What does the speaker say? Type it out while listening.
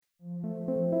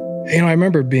I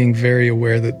remember being very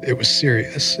aware that it was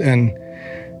serious. And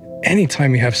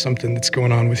anytime you have something that's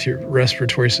going on with your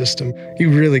respiratory system, you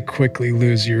really quickly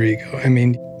lose your ego. I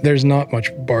mean, there's not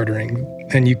much bartering,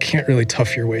 and you can't really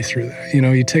tough your way through that.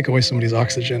 You take away somebody's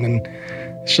oxygen, and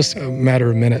it's just a matter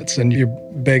of minutes, and you're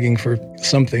begging for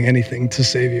something, anything to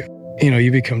save you.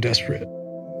 You become desperate.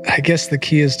 I guess the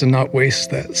key is to not waste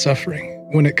that suffering.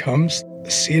 When it comes,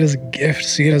 see it as a gift,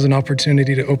 see it as an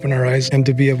opportunity to open our eyes and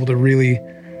to be able to really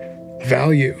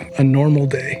value a normal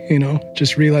day,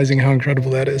 just realizing how incredible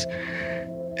that is.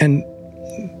 And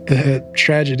the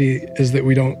tragedy is that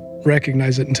we don't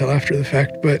recognize it until after the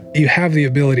fact, but you have the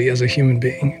ability as a human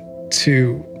being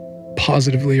to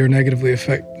positively or negatively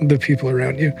affect the people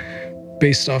around you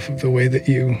based off of the way that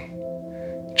you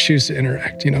choose to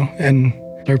interact, and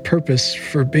our purpose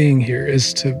for being here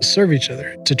is to serve each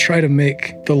other, to try to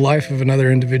make the life of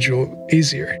another individual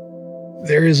easier.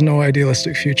 There is no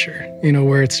idealistic future,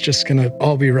 where it's just going to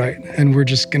all be right and we're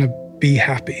just going to be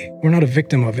happy. We're not a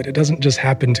victim of it. It doesn't just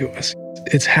happen to us.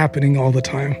 It's happening all the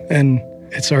time, and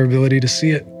it's our ability to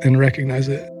see it and recognize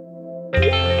it.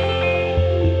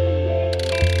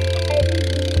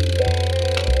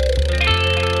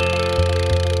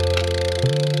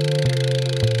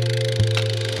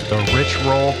 The Rich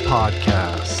Roll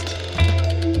Podcast.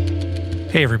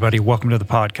 Hey, everybody. Welcome to the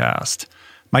podcast.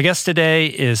 My guest today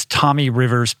is Tommy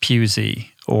Rivers Pusey,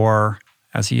 or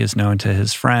as he is known to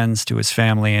his friends, to his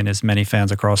family, and his many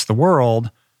fans across the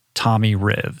world, Tommy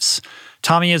Rivs.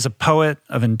 Tommy is a poet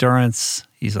of endurance.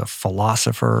 He's a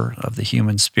philosopher of the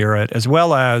human spirit, as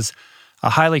well as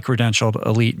a highly credentialed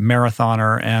elite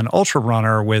marathoner and ultra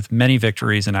runner with many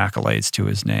victories and accolades to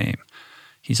his name.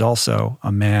 He's also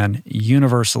a man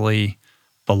universally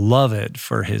beloved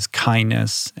for his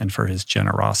kindness and for his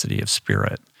generosity of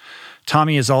spirit.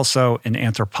 Tommy is also an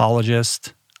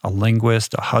anthropologist, a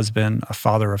linguist, a husband, a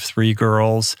father of 3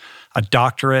 girls, a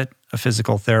doctorate of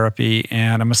physical therapy,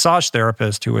 and a massage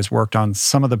therapist who has worked on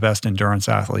some of the best endurance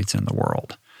athletes in the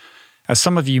world. As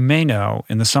some of you may know,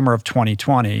 in the summer of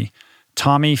 2020,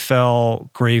 Tommy fell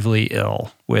gravely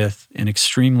ill with an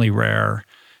extremely rare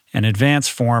and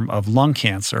advanced form of lung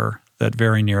cancer that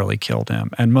very nearly killed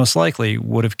him, and most likely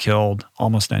would have killed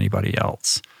almost anybody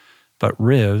else. But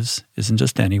Rivs isn't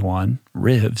just anyone.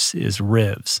 Rivs is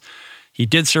Rivs. He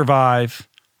did survive,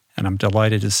 and I'm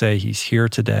delighted to say he's here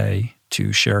today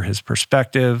to share his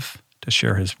perspective, to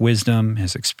share his wisdom,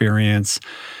 his experience.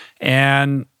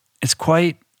 And it's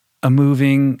quite a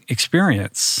moving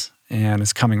experience, and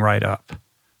it's coming right up.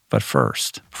 But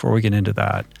first, before we get into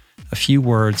that, a few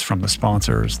words from the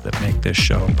sponsors that make this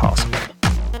show possible.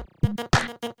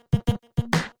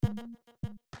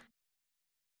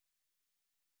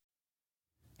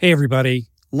 Hey, everybody.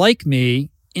 Like me,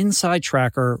 Inside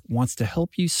Tracker wants to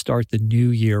help you start the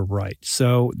new year right.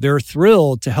 So they're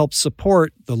thrilled to help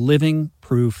support the Living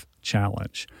Proof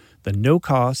Challenge, the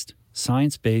no-cost,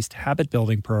 science-based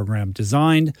habit-building program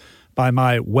designed by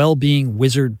my well-being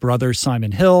wizard brother,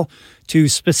 Simon Hill, to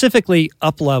specifically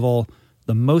up-level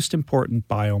the most important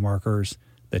biomarkers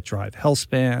that drive health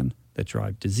span, that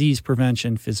drive disease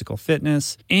prevention, physical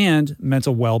fitness, and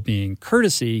mental well-being,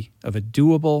 courtesy of a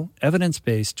doable,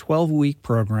 evidence-based 12-week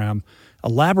program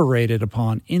elaborated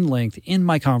upon in length in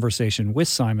my conversation with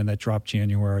Simon that dropped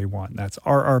January 1. That's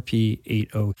RRP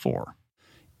 804.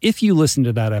 If you listen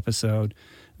to that episode,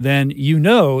 then you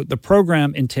know the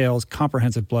program entails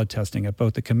comprehensive blood testing at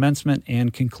both the commencement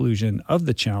and conclusion of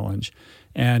the challenge.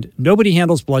 And nobody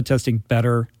handles blood testing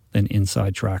better than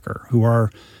Inside Tracker, who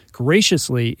are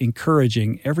graciously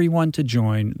encouraging everyone to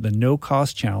join the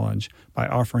no-cost challenge by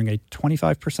offering a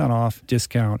 25% off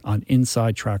discount on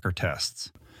Inside Tracker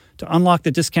tests. To unlock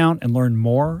the discount and learn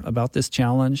more about this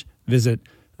challenge, visit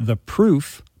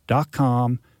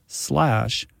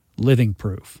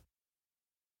theproof.com/livingproof.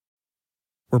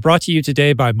 We're brought to you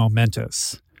today by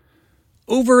Momentous.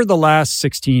 Over the last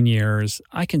 16 years,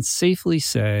 I can safely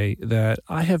say that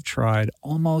I have tried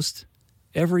almost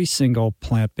every single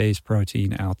plant-based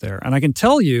protein out there. And I can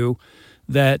tell you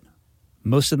that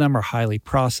most of them are highly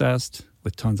processed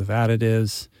with tons of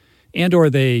additives, and or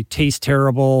they taste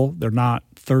terrible, they're not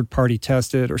third-party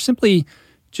tested, or simply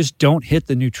just don't hit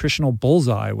the nutritional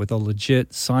bullseye with a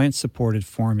legit science-supported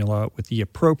formula with the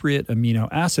appropriate amino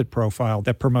acid profile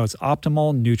that promotes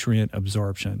optimal nutrient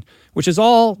absorption, which is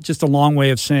all just a long way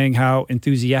of saying how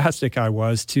enthusiastic I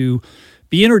was to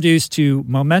be introduced to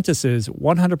Momentous's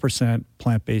 100%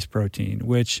 plant-based protein,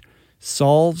 which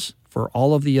solves for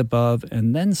all of the above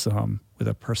and then some with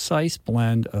a precise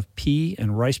blend of pea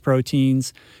and rice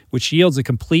proteins, which yields a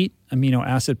complete amino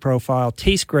acid profile,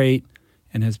 tastes great,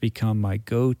 and has become my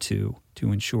go-to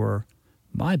to ensure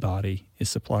my body is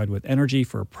supplied with energy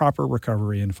for proper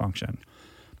recovery and function.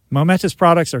 Momentous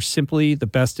products are simply the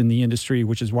best in the industry,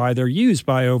 which is why they're used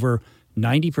by over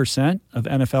 90% of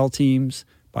NFL teams,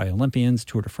 by Olympians,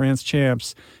 Tour de France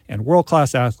champs, and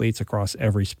world-class athletes across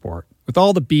every sport. With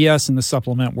all the BS in the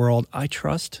supplement world, I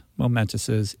trust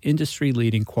Momentous's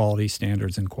industry-leading quality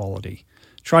standards and quality.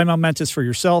 Try Momentous for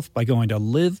yourself by going to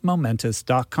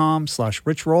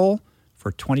livemomentous.com/richroll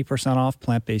for 20% off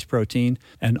plant-based protein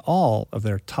and all of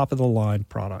their top-of-the-line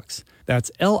products.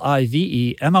 That's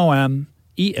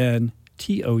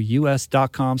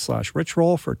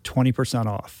livemomentous.com/richroll for 20%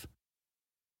 off.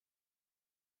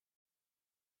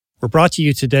 We're brought to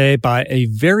you today by a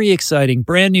very exciting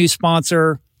brand new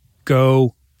sponsor,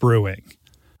 Go Brewing.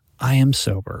 I am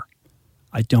sober.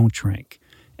 I don't drink.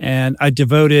 And I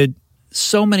devoted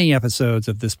so many episodes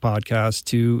of this podcast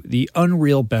to the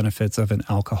unreal benefits of an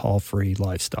alcohol-free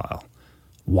lifestyle.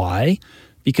 Why?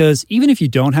 Because even if you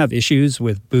don't have issues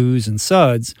with booze and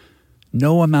suds,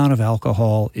 no amount of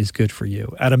alcohol is good for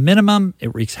you. At a minimum,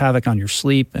 it wreaks havoc on your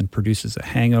sleep and produces a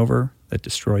hangover that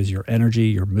destroys your energy,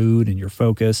 your mood, and your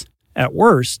focus. At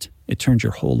worst, it turns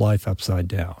your whole life upside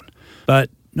down. But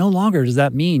no longer does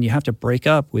that mean you have to break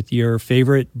up with your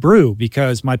favorite brew,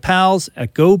 because my pals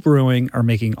at Go Brewing are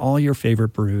making all your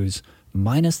favorite brews,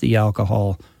 minus the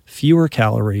alcohol, fewer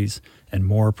calories, and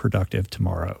more productive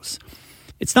tomorrows.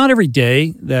 It's not every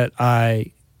day that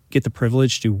I get the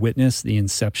privilege to witness the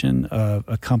inception of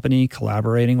a company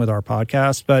collaborating with our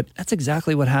podcast, but that's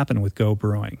exactly what happened with Go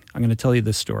Brewing. I'm going to tell you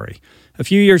this story. A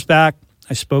few years back,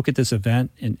 I spoke at this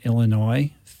event in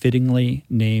Illinois, fittingly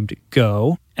named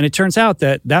Go, and it turns out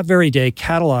that very day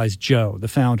catalyzed Joe, the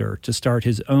founder, to start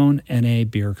his own NA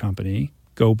beer company,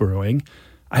 Go Brewing.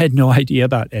 I had no idea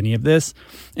about any of this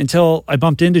until I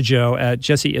bumped into Joe at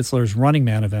Jesse Itzler's Running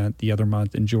Man event the other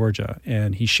month in Georgia,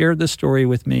 and he shared this story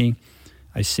with me.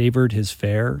 I savored his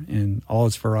fare in all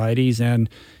its varieties and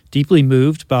deeply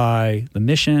moved by the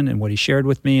mission and what he shared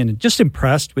with me, and just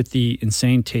impressed with the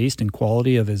insane taste and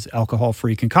quality of his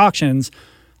alcohol-free concoctions,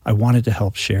 I wanted to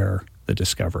help share the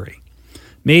discovery.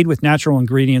 Made with natural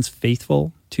ingredients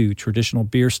faithful to traditional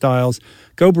beer styles,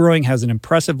 Go Brewing has an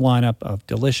impressive lineup of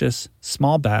delicious,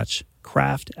 small batch,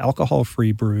 craft,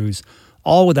 alcohol-free brews,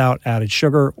 all without added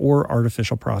sugar or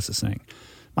artificial processing.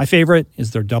 My favorite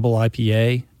is their double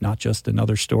IPA, Not Just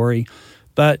Another Story.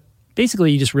 But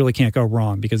basically, you just really can't go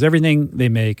wrong because everything they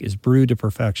make is brewed to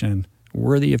perfection,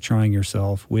 worthy of trying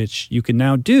yourself, which you can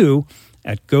now do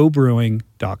at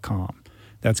gobrewing.com.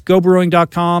 That's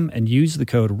gobrewing.com and use the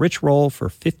code RICHROLL for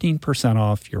 15%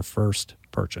 off your first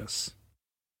purchase.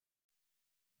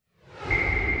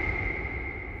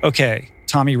 Okay,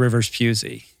 Tommy Rivers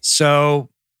Pusey. So,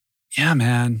 yeah,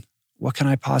 man, what can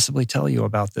I possibly tell you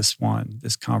about this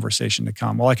conversation to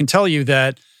come? Well, I can tell you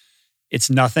that it's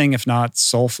nothing if not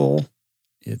soulful.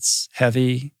 It's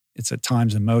heavy. It's at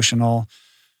times emotional.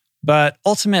 But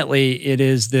ultimately, it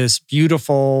is this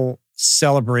beautiful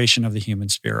celebration of the human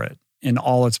spirit in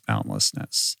all its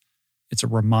boundlessness. It's a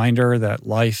reminder that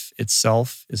life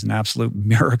itself is an absolute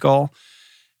miracle,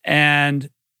 and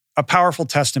a powerful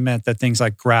testament that things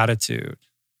like gratitude,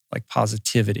 like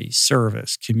positivity,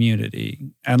 service, community,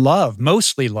 and love,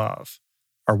 mostly love,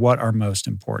 are what are most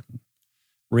important.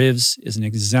 Rivs is an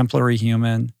exemplary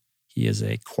human. He is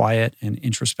a quiet and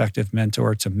introspective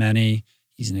mentor to many.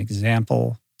 He's an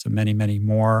example to many, many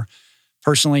more.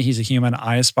 Personally, he's a human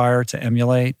I aspire to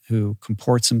emulate, who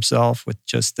comports himself with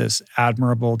just this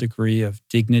admirable degree of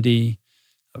dignity,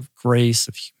 of grace,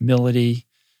 of humility,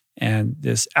 and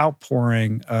this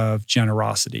outpouring of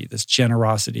generosity, this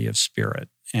generosity of spirit.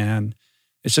 And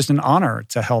it's just an honor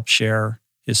to help share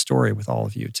his story with all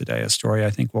of you today, a story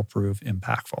I think will prove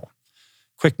impactful.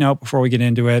 Quick note before we get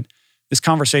into it, this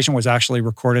conversation was actually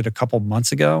recorded a couple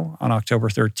months ago on October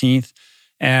 13th,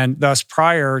 and thus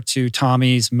prior to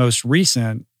Tommy's most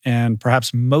recent and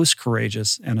perhaps most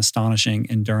courageous and astonishing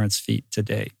endurance feat to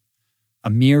date.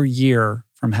 A mere year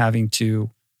from having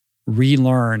to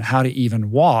relearn how to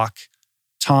even walk,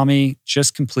 Tommy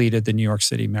just completed the New York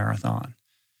City Marathon.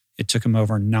 It took him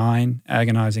over 9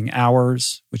 agonizing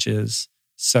hours, which is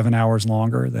 7 hours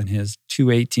longer than his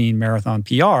 2:18 marathon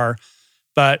PR.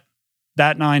 But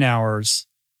that 9 hours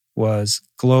was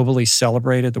globally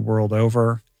celebrated the world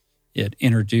over. It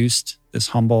introduced this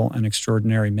humble and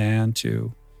extraordinary man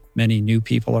to many new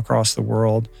people across the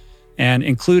world, and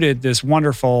included this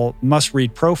wonderful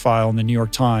must-read profile in the New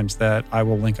York Times that I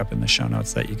will link up in the show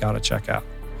notes that you got to check out.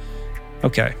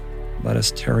 Okay, let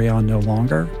us tarry on no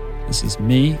longer. This is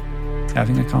me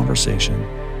having a conversation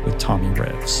with Tommy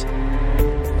Rivs.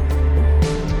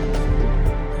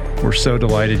 We're so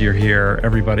delighted you're here.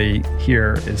 Everybody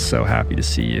here is so happy to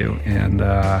see you. And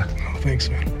thanks,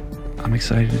 man. I'm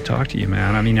excited to talk to you,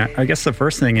 man. I mean, I guess the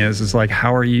first thing is like,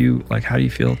 how do you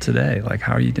feel today? Like,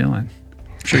 how are you doing?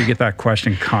 I'm sure you get that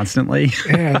question constantly.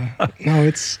 Yeah, no,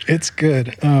 it's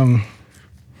good.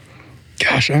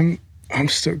 Gosh, I'm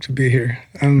stoked to be here.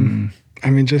 I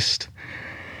mean, just,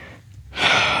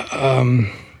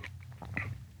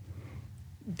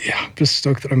 just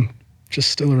stoked that I'm just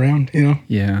still around, you know?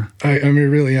 Yeah. I mean, I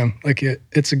really am. Like,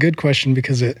 it's a good question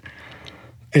because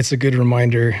it's a good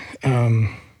reminder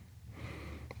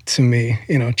to me,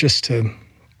 you know, just to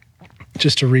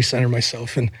recenter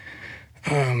myself and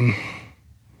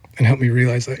help me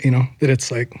realize that, you know, that it's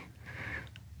like,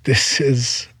 this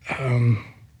is,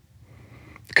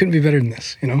 it couldn't be better than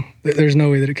this, you know? There's no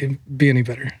way that it can be any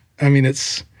better. I mean, I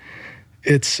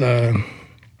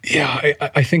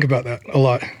think about that a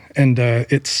lot, and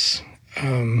it's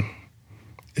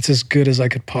as good as I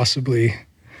could possibly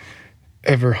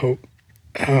ever hope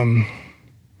that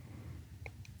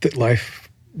life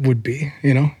would be,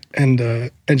 you know,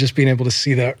 and just being able to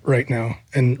see that right now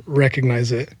and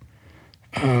recognize it.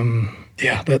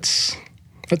 That's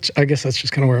I guess that's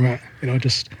just kind of where I'm at, you know,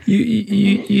 just.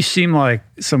 You seem like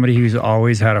somebody who's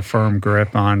always had a firm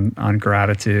grip on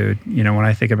gratitude. You know, when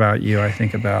I think about you, I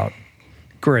think about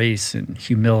grace and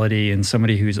humility, and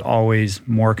somebody who's always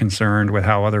more concerned with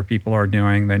how other people are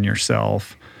doing than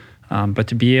yourself. But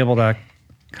to be able to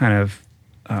kind of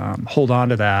hold on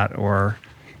to that or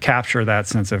capture that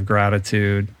sense of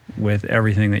gratitude with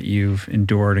everything that you've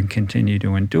endured and continue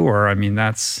to endure, I mean,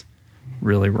 that's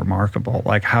really remarkable.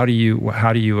 Like, how do you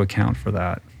account for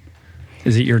that?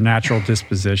 Is it your natural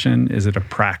disposition? Is it a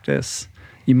practice?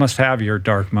 You must have your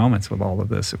dark moments with all of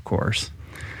this, of course.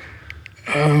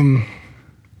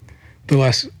 The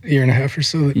last year and a half or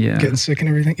so, getting sick and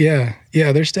everything. Yeah.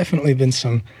 There's definitely been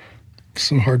some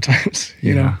hard times,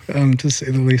 you know, to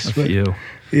say the least. A few.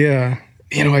 Yeah.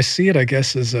 You know, I see it, I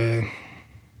guess, as it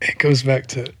goes back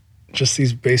to just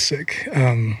these basic,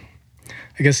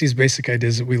 these basic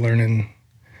ideas that we learn in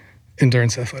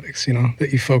endurance athletics, you know,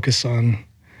 that you focus on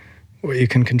what you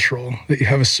can control, that you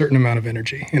have a certain amount of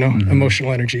energy, you know,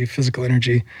 emotional energy, physical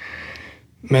energy,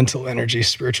 mental energy,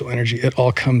 spiritual energy. It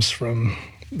all comes from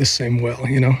the same well,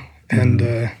 you know, and,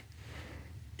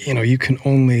 you know, you can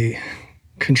only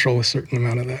control a certain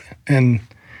amount of that. And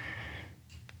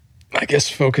I guess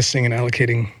focusing and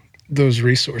allocating those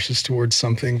resources towards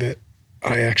something that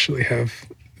I actually have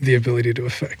the ability to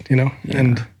affect, you know,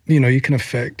 and, you know, you can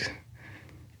affect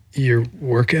your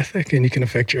work ethic and you can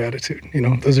affect your attitude, you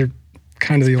know, those are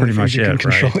kind of the only things you can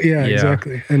control. Right? Yeah,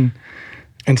 exactly. And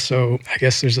so I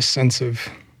guess there's a sense of,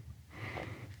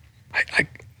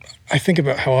 I think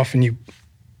about how often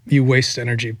you waste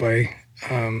energy by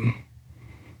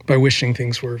wishing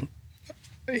things were,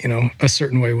 you know, a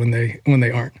certain way when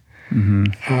they aren't.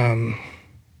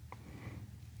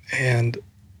 And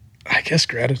I guess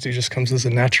gratitude just comes as a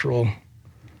natural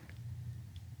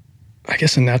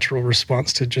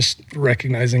response to just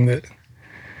recognizing that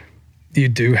you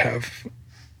do have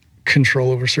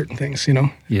control over certain things, you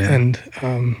know? Yeah. And,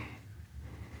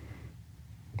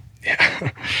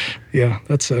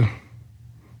 that's a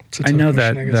I know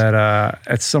question, that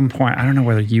at some point, I don't know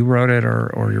whether you wrote it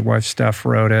or your wife Steph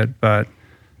wrote it, but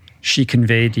she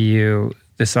conveyed to you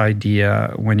this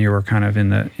idea when you were kind of in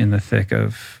the thick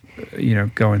of, you know,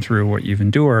 going through what you've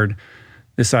endured,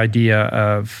 this idea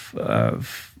of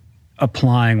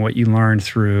applying what you learned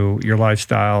through your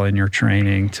lifestyle and your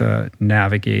training to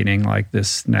navigating like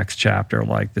this next chapter.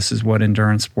 Like, this is what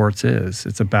endurance sports is.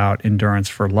 It's about endurance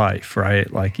for life,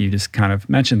 right? Like, you just kind of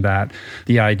mentioned that.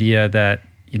 The idea that,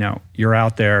 you know, you're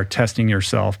out there testing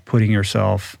yourself, putting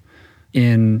yourself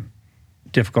in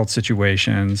difficult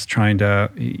situations, trying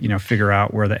to, you know, figure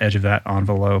out where the edge of that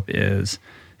envelope is.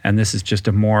 And this is just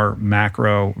a more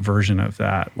macro version of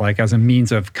that, like as a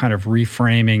means of kind of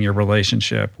reframing your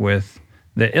relationship with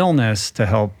the illness to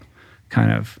help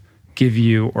kind of give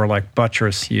you or like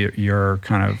buttress your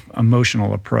kind of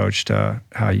emotional approach to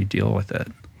how you deal with it.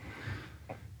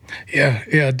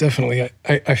 Yeah, definitely.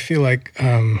 I feel like,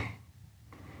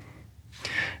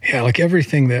 like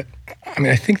everything that, I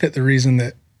mean, I think that the reason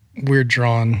that we're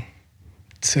drawn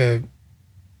to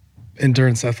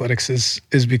endurance athletics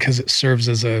is because it serves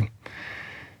as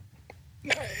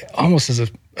almost as a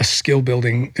skill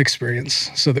building experience,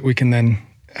 so that we can then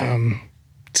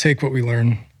take what we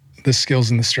learn, the skills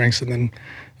and the strengths, and then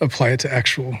apply it to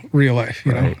actual real life,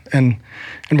 you know. And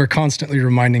we're constantly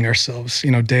reminding ourselves, you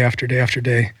know, day after day after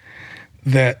day,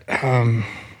 that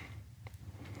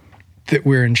that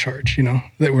we're in charge, you know,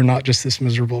 that we're not just this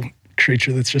miserable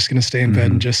creature that's just going to stay in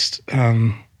bed and just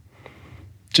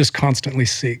just constantly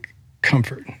seek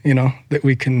comfort, that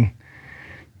we can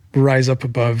rise up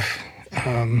above,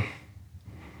 and,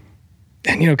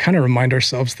 kind of remind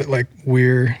ourselves that like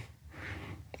we're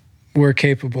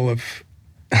capable of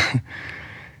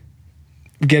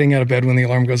getting out of bed when the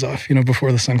alarm goes off,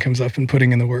 before the sun comes up, and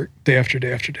putting in the work day after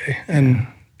day after day. And,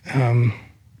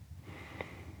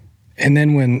 and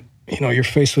then when, you're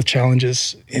faced with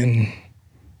challenges in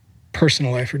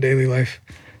personal life or daily life,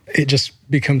 it just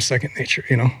becomes second nature,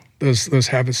 those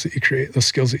habits that you create, those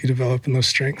skills that you develop, and those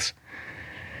strengths.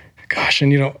 Gosh,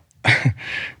 and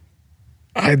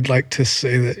I'd like to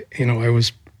say that, I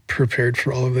was prepared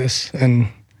for all of this, and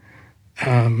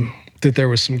that there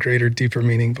was some greater, deeper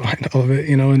meaning behind all of it,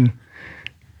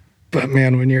 but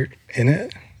man, when you're in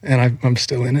it, and I'm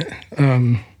still in it,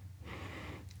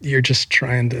 you're just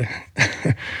trying to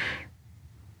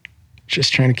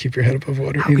keep your head above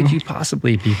water. How could you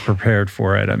possibly be prepared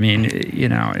for it? I mean,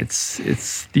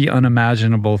 it's the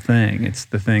unimaginable thing. It's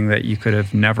the thing that you could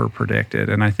have never predicted.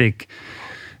 And I think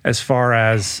as far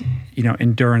as,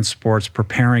 endurance sports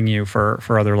preparing you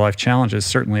for other life challenges,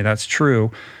 certainly that's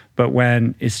true. But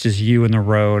when it's just you in the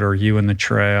road or you in the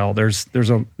trail, there's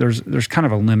kind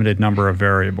of a limited number of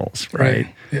variables, right?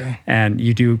 Yeah. And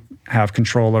you do have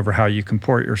control over how you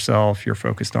comport yourself. You're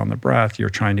focused on the breath. You're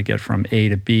trying to get from A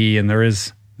to B, and there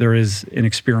is an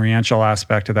experiential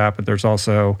aspect to that, but there's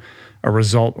also a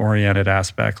result-oriented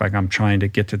aspect, like I'm trying to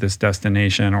get to this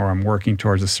destination or I'm working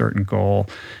towards a certain goal,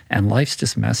 and life's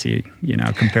just messy,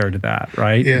 compared to that,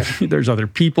 right? Yeah. There's other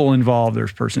people involved,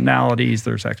 there's personalities,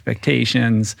 there's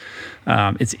expectations.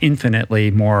 It's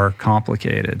infinitely more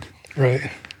complicated.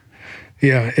 Right.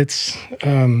 Yeah, it's,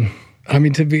 to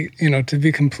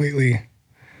be completely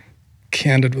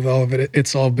candid with all of it,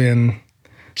 it's all been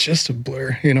just a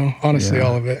blur, honestly,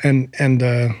 all of it.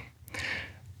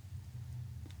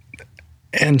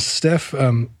 And Steph,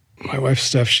 my wife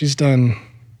Steph, she's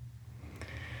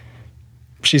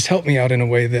helped me out in a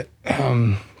way that,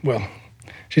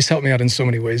 she's helped me out in so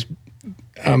many ways.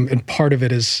 And part of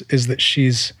it is that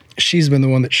she's been the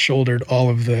one that shouldered all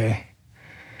of the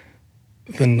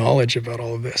knowledge about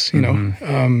all of this,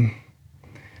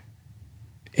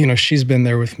 she's been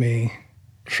there with me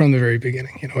from the very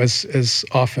beginning, as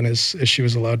often as she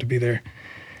was allowed to be there.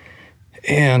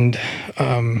 And,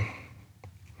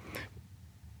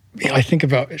 I think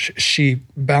about she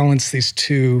balanced these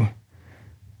two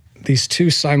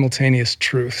simultaneous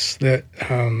truths that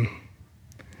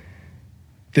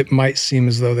might seem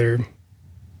as though they're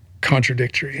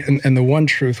contradictory. And the one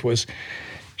truth was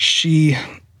she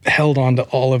held on to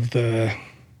all of the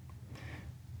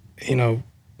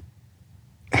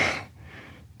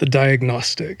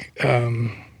diagnostic,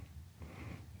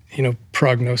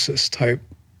 prognosis type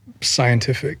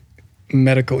scientific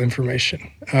medical information.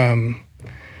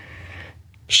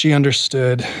 She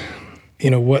understood,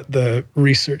 what the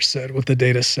research said, what the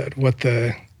data said, what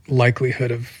the likelihood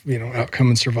of, outcome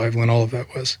and survival and all of that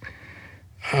was.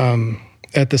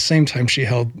 At the same time, she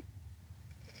held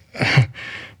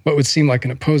what would seem like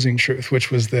an opposing truth,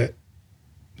 which was that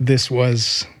it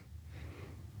was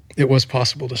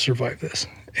possible to survive this.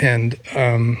 And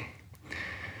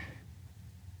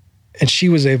she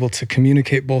was able to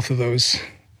communicate both of those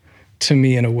to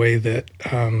me in a way that,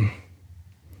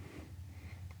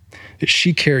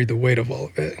 she carried the weight of all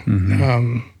of it,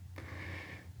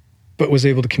 but was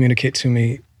able to communicate to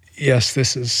me, yes,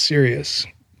 this is serious,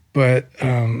 but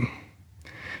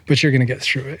you're going to get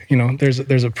through it.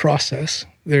 There's a process.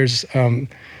 There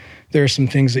are some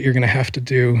things that you're going to have to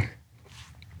do,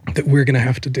 that we're going to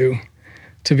have to do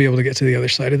to be able to get to the other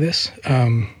side of this.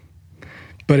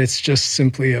 But it's just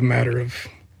simply a matter of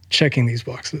checking these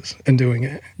boxes and doing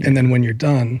it. Yeah. And then when you're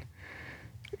done,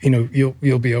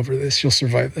 you'll be over this, you'll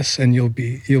survive this, and you'll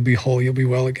be whole, you'll be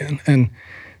well again. And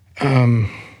I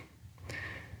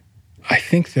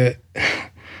think that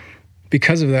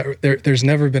because of that, there's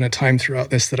never been a time throughout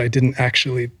this that I didn't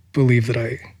actually believe that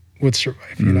I would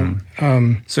survive.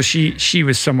 So she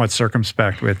was somewhat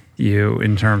circumspect with you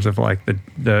in terms of like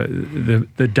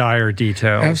the dire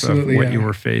details. Absolutely, of what you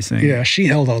were facing. Yeah, she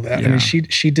held all that. Yeah. I mean,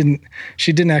 she didn't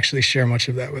actually share much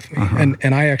of that with me,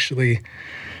 and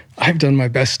I've done my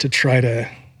best to try to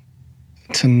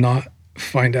not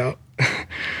find out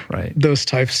right. those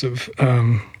types of,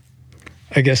 I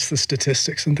guess, the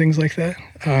statistics and things like that.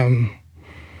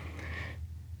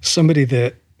 Somebody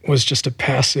that was just a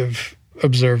passive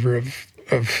observer of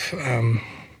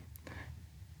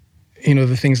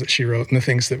the things that she wrote and the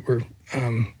things that were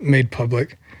made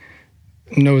public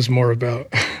knows more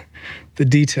about the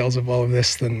details of all of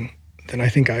this than I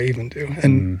think I even do.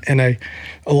 And a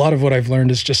lot of what I've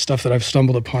learned is just stuff that I've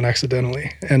stumbled upon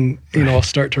accidentally. And, I'll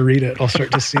start to read it. I'll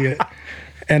start to see it.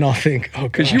 And I'll think, oh,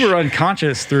 gosh. Because you were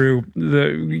unconscious through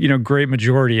the, great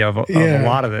majority of a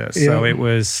lot of this. So it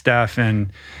was Steph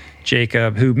and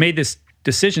Jacob who made this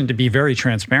decision to be very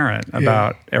transparent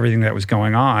about everything that was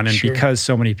going on. And because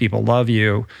so many people love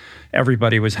you,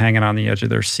 everybody was hanging on the edge of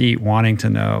their seat, wanting to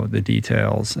know the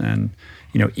details and,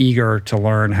 eager to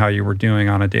learn how you were doing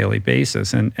on a daily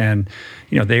basis. And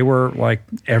they were like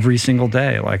every single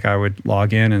day, like I would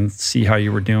log in and see how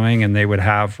you were doing, and they would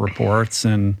have reports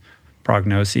and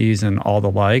prognoses and all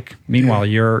the like. Meanwhile,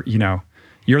 you're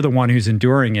the one who's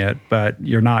enduring it, but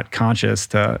you're not conscious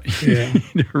to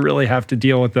really have to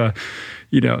deal with the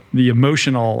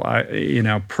emotional,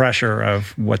 pressure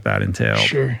of what that entailed.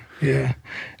 Sure. Yeah.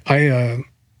 I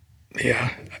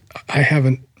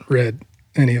haven't read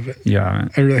any of it. Yeah.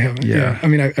 I really haven't. Yeah. I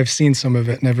mean, I've seen some of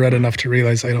it and I've read enough to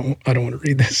realize I don't want to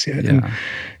read this yet. Yeah.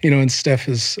 And, and Steph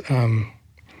is,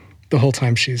 the whole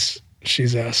time she's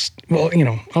asked, well,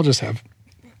 I'll just have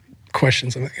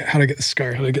questions on how to get the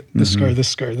scar, how to get this scar, this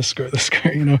scar, this scar, this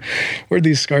scar, where'd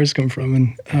these scars come from?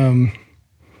 And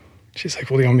she's like,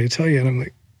 well, do you want me to tell you? And I'm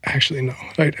like, actually, no,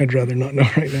 I'd rather not know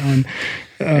right now.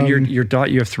 And your daughter,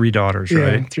 you have 3 daughters,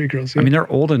 right? Yeah, 3 girls. Yeah. I mean, they're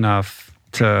old enough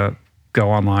to go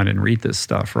online and read this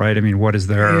stuff, right? I mean, what is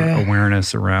their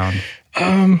awareness around?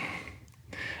 I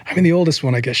mean, the oldest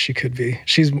one, I guess she could be.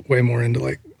 She's way more into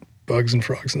like bugs and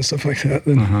frogs and stuff like that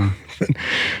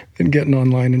than getting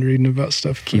online and reading about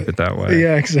stuff. Keep it that way.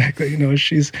 Yeah, exactly.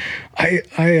 She's.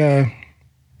 I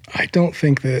don't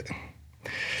think that.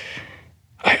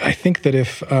 I think that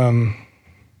if.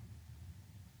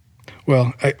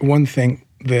 One thing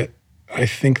that I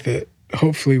think that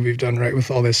hopefully we've done right with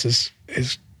all this is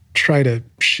try to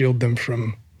shield them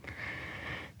from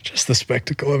just the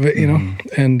spectacle of it,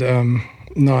 and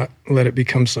not let it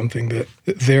become something that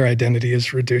their identity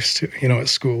is reduced to, at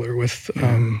school or with,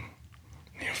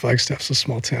 Flagstaff's a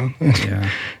small town.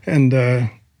 And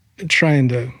trying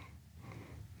to,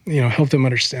 help them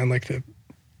understand like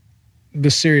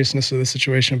the seriousness of the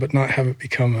situation, but not have it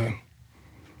become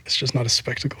it's just not a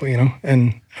spectacle,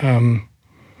 and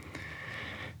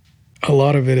a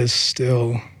lot of it is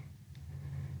still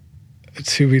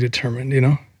to be determined,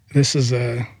 This is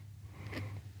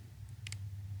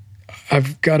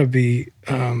I've got to be,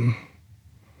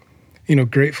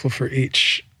 grateful for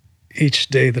each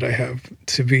day that I have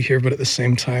to be here, but at the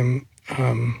same time,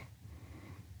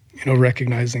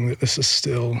 recognizing that this is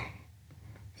still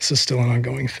an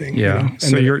ongoing thing. Yeah.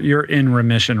 So you're in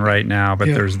remission right now, but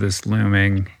there's this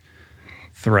looming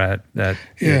threat that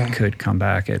it could come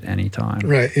back at any time.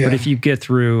 Right. Yeah. But if you get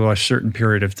through a certain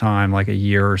period of time, like a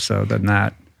year or so, then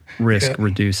that risk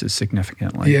reduces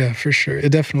significantly. Yeah, for sure.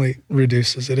 It definitely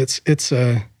reduces it. It's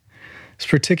this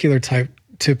particular type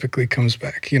typically comes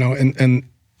back, and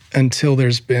until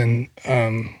there's been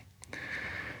a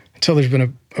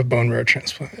bone marrow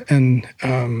transplant, and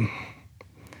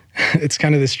it's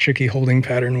kind of this tricky holding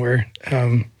pattern where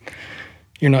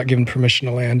you're not given permission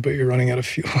to land, but you're running out of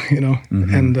fuel,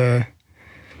 and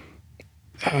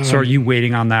so are you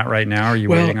waiting on that right now? Or are you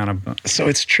waiting on a? So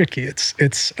it's tricky. It's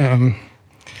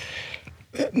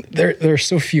there are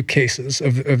so few cases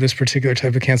of this particular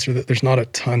type of cancer that there's not a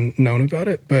ton known about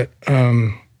it, but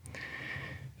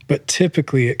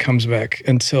typically it comes back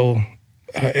until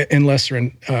unless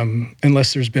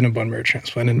there's been a bone marrow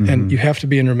transplant, and you have to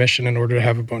be in remission in order to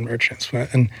have a bone marrow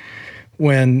transplant. And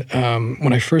when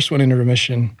I first went into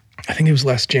remission, I think it was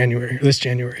this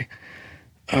January,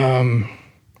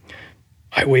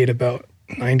 I weighed about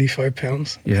 95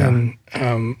 pounds, and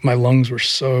my lungs were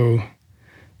so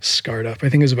scarred up. I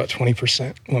think it was about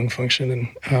 20% lung function,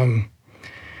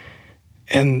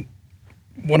 and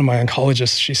one of my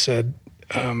oncologists, she said,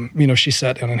 she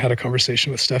sat down and had a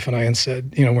conversation with Steph and I and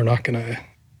said,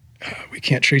 we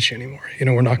can't treat you anymore.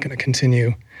 We're not going to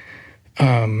continue.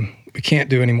 We can't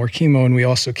do any more chemo, and we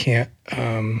also can't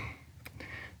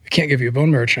give you a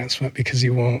bone marrow transplant because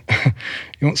you won't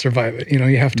survive it.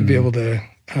 You have to be able to,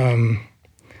 you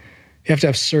have to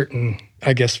have certain,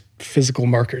 I guess, physical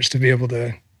markers to be able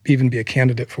to even be a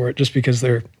candidate for it, just because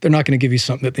they're not going to give you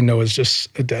something that they know is just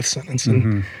a death sentence.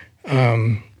 And,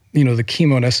 the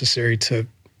chemo necessary to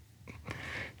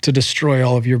destroy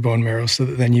all of your bone marrow so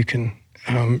that then you can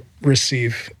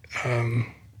receive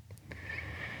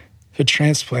the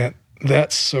transplant,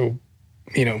 that's so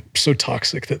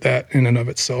toxic that in and of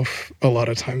itself, a lot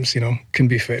of times, can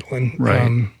be fatal.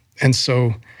 And, and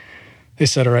so they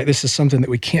said, all right, this is something that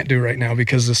we can't do right now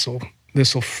because this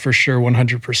will for sure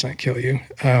 100% kill you.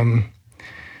 And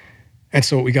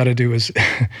so what we got to do is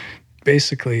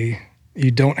basically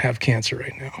you don't have cancer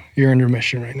right now. You're in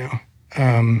remission right now.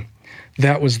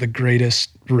 That was the greatest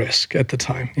risk at the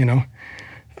time,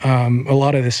 A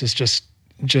lot of this is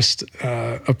just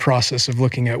a process of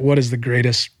looking at what is the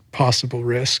greatest possible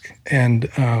risk and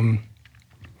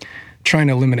trying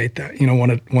to eliminate that,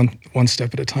 one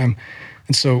step at a time.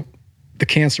 And so the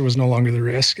cancer was no longer the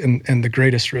risk, and the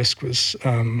greatest risk was,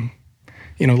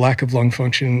 lack of lung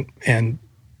function and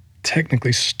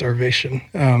technically starvation.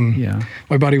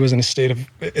 My body was in a state of,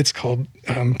 it's called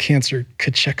cancer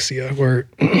cachexia, where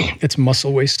it's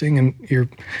muscle wasting, and your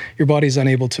body's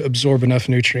unable to absorb enough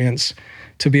nutrients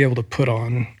to be able to put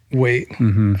on weight,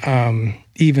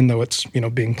 even though it's,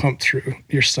 being pumped through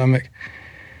your stomach.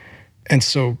 And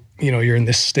so, you're in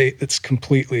this state that's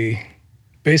completely,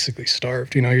 basically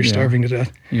starved, you're starving to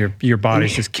death. Your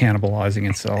body's just cannibalizing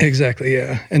itself. Exactly,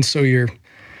 yeah. And so you're,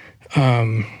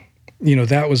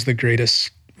 that was the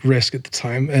greatest risk at the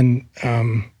time. And,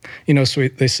 so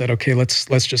they said, okay, let's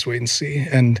just wait and see.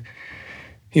 And,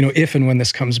 if and when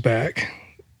this comes back,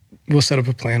 we'll set up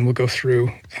a plan. We'll go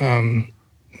through,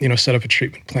 set up a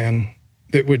treatment plan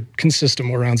that would consist of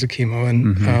more rounds of chemo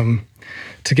and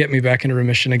to get me back into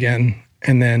remission again.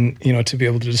 And then, to be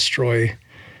able to destroy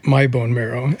my bone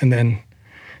marrow and then,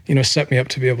 set me up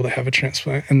to be able to have a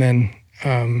transplant. And then,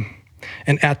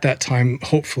 and at that time,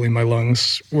 hopefully my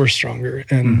lungs were stronger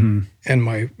and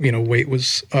my, weight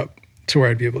was up to where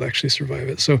I'd be able to actually survive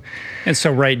it. So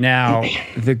right now,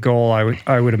 the goal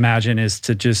I would imagine is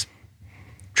to just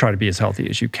try to be as healthy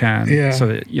as you can, so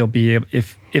that you'll be able,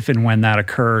 if and when that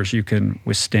occurs, you can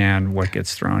withstand what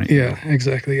gets thrown at you. Yeah,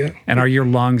 exactly. Yeah. And are your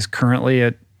lungs currently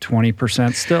at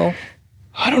 20% still?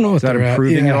 I don't know what they're at.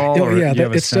 Improving at all?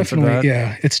 It's definitely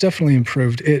it's definitely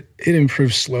improved. It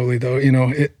improves slowly though.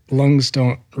 Lungs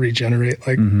don't regenerate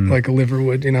like a liver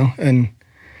would. And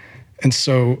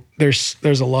so there's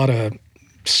a lot of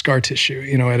scar tissue.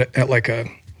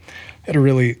 At a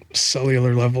really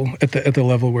cellular level, at the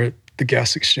level where the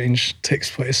gas exchange takes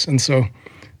place. And so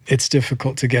it's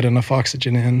difficult to get enough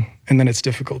oxygen in, and then it's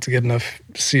difficult to get enough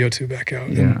CO2 back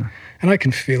out. Yeah. And I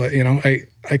can feel it,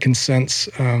 I can sense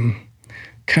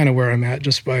kind of where I'm at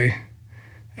just by,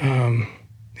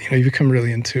 you become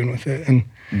really in tune with it. And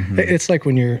it's like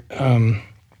when you're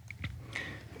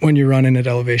running at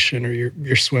elevation or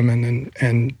you're swimming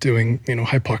and doing,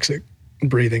 hypoxic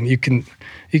breathing, you can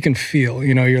feel,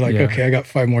 you're like, okay, I got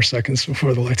 5 more seconds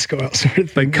before the lights go out. Sort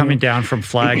of thing, but coming down from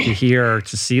flag to here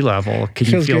to sea level, can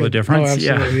you feel good. the difference? Oh,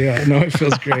 absolutely. Yeah. No, it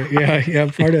feels great.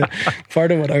 Yeah.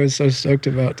 Part of what I was so stoked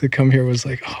about to come here was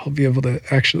like, I'll be able to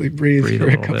actually breathe for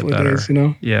a couple of days,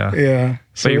 Yeah. Yeah.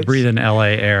 So you're breathing LA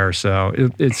air, so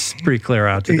it's pretty clear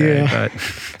out today. Yeah.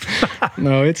 But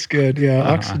no, it's good. Yeah.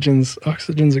 Oxygen's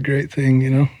a great thing,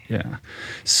 Yeah.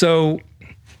 So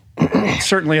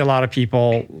certainly a lot of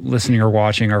people listening or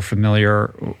watching are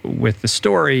familiar with the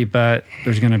story, but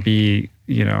there's going to be,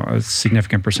 a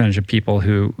significant percentage of people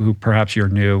who perhaps you're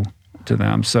new to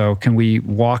them. So can we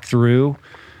walk through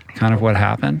kind of what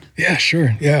happened? Yeah,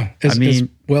 sure. Yeah. As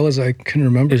well as I can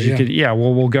remember.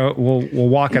 We'll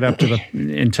walk it up to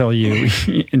until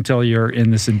you're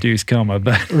in this induced coma.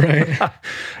 But right.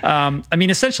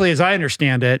 Essentially, as I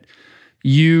understand it,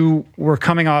 you were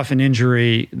coming off an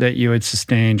injury that you had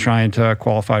sustained trying to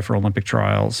qualify for Olympic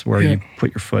trials where you put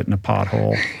your foot in a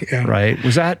pothole, right?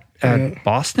 Was that at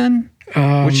Boston?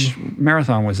 Which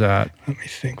marathon was that? Let me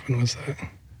think. When was that?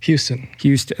 Houston.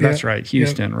 That's right.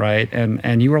 Houston, right?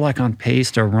 And you were like on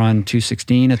pace to run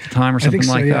 2:16 at the time or something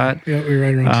like that? Yeah, we were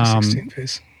right around 2:16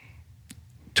 pace.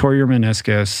 Tore your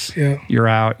meniscus. Yeah. You're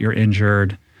out. You're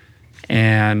injured.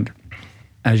 And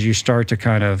as you start to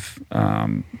kind of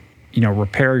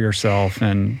repair yourself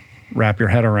and wrap your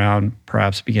head around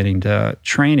perhaps beginning to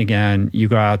train again, you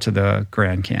go out to the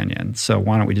Grand Canyon. So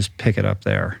why don't we just pick it up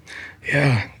there?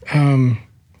 Yeah.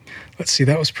 Let's see,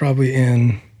 that was probably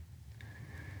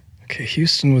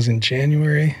Houston was in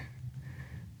January.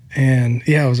 And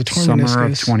it was a torn meniscus. Summer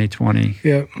of 2020.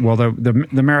 Yeah. Well,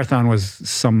 the marathon was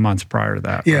some months prior to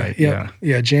that, right?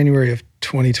 Yeah, January of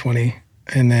 2020.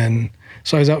 And then,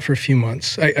 so I was out for a few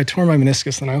months. I tore my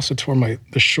meniscus, and I also tore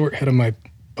the short head of my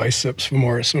biceps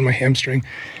femoris on my hamstring.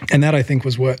 And that, I think,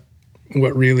 was what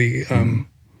really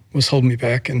was holding me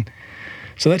back. And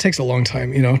so that takes a long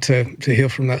time, to heal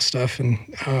from that stuff. And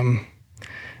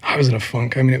I was in a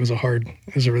funk. It was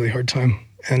a really hard time.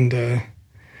 And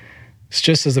it's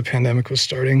just as the pandemic was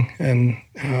starting. And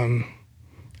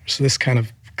so this kind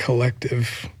of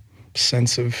collective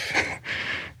sense of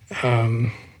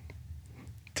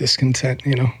discontent,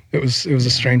 it was a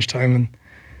strange time.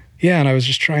 And I was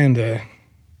just trying to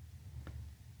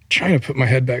put my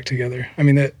head back together.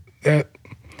 That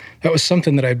was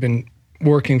something that I'd been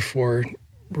working for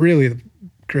really the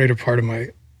greater part of my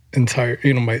entire,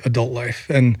 my adult life.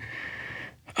 And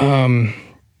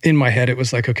in my head, it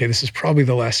was like, okay, this is probably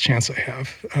the last chance I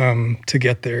have to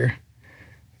get there.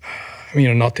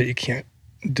 Not that you can't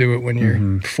do it when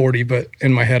you're 40, but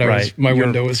in my head, my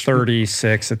window was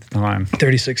 36 at the time.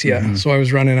 36, yeah. Mm-hmm. So I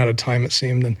was running out of time, it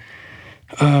seemed.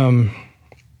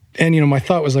 And my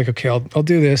thought was like, okay, I'll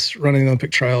do this, running the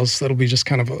Olympic trials. That'll be just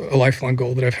kind of a lifelong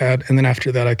goal that I've had. And then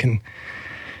after that, I can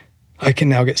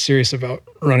now get serious about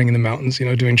running in the mountains,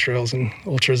 doing trails and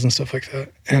ultras and stuff like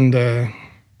that. And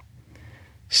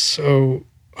so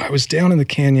I was down in the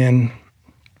canyon.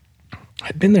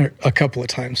 I'd been there a couple of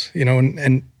times,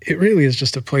 and it really is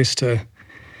just a place that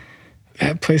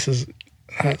place is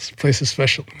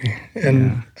special to me.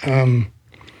 And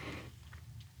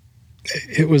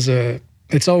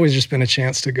it's always just been a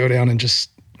chance to go down and just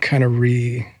kind of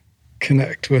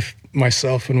reconnect with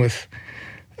myself and with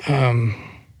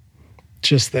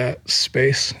just that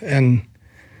space. And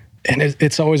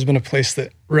it's always been a place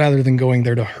that, rather than going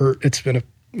there to hurt, it's been a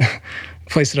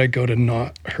place that I go to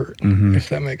not hurt, if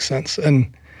that makes sense.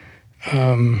 And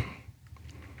so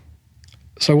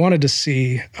I wanted to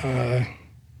see, kind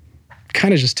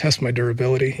of just test my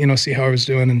durability, see how I was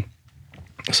doing. And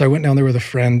so I went down there with a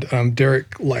friend,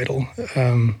 Derek Lytle,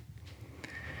 and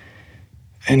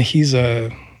he's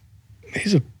an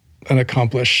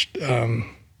accomplished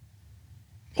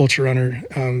ultra runner,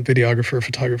 videographer,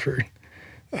 photographer,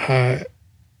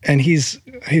 and he's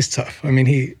tough.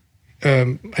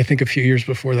 I think a few years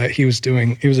before that, he was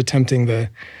attempting the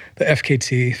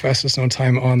FKT, fastest known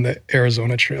time, on the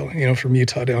Arizona Trail, from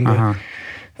Utah down to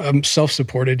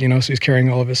self-supported, so he's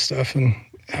carrying all of his stuff. And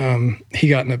he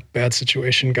got in a bad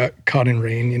situation, got caught in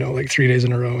rain, like 3 days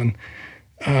in a row.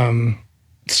 And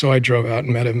so I drove out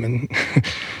and met him and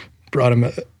brought him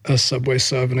a Subway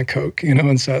sub and a Coke,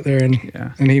 and sat there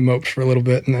and he moped for a little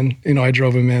bit. And then, I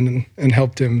drove him in and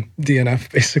helped him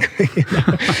DNF basically.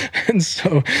 And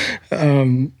so,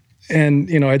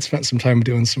 I'd spent some time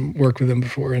doing some work with him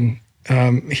before. And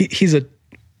he's a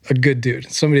good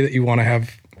dude, somebody that you want to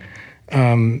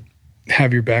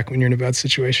have your back when you're in a bad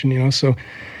situation, So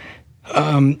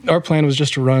our plan was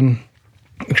just to run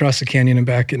across the canyon and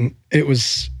back. And it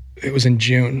was in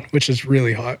June, which is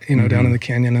really hot, down in the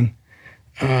canyon.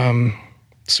 And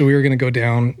so we were going to go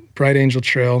down Bright Angel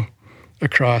Trail,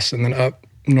 across, and then up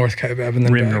North Kaibab, and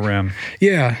then rim back. to rim.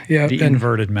 Yeah. The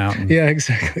inverted mountain. Yeah,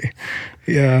 exactly.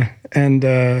 Yeah. And,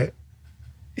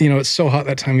 it's so hot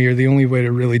that time of year. The only way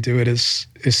to really do it is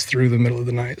through the middle of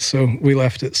the night. So we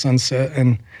left at sunset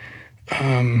and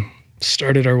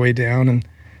started our way down.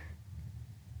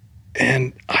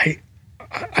 And I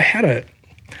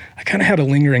kind of had a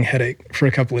lingering headache for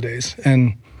a couple of days.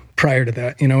 And prior to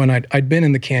that, and I'd been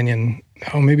in the canyon,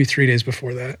 maybe 3 days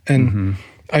before that. And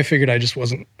I figured I just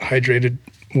wasn't hydrated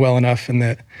well enough, and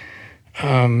that,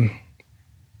 I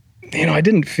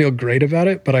didn't feel great about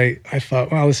it, but I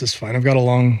thought, well, this is fine. I've got a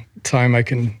long time. I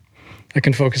can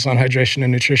focus on hydration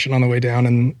and nutrition on the way down,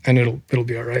 and it'll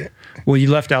be all right. Well,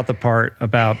 you left out the part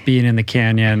about being in the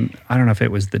canyon. I don't know if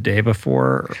it was the day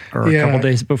before or a couple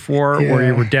days before, where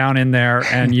you were down in there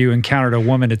and you encountered a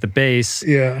woman at the base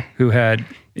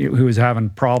who was having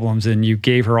problems, and you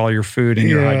gave her all your food and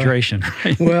your hydration.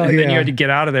 Right? Well, and then you had to get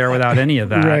out of there without any of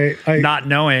that, right. Not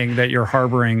knowing that you're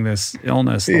harboring this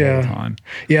illness the whole time.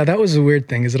 Yeah, that was the weird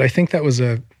thing, is that I think it was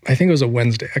a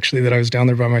Wednesday actually that I was down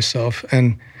there by myself,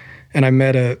 and I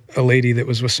met a lady that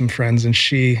was with some friends, and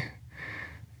she,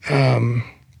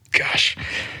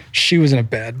 she was in a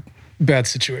bad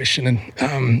situation.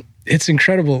 And it's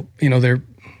incredible,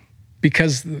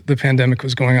 because the pandemic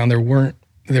was going on, there weren't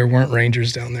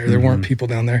rangers down there. There weren't people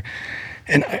down there.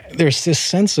 And there's this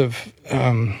sense of,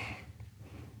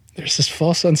 there's this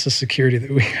false sense of security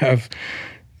that we have,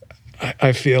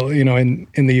 I feel, in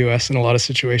the U.S. in a lot of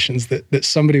situations, that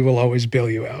somebody will always bail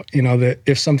you out, that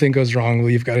if something goes wrong, well,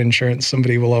 you've got insurance,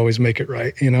 somebody will always make it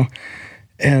right,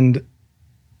 And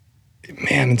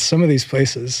man, in some of these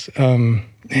places,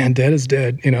 dead is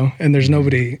dead, and there's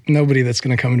nobody that's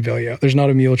going to come and bail you out. There's not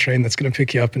a mule train that's going to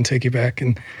pick you up and take you back.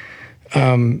 And,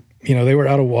 they were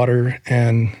out of water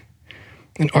and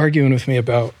arguing with me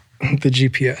about the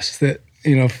GPS, that,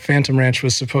 Phantom Ranch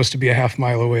was supposed to be a half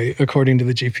mile away according to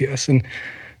the GPS. And,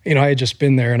 I had just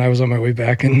been there and I was on my way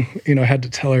back, and, I had to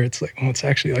tell her, it's like, well, it's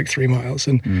actually like 3 miles.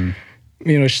 And,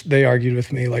 they argued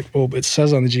with me like, well, it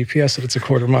says on the GPS that it's a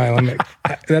quarter mile. I'm like,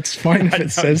 that's fine if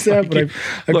it says that, but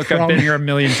I've been here a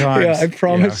million times. Yeah, I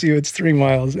promise you it's 3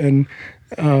 miles. And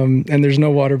And there's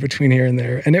no water between here and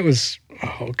there. And it was,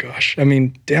 oh gosh, I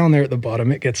mean, down there at the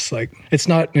bottom, it gets like, it's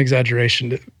not an exaggeration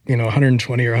to,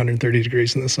 120 or 130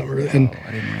 degrees in the summer. And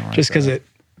I didn't realize just because that.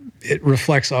 it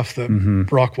reflects off the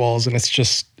rock walls, and it's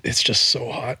just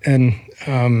so hot. And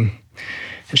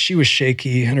she was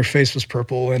shaky and her face was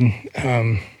purple. And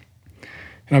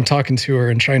I'm talking to her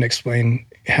and trying to explain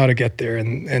how to get there.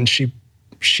 And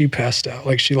she passed out,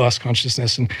 like she lost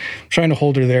consciousness, and trying to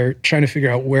hold her there, trying to figure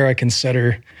out where I can set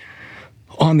her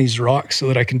on these rocks so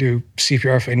that I can do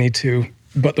CPR if I need to.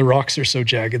 But the rocks are so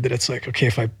jagged that it's like, okay,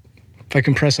 if I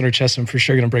compress on her chest, I'm for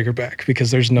sure going to break her back,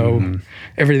 because there's no,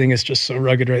 everything is just so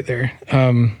rugged right there.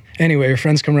 Anyway, her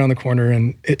friends come around the corner,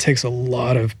 and it takes a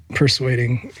lot of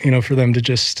persuading, for them to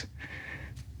just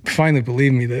finally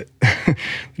believe me that, that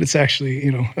it's actually,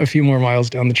 a few more miles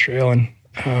down the trail. And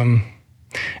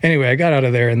anyway, I got out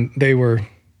of there, and they were,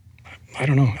 I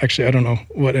don't know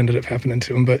what ended up happening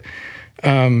to them, but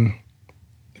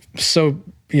so,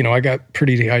 I got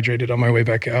pretty dehydrated on my way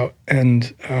back out,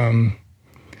 and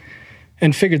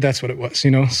figured that's what it was,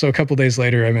 So a couple days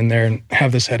later, I'm in there and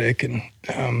have this headache, and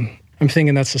I'm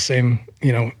thinking that's the same,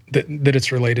 that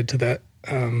it's related to that,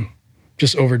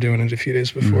 just overdoing it a few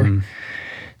days before.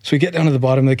 So we get down to the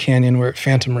bottom of the canyon. We're at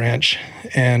Phantom Ranch,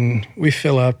 and we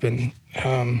fill up and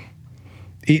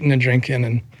eating and drinking,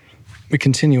 and we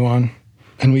continue on,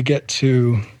 and we get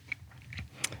to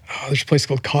there's a place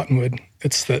called Cottonwood.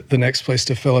 It's the next place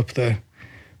to fill up the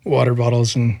water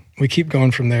bottles, and we keep going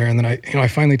from there. And then I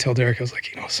finally tell Derek, I was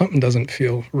like, something doesn't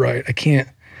feel right. I can't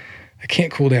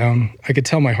cool down. I could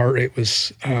tell my heart rate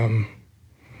was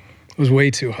way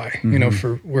too high,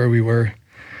 for where we were.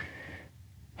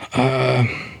 I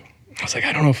was like,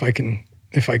 I don't know if I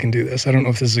can do this. I don't know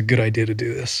if this is a good idea to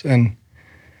do this. And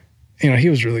he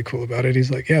was really cool about it.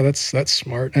 He's like, yeah, that's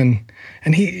smart. And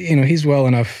he, he's well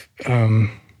enough,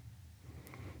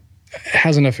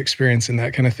 has enough experience in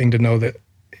that kind of thing to know that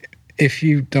if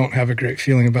you don't have a great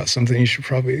feeling about something, you should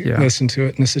probably listen to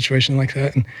it in a situation like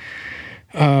that.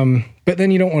 And but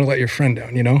then you don't want to let your friend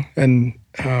down, And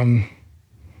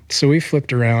so we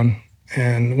flipped around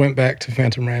and went back to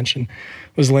Phantom Ranch, and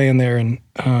was laying there and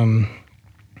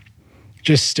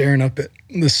just staring up at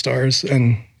the stars.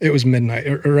 And it was midnight,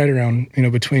 or right around,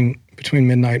 between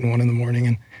midnight and 1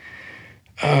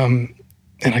 a.m.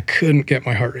 And I couldn't get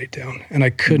my heart rate down, and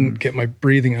I couldn't get my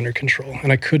breathing under control,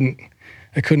 and I couldn't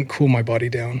cool my body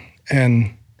down.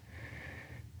 And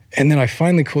then I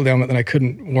finally cooled down, but then I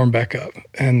couldn't warm back up.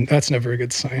 And that's never a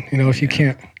good sign. If you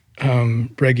can't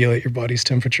regulate your body's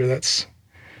temperature, that's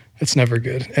never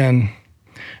good. And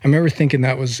I remember thinking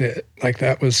that was it. Like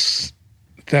that was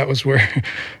where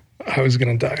I was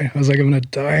going to die. I was like, I'm going to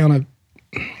die on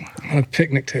a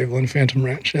picnic table in Phantom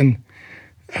Ranch. And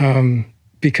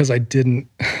because I didn't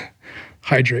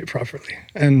hydrate properly.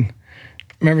 And I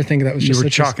remember thinking that was just... You were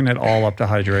chalking it all up to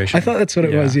hydration. I thought that's what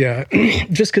it was, yeah.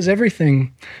 Just because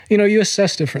everything, you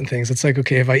assess different things. It's like,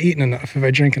 okay, have I eaten enough? Have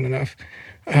I drinking enough?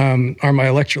 Are my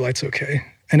electrolytes okay?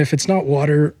 And if it's not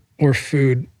water or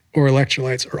food or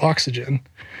electrolytes or oxygen,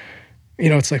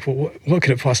 it's like, well, what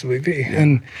could it possibly be? Yeah.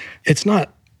 And it's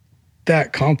not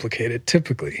that complicated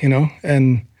typically,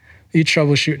 and you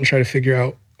troubleshoot and try to figure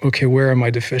out, okay, where am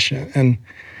I deficient? And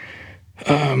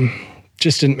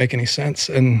just didn't make any sense.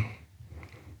 And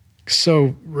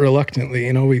so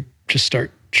reluctantly, we just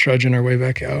start trudging our way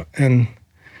back out. And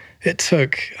it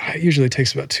usually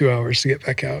takes about 2 hours to get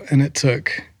back out. And it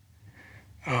took,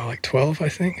 like 12, I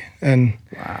think. And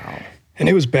wow. And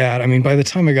it was bad. I mean, by the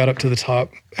time I got up to the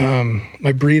top,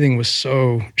 my breathing was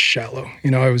so shallow.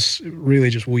 I was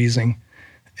really just wheezing.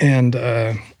 And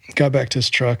got back to his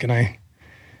truck, and I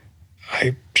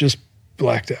just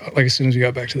blacked out, like as soon as we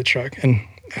got back to the truck. And,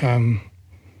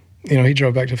 he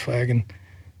drove back to Flag, and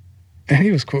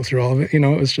he was cool through all of it. It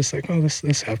was just like, oh,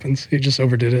 this happens. He just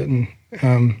overdid it.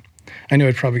 And I knew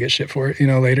I'd probably get shit for it,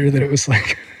 later, that it was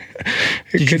like,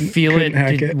 Did you feel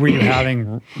it? Were you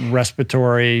having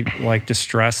respiratory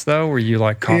distress though? Were you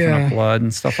coughing up blood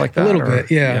and stuff like that? A little bit,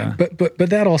 yeah. But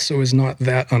that also is not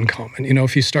that uncommon.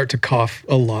 If you start to cough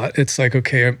a lot, it's like,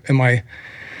 okay,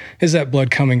 is that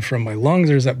blood coming from my lungs,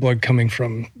 or is that blood coming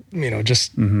from,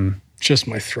 just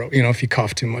my throat? If you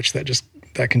cough too much,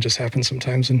 that can just happen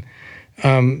sometimes.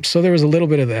 And so there was a little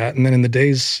bit of that. And then in the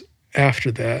days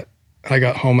after that, I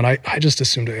got home, and I just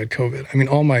assumed I had COVID. I mean,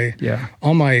 all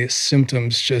my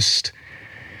symptoms just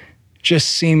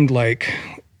seemed like,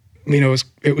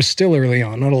 it was still early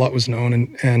on. Not a lot was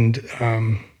known, and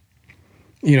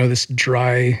this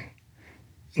dry,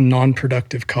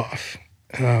 non-productive cough,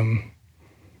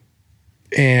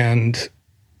 and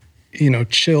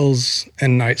chills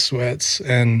and night sweats,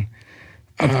 and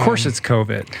Of course it's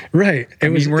COVID. Right.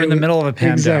 We're in the middle of a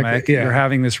pandemic. Exactly, yeah. You're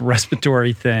having this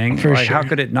respiratory thing. For like, sure. how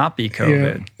could it not be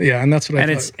COVID? Yeah, and that's what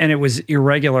I thought. And it was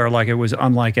irregular, like it was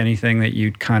unlike anything that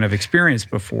you'd kind of experienced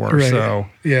before. Right. So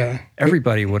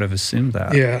everybody would have assumed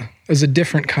that. Yeah. It was a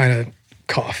different kind of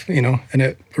cough, and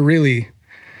it really,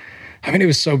 it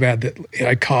was so bad that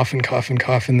I'd cough and cough and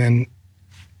cough, and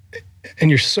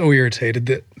you're so irritated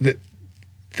that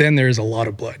then there's a lot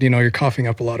of blood. You're coughing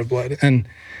up a lot of blood, and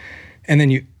then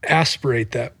you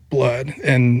aspirate that blood.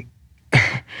 And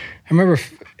I remember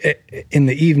in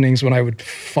the evenings when I would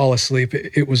fall asleep,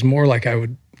 it was more like I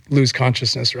would lose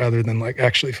consciousness rather than like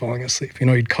actually falling asleep.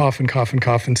 You'd cough and cough and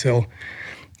cough until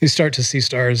you start to see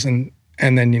stars, and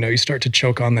then you start to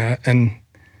choke on that, and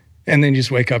then you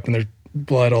just wake up and there's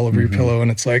blood all over your pillow,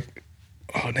 and it's like,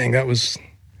 oh dang, that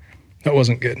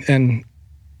wasn't good. And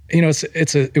it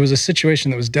was a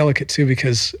situation that was delicate too,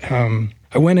 because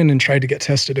I went in and tried to get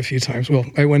tested a few times. Well,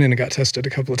 I went in and got tested a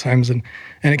couple of times, and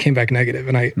it came back negative.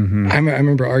 And I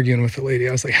remember arguing with the lady.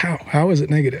 I was like, how is it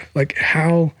negative? Like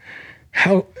how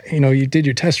you did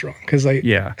your test wrong? Because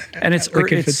and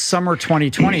it's summer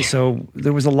 2020, so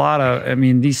there was a lot of.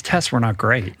 These tests were not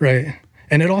great, right?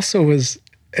 And it also was,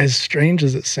 as strange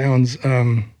as it sounds,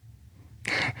 it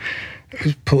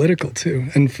was political too,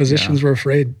 and physicians were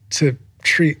afraid to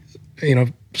treat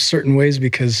certain ways,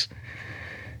 because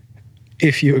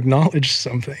if you acknowledge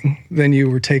something, then you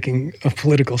were taking a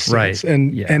political stance, right.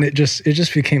 and it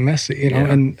just became messy,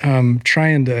 and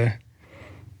trying to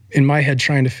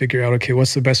figure out, okay,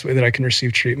 what's the best way that I can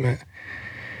receive treatment,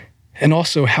 and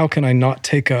also how can I not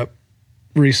take up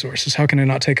resources? How can I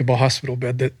not take up a hospital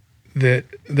bed that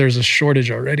there's a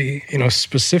shortage already,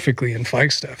 specifically in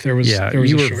Flagstaff. There was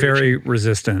you were very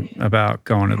resistant about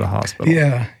going to the hospital.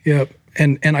 Yeah.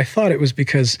 And I thought it was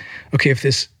because, okay, if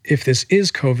this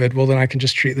is COVID, well, then I can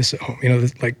just treat this at home.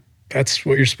 Like that's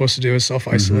what you're supposed to do, is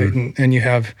self-isolate. And you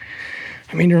have,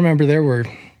 you remember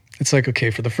it's like, okay,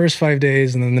 for the first 5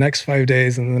 days, and then the next 5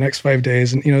 days, and then the next 5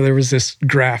 days. And, there was this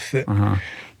graph that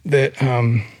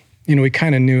we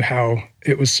kind of knew how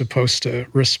it was supposed to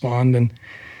respond. And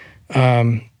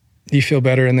you feel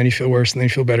better, and then you feel worse, and then you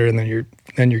feel better, and then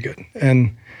you're good.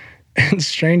 And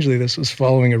strangely, this was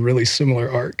following a really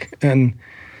similar arc. And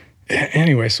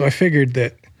anyway, so I figured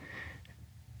that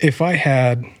if I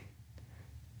had,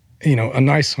 a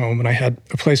nice home, and I had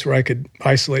a place where I could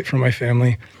isolate from my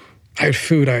family, I had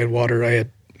food, I had water, I had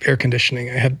air conditioning,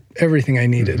 I had everything I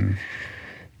needed.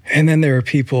 And then there were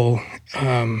people,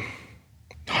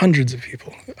 hundreds of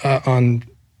people on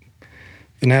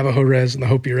the Navajo res and the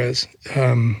Hopi res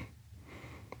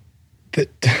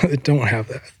that don't have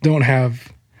that,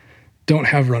 don't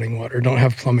have running water, don't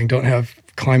have plumbing, don't have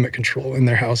climate control in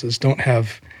their houses, don't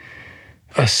have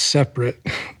a separate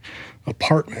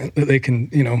apartment that they can,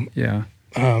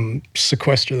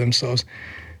 sequester themselves.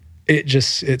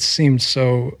 It seemed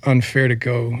so unfair to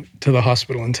go to the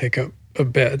hospital and take up a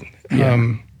bed.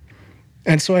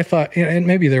 And so I thought, and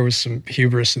maybe there was some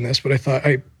hubris in this, but I thought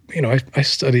I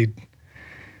studied,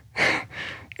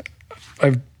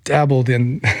 I've dabbled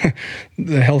in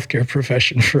the healthcare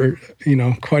profession for,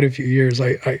 quite a few years.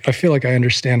 I feel like I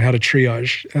understand how to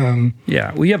triage.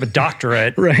 Well, you have a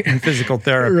doctorate in physical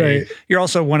therapy. Right. You're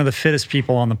also one of the fittest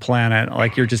people on the planet.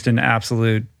 Like, you're just an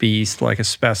absolute beast, like a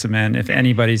specimen. If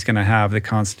anybody's going to have the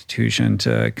constitution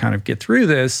to kind of get through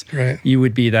this, you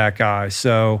would be that guy.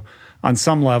 So on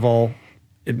some level,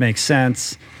 it makes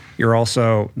sense. You're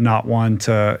also not one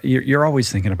to, you're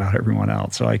always thinking about everyone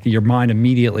else. So like, your mind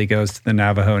immediately goes to the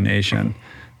Navajo Nation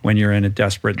when you're in a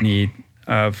desperate need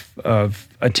of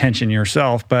attention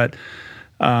yourself. But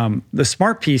the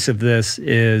smart piece of this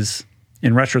is,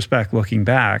 in retrospect, looking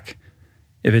back,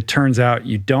 if it turns out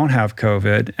you don't have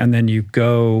COVID and then you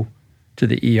go to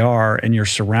the ER and you're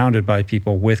surrounded by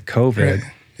people with COVID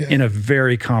in a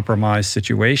very compromised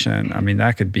situation,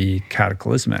 that could be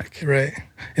cataclysmic. Right.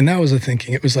 And that was the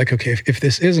thinking. It was like, okay, if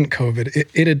this isn't COVID,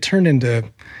 it had turned into,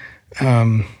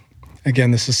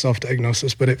 again, this is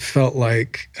self-diagnosis, but it felt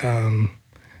like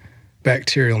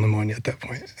bacterial pneumonia at that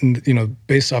point. And,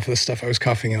 based off of the stuff I was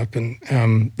coughing up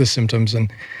and the symptoms.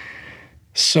 And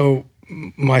so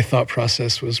my thought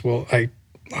process was, well, I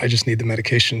just need the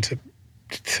medication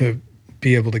to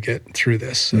be able to get through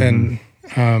this. And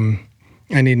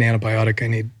I need an antibiotic. I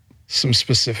need some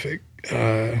specific,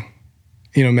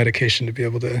 medication to be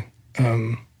able to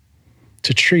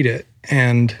treat it.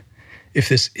 And if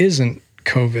this isn't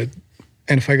COVID,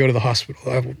 and if I go to the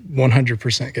hospital, I will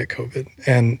 100% get COVID.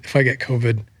 And if I get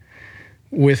COVID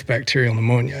with bacterial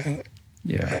pneumonia,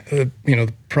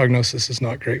 the prognosis is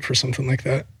not great for something like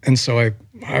that. And so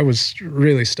I was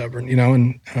really stubborn,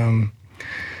 and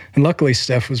And luckily,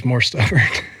 Steph was more stubborn,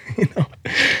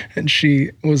 and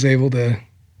she was able to,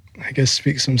 I guess,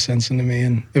 speak some sense into me.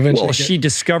 And eventually, she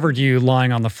discovered you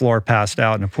lying on the floor, passed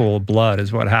out in a pool of blood,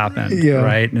 is what happened,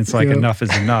 right? And it's like, enough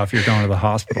is enough. You're going to the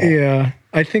hospital. Yeah,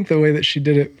 I think the way that she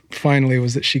did it finally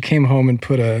was that she came home and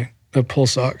put a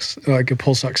pulse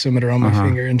oximeter on my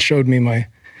finger and showed me my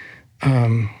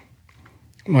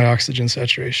my oxygen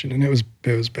saturation, and it was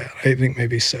bad. I think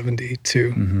maybe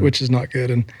 72, which is not good.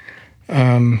 And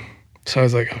so I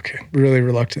was like, okay, really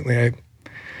reluctantly, I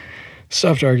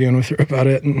stopped arguing with her about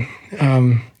it. And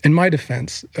in my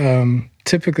defense,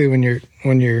 typically when your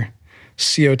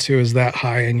CO2 is that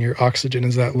high and your oxygen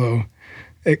is that low,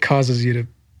 it causes you to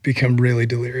become really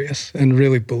delirious and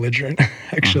really belligerent,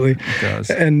 actually. It does.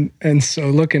 And so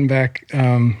looking back,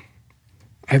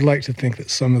 I'd like to think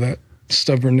that some of that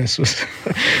stubbornness was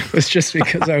just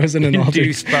because I was in an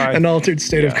altered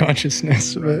state of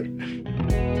consciousness. But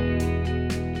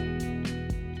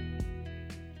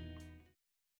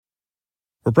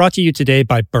we're brought to you today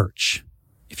by Birch.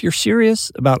 If you're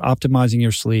serious about optimizing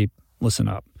your sleep, listen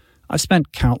up. I've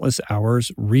spent countless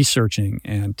hours researching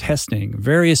and testing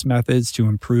various methods to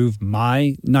improve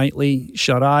my nightly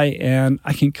shut-eye, and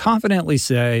I can confidently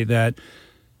say that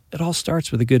it all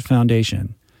starts with a good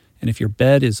foundation. And if your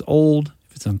bed is old,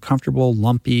 if it's uncomfortable,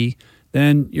 lumpy,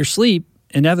 then your sleep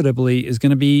inevitably is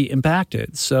going to be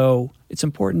impacted. So it's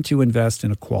important to invest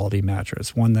in a quality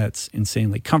mattress, one that's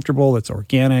insanely comfortable, that's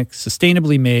organic,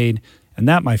 sustainably made, and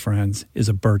that, my friends, is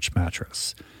a Birch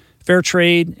mattress. Fair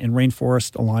Trade and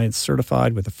Rainforest Alliance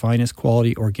certified with the finest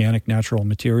quality organic natural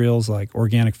materials like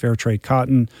organic fair trade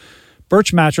cotton.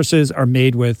 Birch mattresses are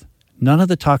made with none of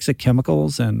the toxic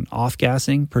chemicals and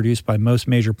off-gassing produced by most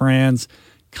major brands.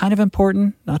 Kind of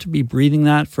important not to be breathing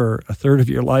that for a third of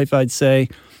your life, I'd say.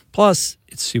 Plus,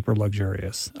 it's super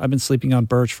luxurious. I've been sleeping on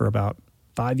Birch for about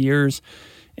 5 years,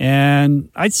 and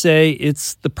I'd say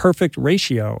it's the perfect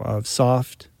ratio of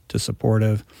soft to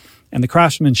supportive, and the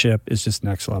craftsmanship is just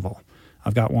next level.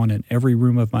 I've got one in every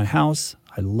room of my house.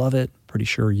 I love it. Pretty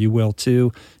sure you will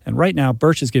too. And right now,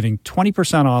 Birch is giving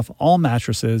 20% off all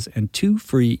mattresses and 2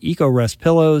 free EcoRest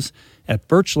pillows at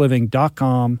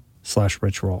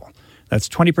birchliving.com/richroll. That's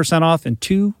 20% off and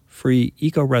 2 free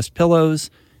EcoRest pillows.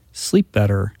 Sleep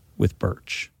better with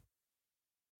Birch.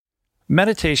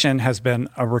 Meditation has been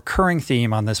a recurring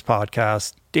theme on this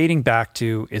podcast dating back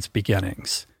to its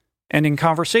beginnings. And in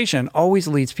conversation, always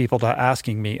leads people to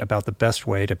asking me about the best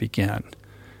way to begin.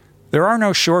 There are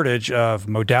no shortage of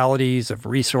modalities, of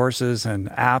resources, and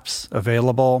apps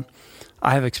available.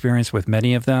 I have experience with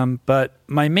many of them, but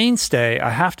my mainstay,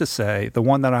 I have to say, the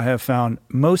one that I have found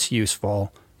most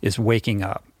useful is Waking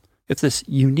Up. It's this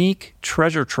unique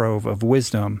treasure trove of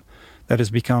wisdom that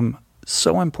has become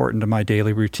so important to my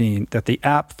daily routine that the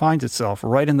app finds itself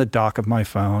right in the dock of my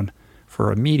phone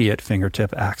for immediate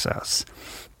fingertip access.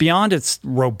 Beyond its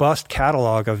robust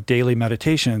catalog of daily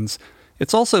meditations,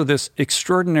 it's also this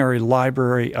extraordinary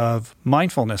library of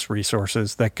mindfulness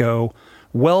resources that go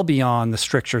well beyond the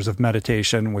strictures of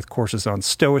meditation, with courses on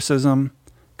stoicism,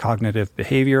 cognitive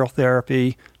behavioral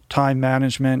therapy, time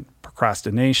management,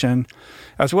 procrastination,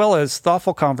 as well as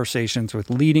thoughtful conversations with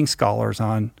leading scholars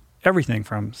on everything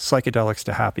from psychedelics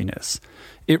to happiness.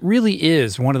 It really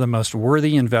is one of the most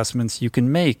worthy investments you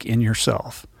can make in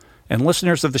yourself. And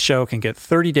listeners of the show can get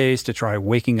 30 days to try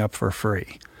Waking Up for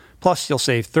free. Plus, you'll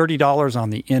save $30 on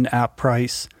the in-app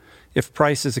price. If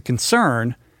price is a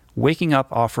concern, Waking Up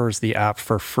offers the app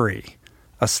for free,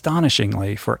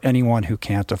 astonishingly for anyone who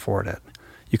can't afford it.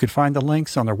 You can find the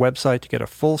links on their website to get a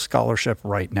full scholarship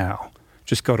right now.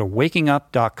 Just go to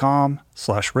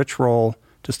wakingup.com/richroll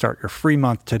to start your free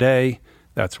month today.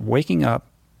 That's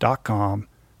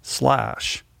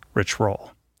wakingup.com/richroll.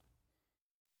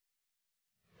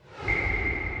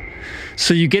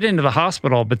 So you get into the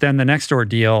hospital, but then the next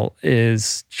ordeal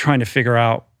is trying to figure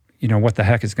out, what the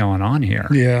heck is going on here.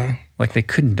 Yeah. Like they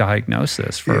couldn't diagnose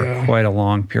this for quite a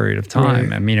long period of time.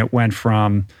 Right. I mean, it went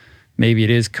from maybe it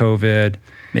is COVID,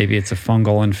 maybe it's a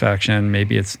fungal infection,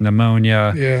 maybe it's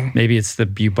pneumonia, maybe it's the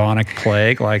bubonic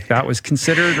plague. Like that was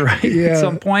considered, right, at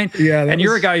some point. Yeah, and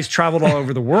you're a guy who's traveled all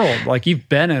over the world. Like you've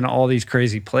been in all these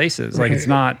crazy places. Like it's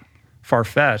not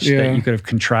far-fetched that you could have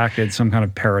contracted some kind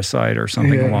of parasite or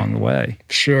something along the way.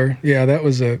 Sure. Yeah,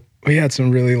 we had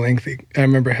some really I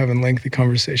remember having lengthy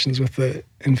conversations with the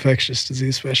infectious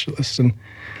disease specialist, and,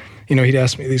 he'd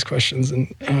ask me these questions,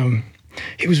 and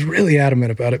he was really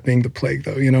adamant about it being the plague,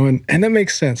 though, and that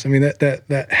makes sense. I mean,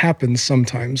 that happens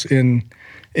sometimes in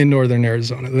northern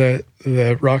Arizona.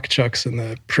 The rock chucks and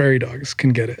the prairie dogs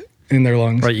can get it in their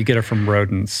lungs. Right, you get it from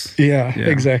rodents. Yeah.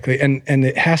 Exactly. And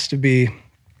it has to be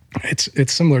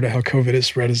it's similar to how COVID is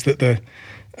spread, is that the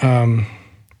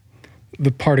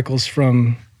particles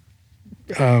from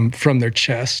their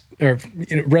chest, or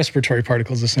respiratory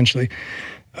particles essentially,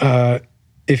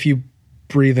 if you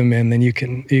breathe them in, then you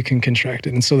can contract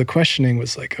it. And so the questioning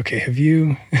was like, okay, have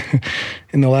you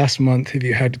in the last month, have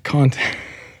you had contact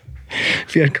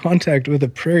if you had contact with a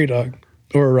prairie dog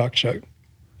or a rock chuck?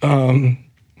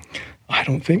 I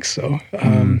don't think so.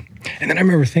 And then I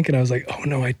remember thinking, I was like, oh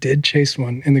no, I did chase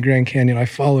one in the Grand Canyon. I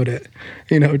followed it,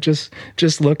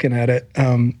 just looking at it,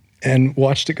 and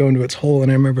watched it go into its hole. And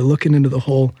I remember looking into the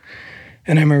hole,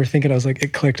 and I remember thinking, I was like,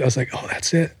 it clicked. I was like, oh,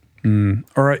 that's it.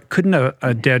 Or couldn't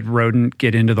a dead rodent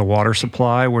get into the water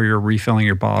supply where you're refilling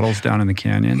your bottles down in the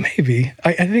canyon? Maybe.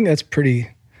 I think that's pretty,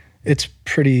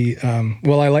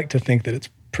 well, I like to think that it's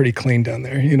pretty clean down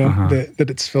there, that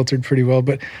it's filtered pretty well.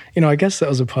 But, I guess that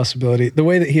was a possibility. The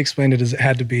way that he explained it is it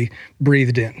had to be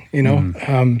breathed in,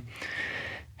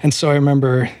 and so I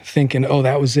remember thinking, oh,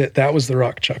 that was it. That was the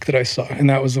rock chuck that I saw. And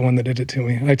that was the one that did it to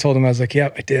me. And I told him, I was like, yeah,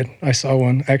 I did. I saw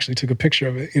one. I actually took a picture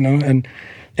of it, and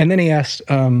then he asked,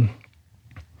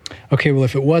 okay, well,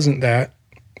 if it wasn't that,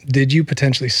 did you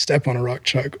potentially step on a rock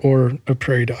chuck or a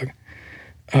prairie dog?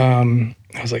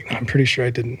 I was like, no, I'm pretty sure I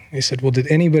didn't. He said, well, did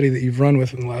anybody that you've run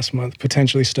with in the last month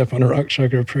potentially step on a rock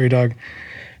chuck or a prairie dog,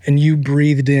 and you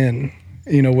breathed in,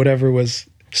 whatever was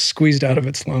squeezed out of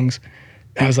its lungs?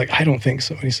 I was like, I don't think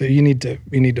so. And he said, you need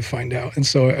to find out. And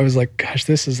so I was like, gosh,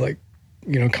 this is like,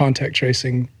 contact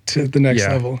tracing to the next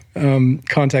level.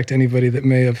 Contact anybody that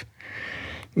may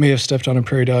have stepped on a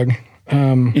prairie dog.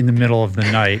 In the middle of the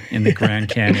night in the Grand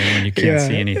Canyon when you can't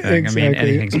see anything. Exactly. I mean,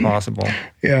 anything's possible.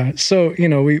 Yeah. So,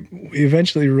 we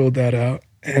eventually ruled that out,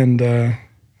 and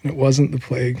it wasn't the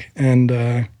plague. And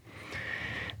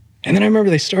then I remember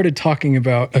they started talking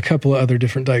about a couple of other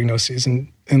different diagnoses,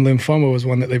 and lymphoma was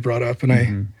one that they brought up. And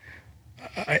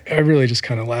I really just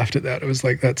kind of laughed at that. It was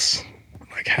like, that's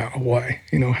like, why,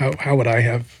 how would I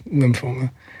have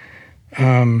lymphoma?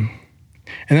 And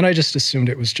then I just assumed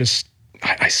it was just,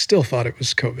 I still thought it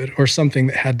was COVID or something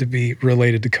that had to be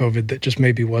related to COVID that just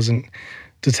maybe wasn't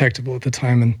detectable at the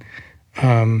time,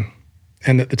 and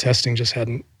that the testing just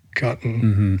hadn't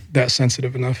gotten that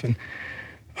sensitive enough. And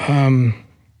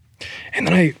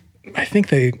then I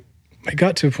think I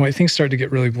got to a point, things started to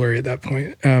get really blurry at that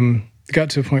point. It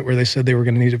got to a point where they said they were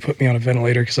going to need to put me on a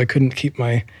ventilator because I couldn't keep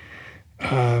my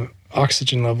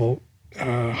oxygen level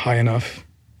high enough.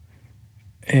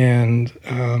 And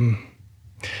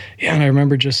and I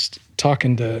remember just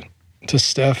talking to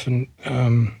Steph and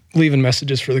leaving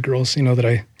messages for the girls, that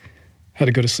I had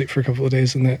to go to sleep for a couple of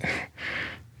days and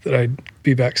that I'd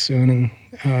be back soon.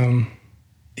 And,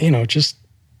 just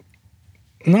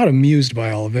not amused by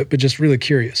all of it, but just really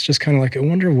curious, just kind of like, I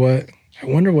wonder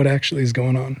what actually is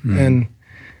going on. And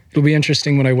it'll be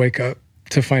interesting when I wake up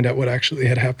to find out what actually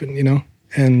had happened,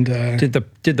 And did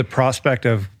the prospect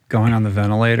of going on the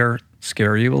ventilator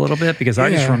scare you a little bit? Because I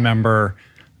just remember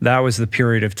that was the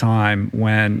period of time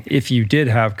when if you did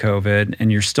have COVID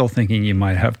and you're still thinking you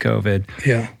might have COVID,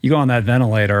 you go on that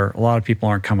ventilator, a lot of people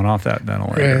aren't coming off that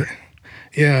ventilator. Right.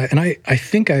 Yeah, and I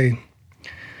think I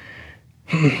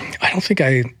don't think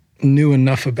I knew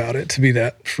enough about it to be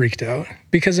that freaked out,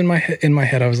 because in my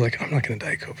head I was like, I'm not going to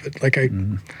die of COVID. Like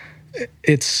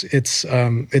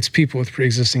it's people with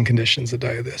pre-existing conditions that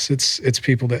die of this. It's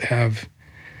people that have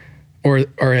or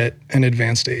are at an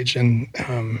advanced age and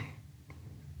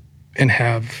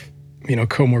have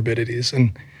comorbidities.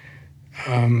 And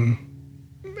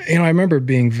I remember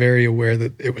being very aware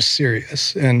that it was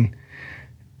serious. And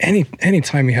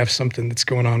anytime you have something that's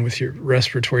going on with your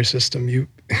respiratory system, you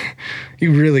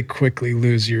really quickly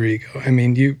lose your ego. I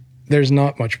mean, there's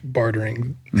not much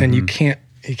bartering, and you can't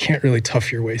really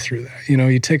tough your way through that.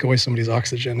 You take away somebody's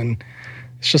oxygen, and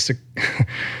it's just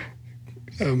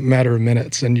a matter of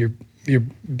minutes, and you're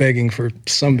begging for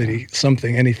something,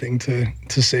 anything to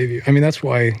save you. I mean, that's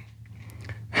why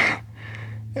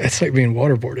it's like being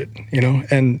waterboarded,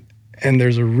 and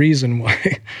there's a reason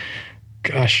why,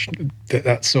 gosh,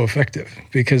 that's so effective,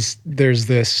 because there's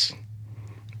this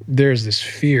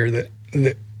fear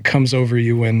that comes over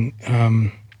you when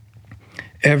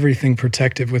everything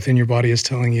protective within your body is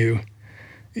telling you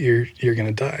you're going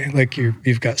to die. Like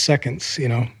you've got seconds,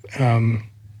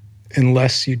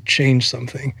 unless you change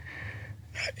something.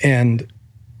 And,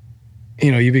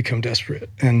 you become desperate,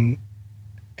 and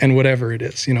whatever it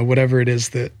is,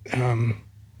 that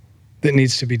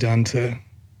needs to be done to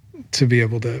be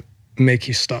able to make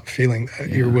you stop feeling that,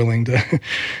 you're willing to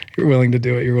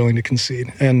do it. You're willing to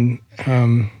concede. And,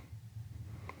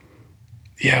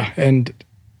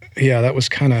 that was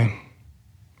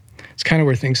it's kind of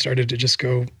where things started to just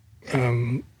go,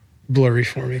 blurry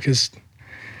for me because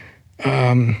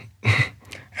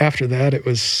after that,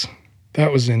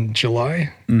 that was in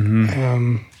July.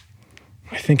 Mm-hmm.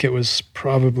 I think it was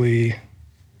probably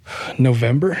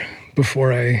November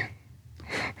before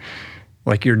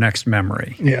like your next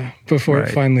memory. Yeah, before right.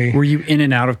 It finally... Were you in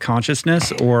and out of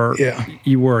consciousness, or yeah.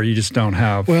 You just don't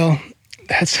have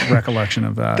that's recollection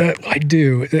of that? That I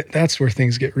do. That's where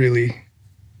things get really,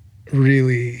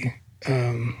 really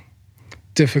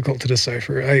difficult to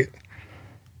decipher.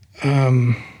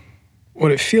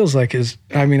 What it feels like is,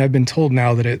 I mean, I've been told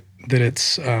now that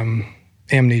it's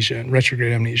amnesia and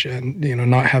retrograde amnesia, and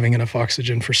not having enough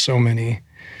oxygen for so many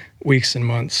weeks and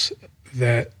months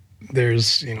that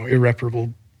there's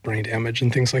irreparable brain damage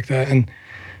and things like that. And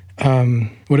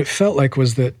what it felt like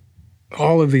was that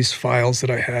all of these files that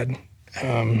I had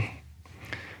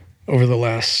over the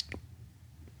last,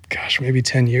 maybe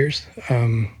 10 years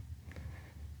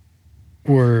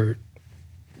were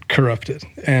corrupted,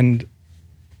 and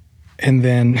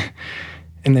then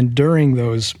during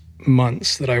those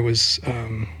months that I was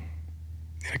in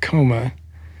a coma,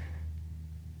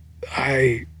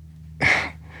 I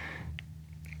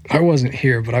wasn't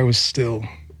here, but I was still,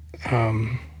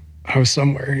 I was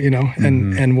somewhere,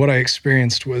 and what I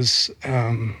experienced was,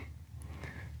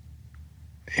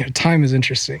 time is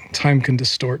interesting. Time can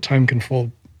distort, time can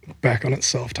fold back on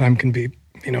itself, time can be,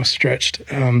 stretched.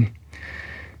 And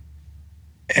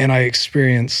I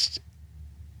experienced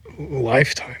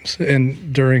lifetimes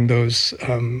and during those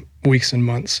weeks and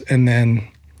months. And then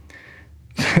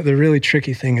the really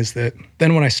tricky thing is that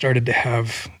then when I started to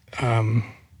have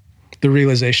the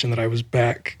realization that I was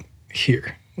back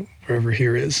here, wherever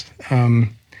here is,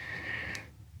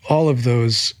 all of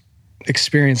those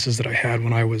experiences that I had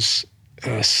when I was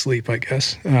asleep, I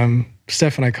guess,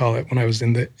 Steph and I call it when I was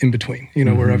in the in-between,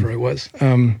 wherever I was,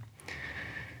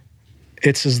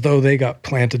 it's as though they got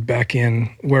planted back in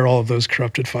where all of those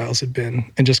corrupted files had been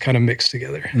and just kind of mixed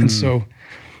together. And so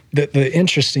the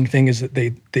interesting thing is that they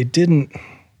didn't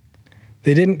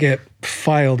get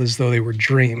filed as though they were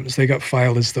dreams. They got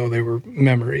filed as though they were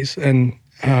memories. And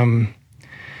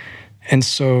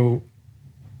so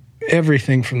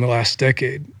everything from the last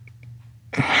decade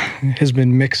has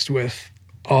been mixed with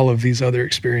all of these other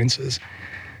experiences.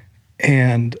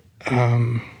 And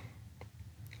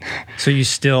so you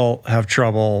still have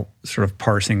trouble sort of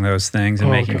parsing those things and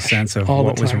making sense of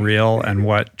what was real and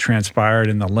what transpired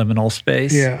in the liminal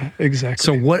space? Yeah, exactly.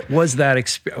 So what was that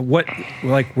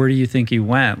where do you think you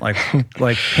went? Like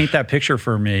paint that picture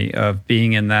for me of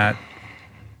being in that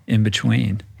in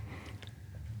between.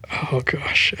 Oh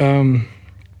gosh.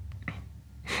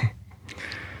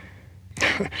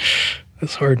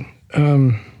 That's hard.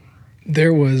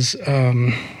 There was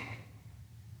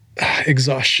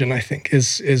exhaustion, I think,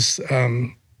 is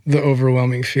the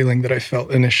overwhelming feeling that I felt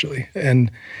initially,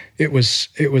 and it was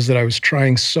that I was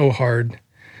trying so hard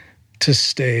to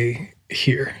stay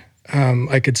here.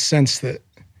 I could sense that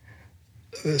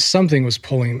something was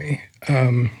pulling me,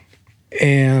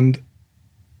 and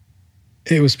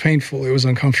it was painful. It was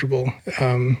uncomfortable.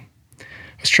 I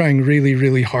was trying really,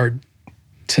 really hard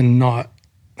to not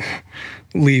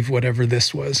leave whatever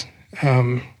this was.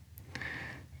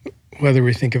 Whether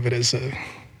we think of it as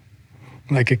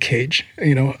like a cage,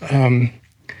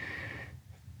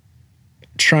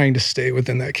 trying to stay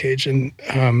within that cage and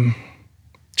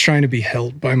trying to be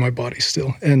held by my body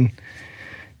still. And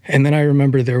then I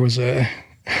remember there was a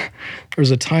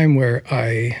time where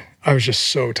I was just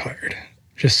so tired,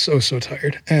 just so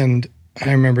tired. And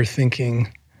I remember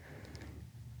thinking,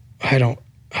 I don't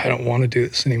want to do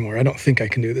this anymore. I don't think I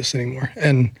can do this anymore.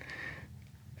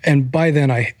 And by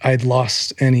then I'd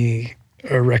lost any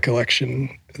recollection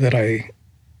that I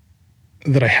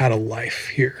had a life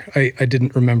here. I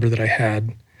didn't remember that I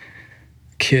had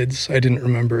kids. I didn't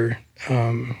remember,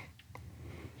 that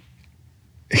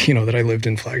I lived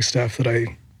in Flagstaff, that I,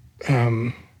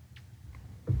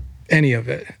 any of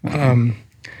it. And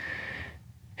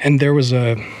there was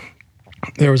a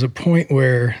point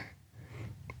where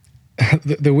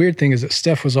the weird thing is that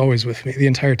Steph was always with me the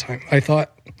entire time. I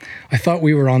thought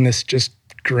we were on this just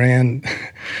grand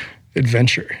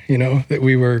adventure, that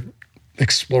we were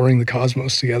exploring the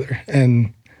cosmos together.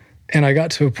 And I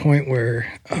got to a point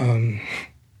where,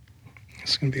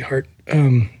 it's going to be hard.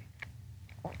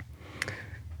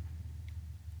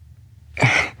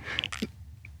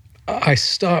 I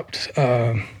stopped,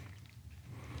 I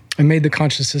made the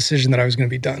conscious decision that I was going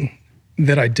to be done,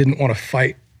 that I didn't want to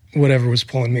fight whatever was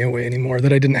pulling me away anymore,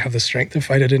 that I didn't have the strength to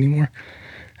fight it anymore.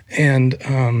 And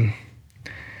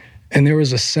there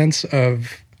was a sense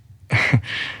of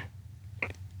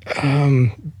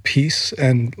peace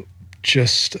and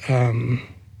just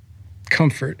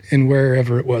comfort in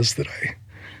wherever it was that I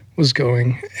was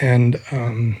going. And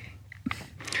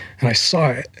I saw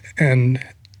it, and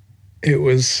it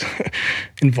was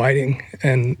inviting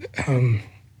and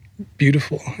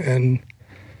beautiful and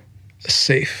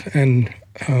safe. And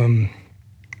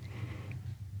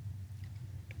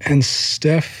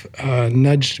Steph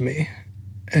nudged me,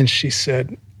 and she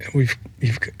said,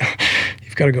 "You've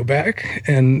got to go back."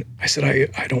 And I said,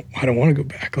 "I don't want to go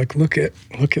back. Like, look at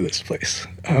this place."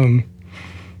 I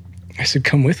said,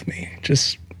 "Come with me.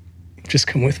 Just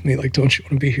come with me. Like, don't you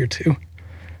want to be here too?"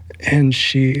 And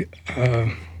she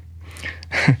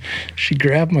she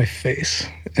grabbed my face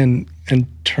and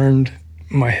turned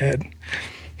my head.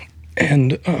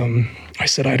 And I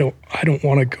said, I don't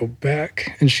want to go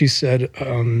back. And she said,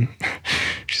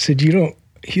 "You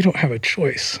don't have a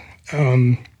choice."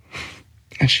 And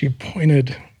she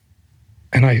pointed,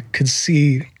 and I could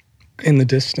see in the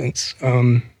distance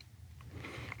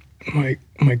my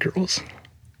girls.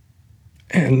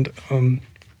 And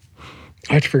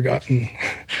I'd forgotten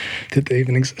that they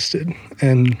even existed.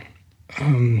 And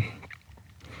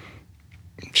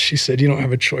she said, "You don't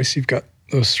have a choice. You've got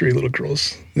those 3 little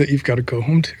girls that you've got to go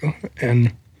home to."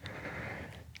 And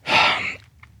I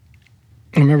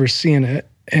remember seeing it,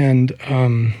 and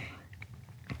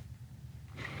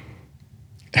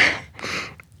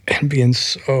and being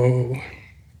so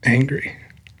angry,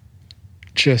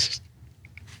 just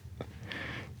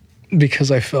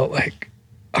because I felt like,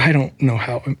 I don't know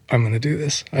how I'm going to do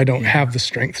this. I don't have the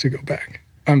strength to go back.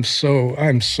 I'm so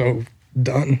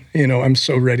done. I'm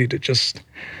so ready to just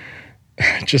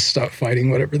stop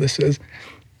fighting whatever this is.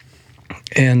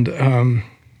 And I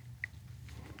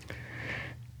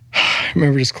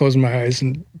remember just closing my eyes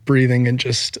and breathing and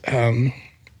just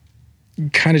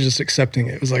kind of just accepting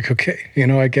it. It was like, okay,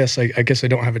 I guess I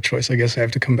don't have a choice. I guess I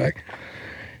have to come back.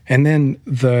 And then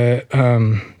the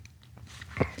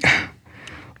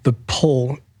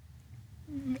pull,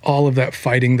 all of that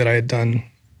fighting that I had done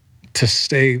to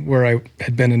stay where I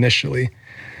had been initially,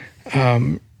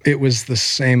 it was the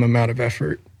same amount of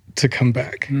effort to come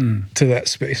back to that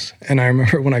space. And I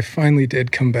remember when I finally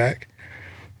did come back,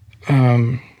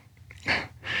 and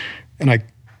I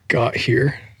got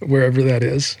here, wherever that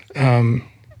is,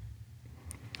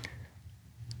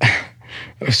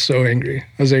 I was so angry.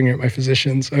 I was angry at my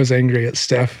physicians. I was angry at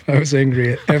Steph. I was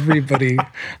angry at everybody. I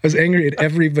was angry at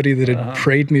everybody that had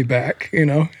prayed me back,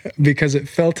 because it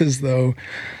felt as though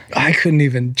I couldn't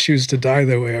even choose to die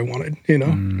the way I wanted,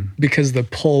 because the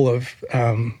pull of,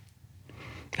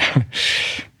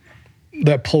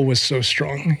 that pull was so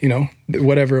strong,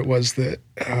 whatever it was that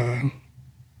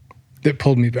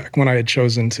pulled me back when I had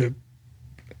chosen to,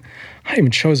 not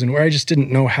even chosen, where I just didn't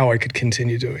know how I could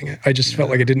continue doing it. I just felt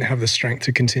like I didn't have the strength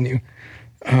to continue,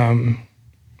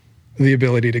 the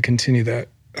ability to continue that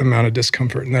amount of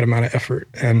discomfort and that amount of effort.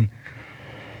 And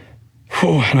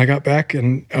I got back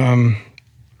and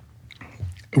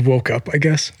woke up, I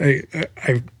guess. I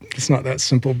it's not that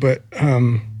simple, but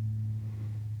and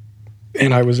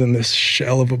I was in this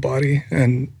shell of a body,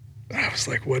 and I was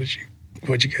like, what'd you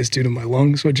guys do to my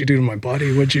lungs? What'd you do to my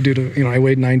body? What'd you do to, I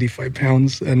weighed 95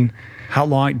 pounds. And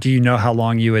do you know how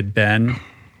long you had been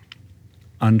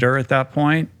under at that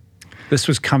point? This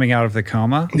was coming out of the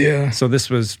coma? Yeah. So this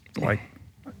was like,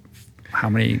 how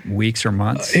many weeks or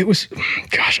months? It was,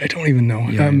 gosh, I don't even know.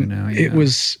 You don't even know, yeah. It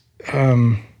was,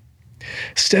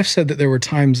 Steph said that there were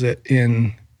times that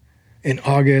in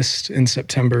August, in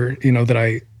September, that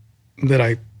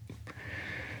I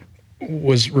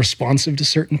was responsive to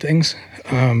certain things.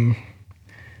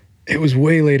 It was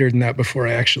way later than that before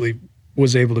I actually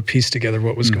was able to piece together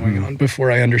what was going on,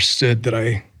 before I understood that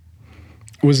I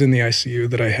was in the ICU,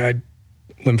 that I had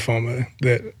lymphoma,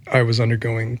 that I was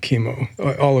undergoing chemo,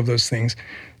 all of those things.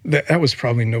 That was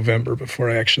probably November before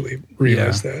I actually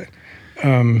realized that.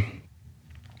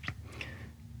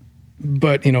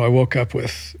 But, I woke up I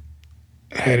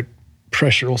had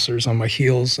pressure ulcers on my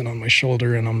heels and on my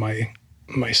shoulder and on my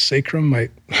sacrum. I've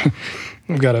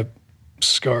got a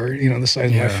scar, the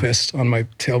size of my fist on my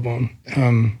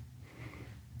tailbone,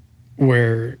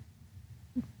 where,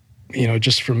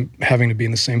 just from having to be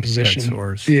in the same position. Bed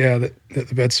sores. Yeah,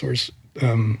 the bed sores,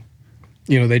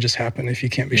 they just happen if you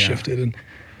can't be shifted.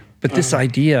 But this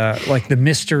idea, like the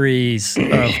mysteries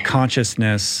of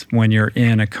consciousness when you're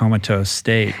in a comatose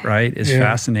state, right, is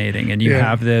fascinating. And you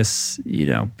have this,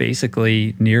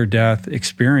 basically near-death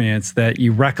experience that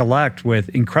you recollect with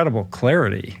incredible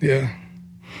clarity. Yeah.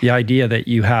 The idea that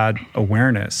you had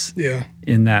awareness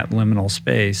in that liminal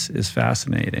space is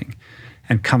fascinating.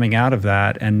 And coming out of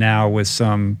that, and now with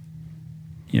some,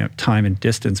 time and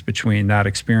distance between that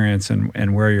experience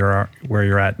and where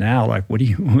you're at now. Like, what do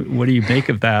you make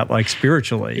of that? Like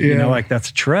spiritually, like that's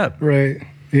a trip, right?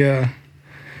 Yeah.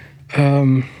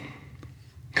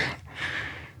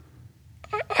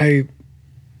 I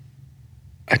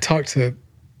talked to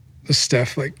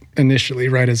Steph like initially,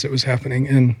 right as it was happening,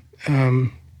 and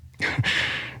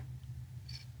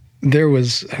there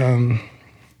was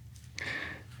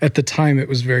at the time it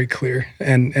was very clear,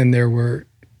 and there were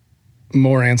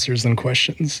more answers than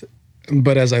questions.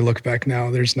 But as I look back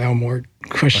now, there's now more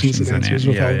questions than answers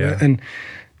with all of it. And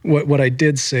what I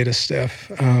did say to Steph,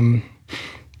 and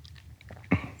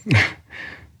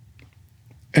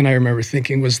I remember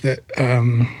thinking was that,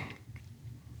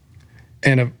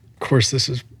 and of course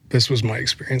this was my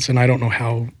experience, and I don't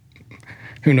know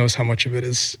who knows how much of it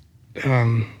is.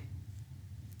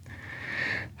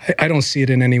 I don't see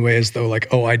it in any way as though like,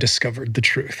 oh, I discovered the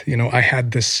truth. I had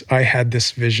this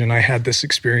vision, I had this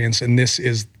experience, and this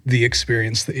is the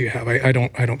experience that you have. I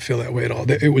don't feel that way at all.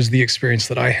 It was the experience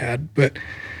that I had. But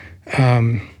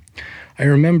I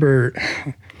remember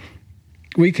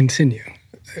we continue.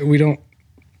 We don't,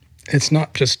 it's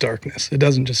not just darkness. It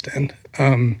doesn't just end.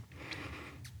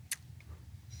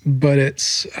 But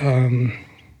it's, and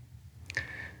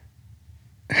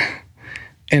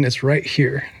it's right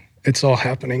here. It's all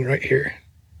happening right here,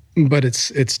 but it's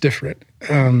different.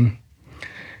 I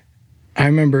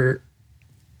remember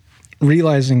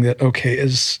realizing that, okay,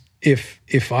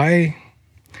 if I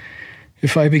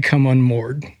become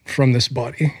unmoored from this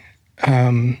body,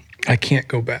 I can't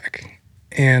go back,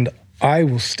 and I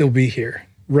will still be here,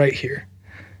 right here.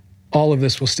 All of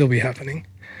this will still be happening,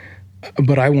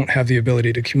 but I won't have the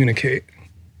ability to communicate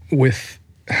with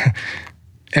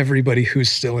everybody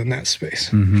who's still in that space.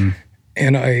 Mm-hmm.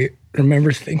 And I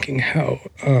remember thinking how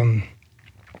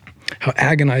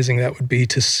agonizing that would be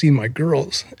to see my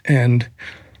girls, and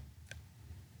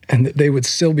that they would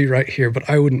still be right here, but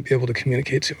I wouldn't be able to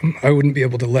communicate to them. I wouldn't be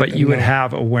able to let them know. But you would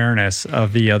have awareness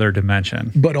of the other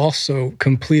dimension. But also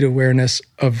complete awareness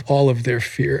of all of their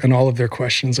fear and all of their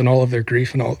questions and all of their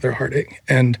grief and all of their heartache,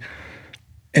 and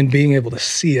being able to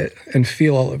see it and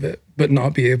feel all of it, but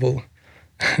not be able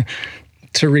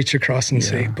to reach across and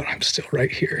say, but I'm still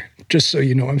right here. Just so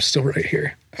you know, I'm still right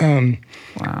here.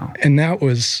 Wow. And that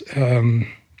was,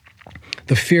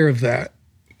 the fear of that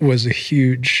was a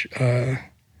huge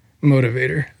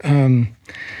motivator.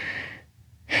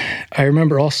 I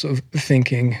remember also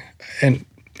thinking and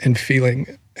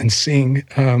feeling and seeing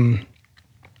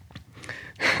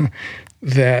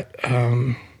that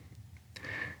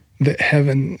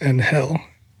heaven and hell,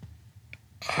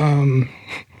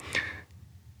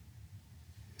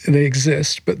 they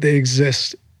exist, but they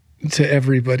exist to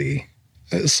everybody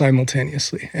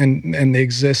simultaneously, and they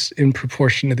exist in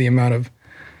proportion to the amount of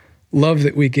love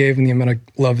that we gave and the amount of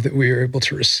love that we were able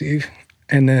to receive.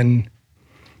 And then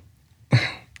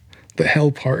the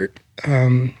hell part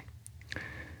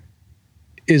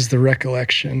is the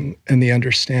recollection and the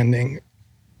understanding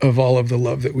of all of the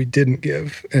love that we didn't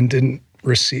give and didn't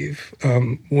receive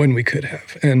when we could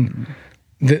have. And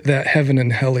that heaven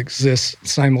and hell exist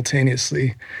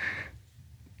simultaneously,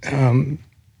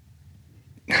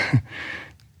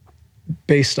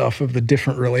 based off of the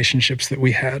different relationships that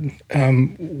we had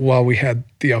while we had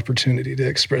the opportunity to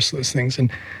express those things.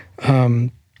 And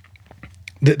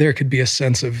that there could be a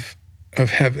sense of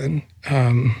heaven,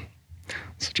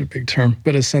 such a big term,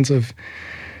 but a sense of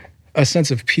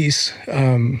peace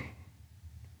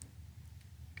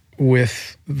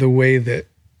with the way that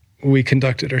we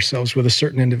conducted ourselves with a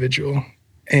certain individual,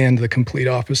 and the complete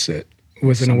opposite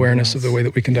with an awareness of the way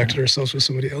that we conducted ourselves with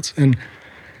somebody else. And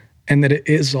that it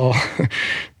is all,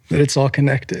 that it's all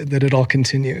connected, that it all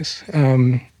continues.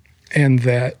 And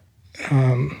that,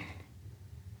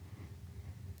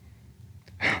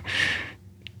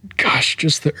 gosh,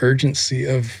 just the urgency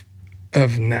of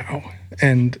now.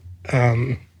 And,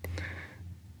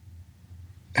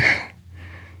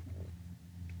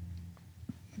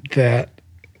 that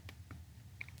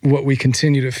what we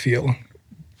continue to feel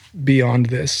beyond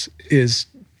this is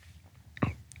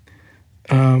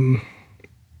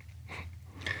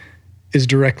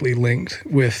directly linked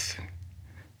with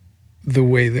the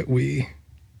way that we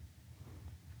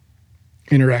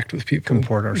interact with people,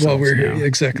 comport ourselves while we're here. now.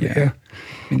 Exactly. Yeah.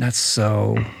 I mean, that's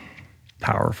so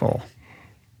powerful.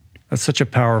 That's such a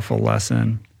powerful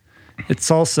lesson.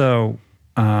 It's also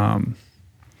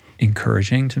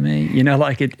encouraging to me.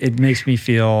 Like it makes me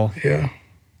feel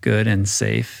good and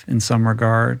safe in some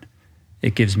regard.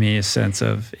 It gives me a sense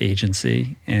of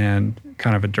agency and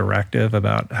kind of a directive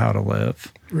about how to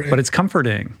live. Right. But it's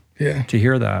comforting to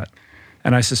hear that.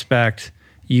 And I suspect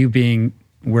you being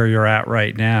where you're at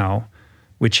right now,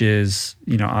 which is,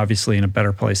 obviously in a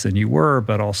better place than you were,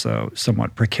 but also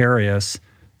somewhat precarious,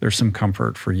 there's some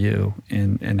comfort for you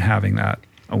in having that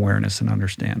awareness and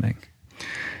understanding.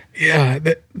 Yeah,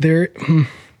 there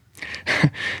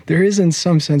is in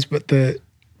some sense, but the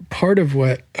part of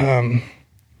what,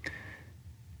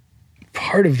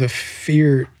 part of the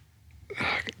fear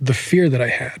that I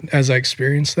had as I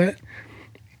experienced that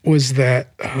was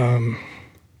that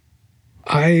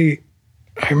I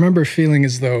remember feeling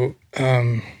as though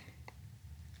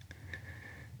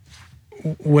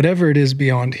whatever it is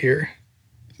beyond here,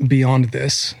 beyond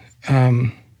this,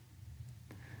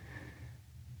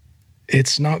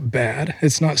 it's not bad,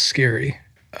 it's not scary,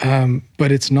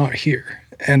 but it's not here,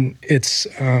 and it's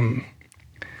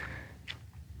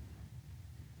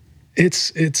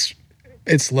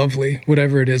lovely,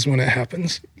 whatever it is when it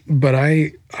happens. But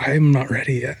I'm not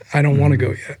ready yet. I don't want to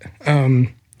go yet,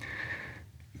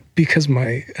 because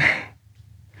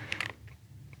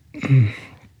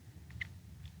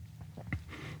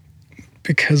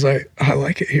because I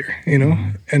like it here,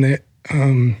 and it.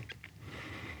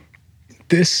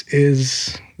 This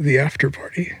is the after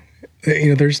party.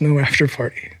 There's no after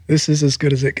party. This is as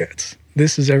good as it gets.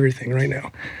 This is everything right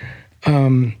now.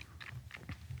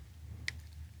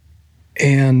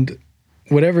 And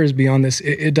whatever is beyond this,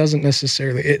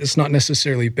 it's not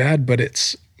necessarily bad,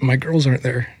 but my girls aren't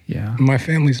there. Yeah. My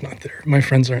family's not there. My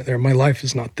friends aren't there. My life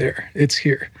is not there. It's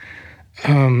here.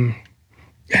 And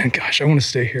gosh, I want to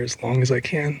stay here as long as I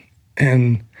can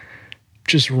and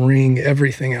just wring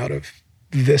everything out of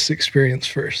this experience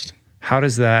first. How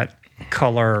does that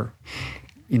color,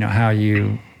 how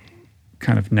you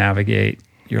kind of navigate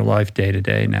your life day to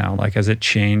day now? Like, has it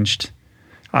changed?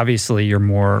 Obviously, you're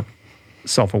more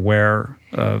self-aware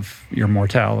of your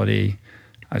mortality.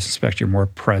 I suspect you're more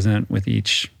present with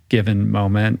each given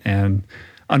moment and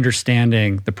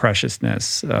understanding the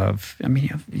preciousness of,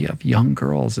 you have young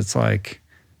girls. It's like,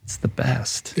 it's the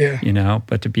best,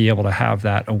 but to be able to have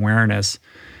that awareness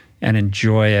and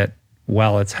enjoy it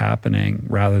while it's happening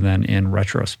rather than in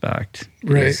retrospect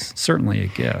is certainly a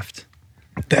gift.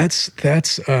 That's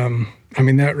that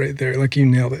right there, like you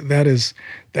nailed it.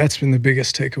 That's been the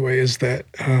biggest takeaway, is that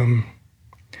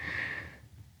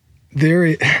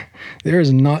there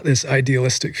is not this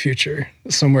idealistic future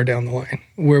somewhere down the line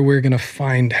where we're going to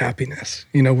find happiness,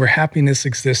 where happiness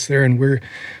exists there, and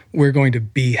we're going to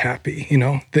be happy,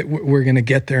 that we're going to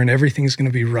get there and everything's going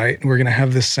to be right. And we're going to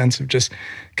have this sense of just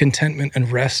contentment and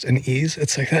rest and ease.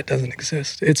 It's like, that doesn't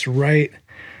exist. It's right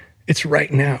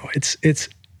now. It's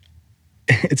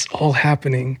all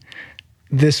happening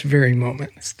this very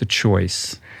moment. It's the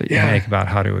choice that you make about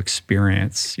how to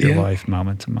experience your life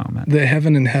moment to moment. The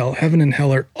heaven and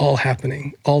hell are all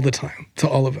happening all the time to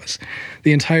all of us.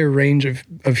 The entire range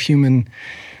of human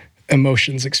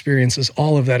emotions, experiences,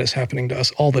 all of that is happening to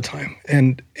us all the time.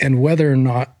 And whether or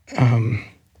not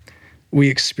we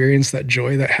experience that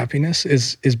joy, that happiness,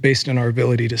 is based on our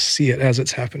ability to see it as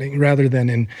it's happening, rather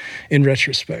than in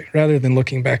retrospect, rather than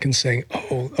looking back and saying,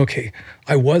 oh, okay,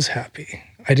 I was happy.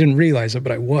 I didn't realize it,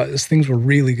 but I was. Things were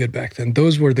really good back then.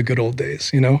 Those were the good old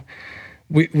days,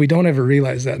 We don't ever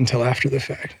realize that until after the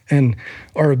fact. And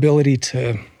our ability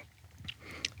to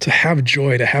have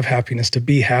joy, to have happiness, to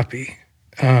be happy,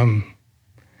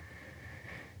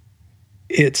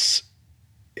 is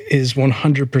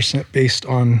 100% based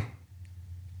on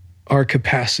our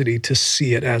capacity to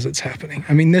see it as it's happening.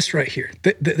 This right here,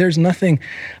 there's nothing.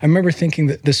 I remember thinking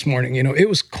that this morning, it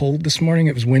was cold this morning.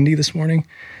 It was windy this morning.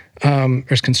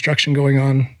 There's construction going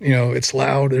on. It's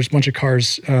loud. There's a bunch of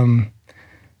cars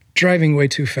driving way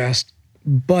too fast.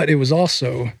 But it was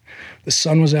also, the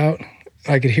sun was out.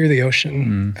 I could hear the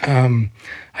ocean.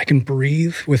 I can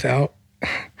breathe without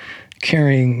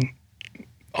carrying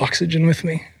oxygen with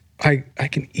me. I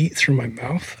can eat through my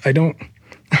mouth. I don't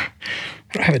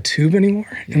have a tube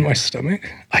anymore in my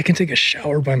stomach. I can take a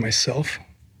shower by myself.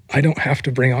 I don't have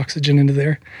to bring oxygen into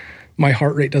there. My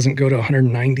heart rate doesn't go to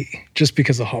 190 just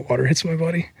because the hot water hits my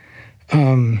body.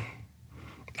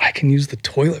 I can use the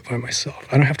toilet by myself.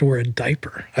 I don't have to wear a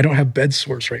diaper. I don't have bed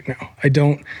sores right now. I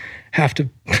don't have to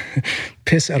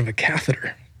piss out of a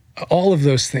catheter. All of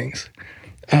those things.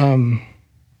 The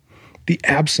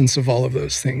absence of all of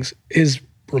those things is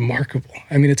remarkable.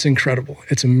 It's incredible.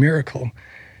 It's a miracle.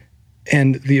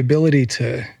 And the ability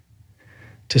to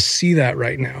see that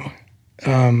right now,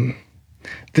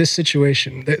 this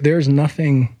situation, there's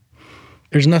nothing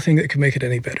that could make it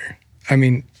any better.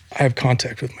 I have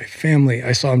contact with my family.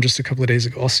 I saw them just a couple of days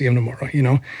ago. I'll see them tomorrow,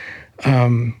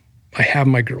 I have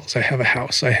my girls. I have a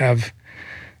house. I have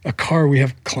a car. We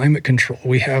have climate control.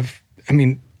 We have,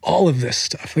 all of this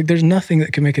stuff. Like, there's nothing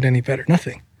that can make it any better.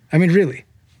 Nothing. I mean, really,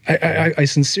 I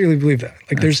sincerely believe that.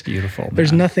 Like, That's beautiful, man.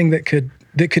 There's nothing that could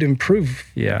improve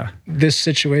this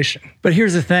situation. But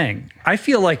here's the thing. I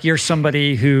feel like you're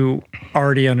somebody who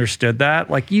already understood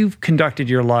that. Like, you've conducted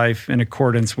your life in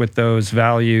accordance with those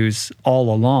values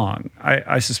all along.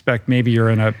 I suspect maybe you're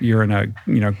in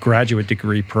a graduate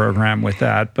degree program with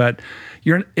that, but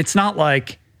it's not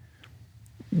like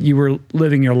you were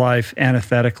living your life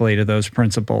antithetically to those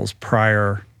principles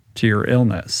prior to your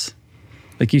illness.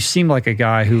 Like, you seem like a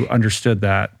guy who understood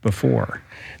that before.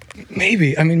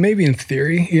 Maybe. I mean, maybe in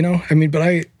theory, I mean, but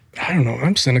I don't know.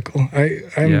 I'm cynical.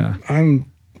 I'm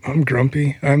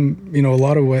grumpy. I'm, a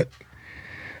lot of what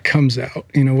comes out,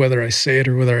 whether I say it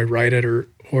or whether I write it or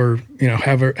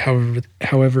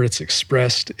however it's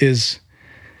expressed is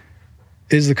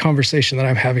the conversation that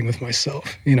I'm having with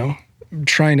myself,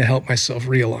 trying to help myself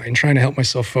realign, trying to help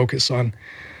myself focus on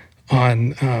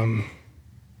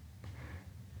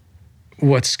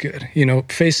what's good,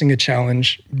 facing a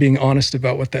challenge, being honest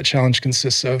about what that challenge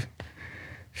consists of,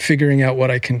 figuring out what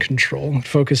I can control,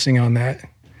 focusing on that,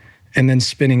 and then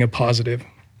spinning a positive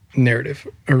narrative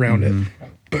around it.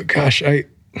 But gosh,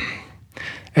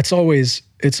 it's always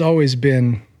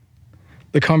been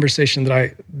the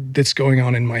conversation that's going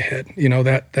on in my head,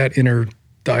 that inner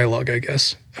dialogue, I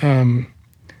guess, to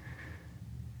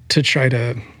try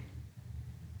to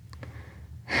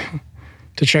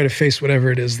face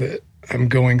whatever it is that I'm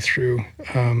going through,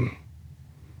 I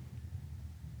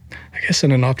guess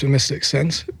in an optimistic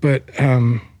sense, but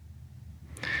that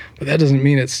doesn't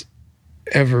mean it's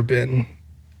ever been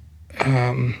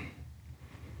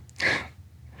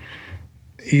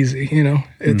easy,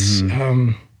 It's,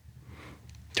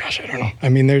 gosh, I don't know. I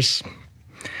mean,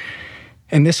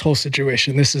 in this whole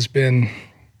situation, this has been,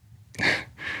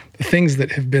 the things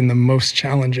that have been the most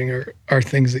challenging are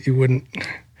things that you wouldn't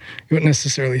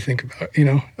necessarily think about,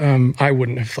 I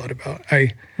wouldn't have thought about.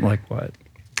 Like what?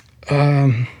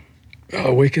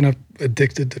 Waking up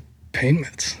addicted to pain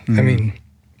meds. I mean,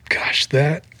 gosh,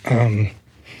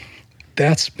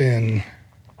 that's been...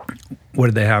 What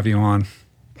did they have you on?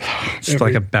 Just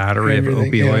like a battery of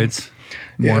opioids,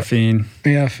 morphine.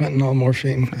 Yeah, fentanyl,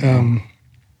 morphine.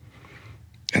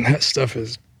 And that stuff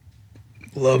is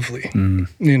lovely,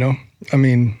 I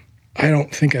mean, I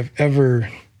don't think I've ever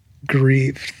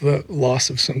grieved the loss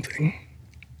of something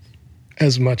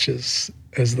as much as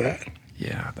that.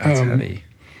 Yeah, that's heavy.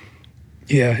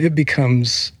 Yeah, it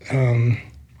becomes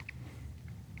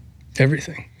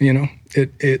everything,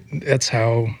 that's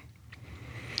how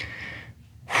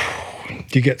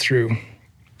you get through.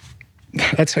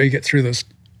 That's how you get through those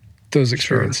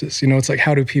experiences. Sure. It's like,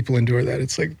 how do people endure that?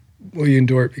 It's like, well, you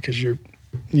endure it because you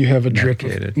have a drip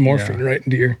of morphine right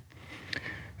into your.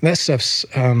 That stuff's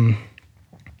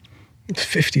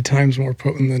 50 times more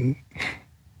potent than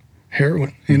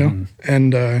heroin,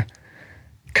 and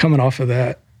coming off of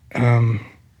that,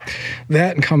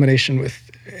 that in combination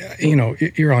with,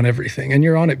 you're on everything, and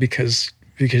you're on it because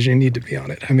you need to be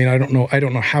on it. I mean, I don't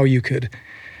know how you could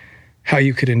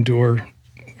endure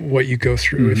what you go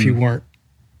through if you weren't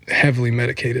heavily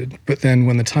medicated. But then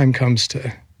when the time comes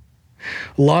to,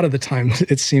 a lot of the time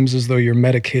it seems as though you're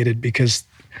medicated because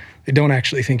they don't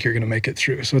actually think you're going to make it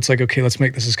through. So it's like, okay, let's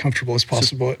make this as comfortable as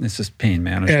possible. It's just pain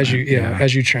management.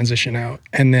 As you transition out.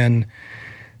 And then,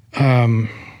 then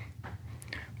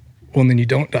you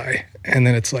don't die. And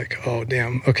then it's like, oh,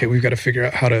 damn, okay, we've got to figure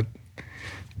out how to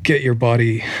get your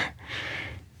body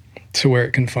to where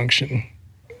it can function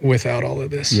without all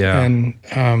of this. Yeah. And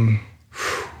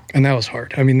that was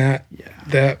hard. I mean, that's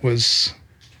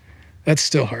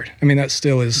still hard. I mean, that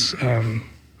still is, to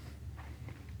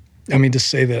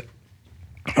say that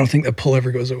I don't think that pull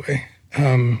ever goes away.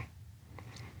 And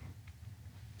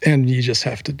you just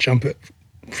have to jump it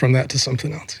from that to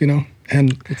something else,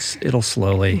 and it'll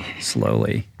slowly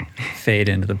fade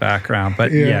into the background,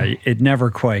 but it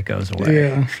never quite goes away.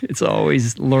 Yeah. It's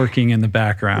always lurking in the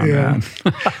background. Yeah. Man.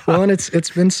 Well, and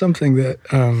it's been something that,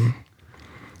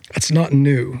 it's not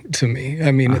new to me.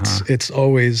 I mean, it's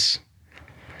always,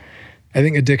 I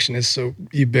think addiction is so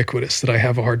ubiquitous that I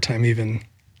have a hard time even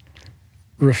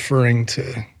referring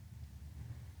to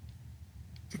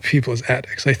people as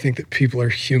addicts. I think that people are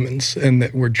humans and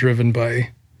that we're driven by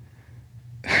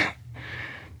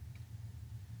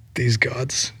these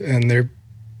gods and their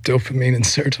dopamine and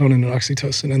serotonin and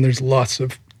oxytocin. And there's lots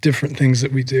of different things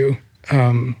that we do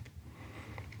to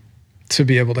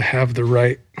be able to have the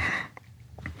right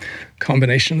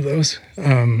combination of those.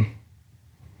 And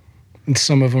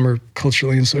some of them are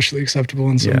culturally and socially acceptable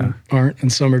and some aren't.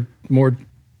 And some are more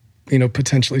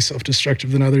potentially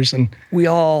self-destructive than others. And we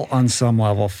all, on some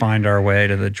level, find our way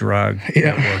to the drug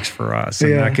that works for us.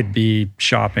 And that could be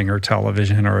shopping or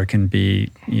television, or it can be,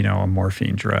 a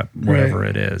morphine drip, whatever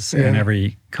it is, and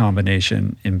every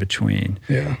combination in between.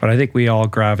 Yeah. But I think we all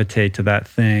gravitate to that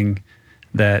thing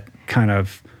that kind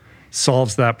of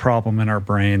solves that problem in our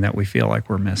brain that we feel like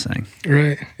we're missing.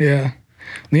 Right. Yeah.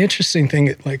 And the interesting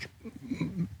thing, like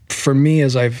for me,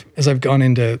 as I've gone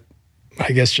into,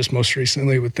 I guess just most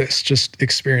recently with this, just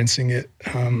experiencing it,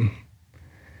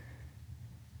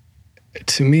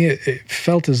 to me, it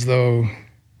felt as though,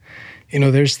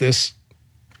 there's this,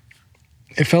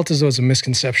 it felt as though it's a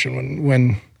misconception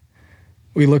when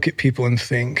we look at people and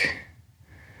think,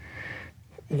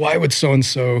 why would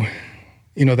so-and-so,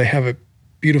 they have a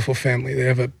beautiful family, they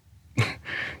have a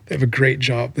great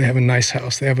job, they have a nice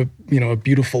house, they have a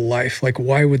beautiful life. Like,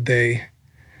 why would they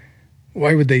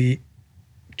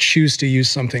choose to use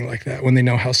something like that when they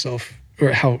know how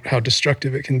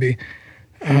destructive it can be?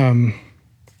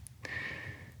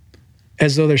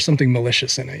 As though there's something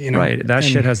malicious in it, Right. That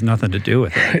shit has nothing to do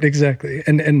with it. Right, exactly.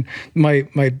 And my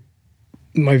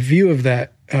view of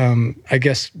that, I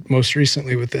guess most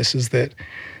recently with this, is that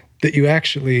you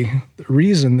actually, the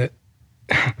reason that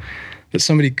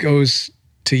somebody goes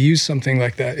to use something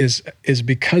like that is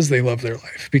because they love their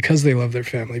life, because they love their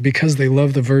family, because they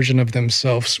love the version of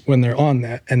themselves when they're on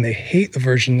that, and they hate the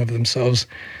version of themselves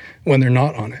when they're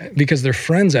not on it, because their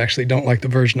friends actually don't like the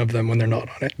version of them when they're not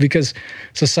on it, because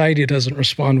society doesn't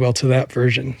respond well to that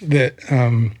version, that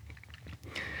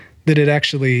it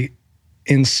actually,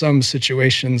 in some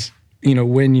situations,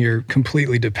 when you're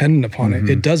completely dependent upon it,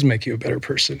 it does make you a better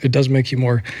person. It does make you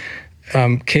more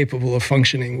capable of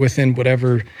functioning within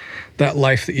whatever that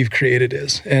life that you've created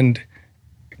is. And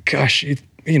gosh,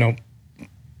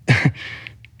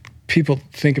 people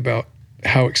think about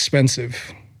how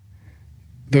expensive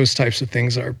those types of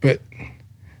things are,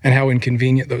 and how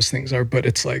inconvenient those things are. But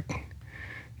it's like,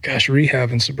 gosh, rehab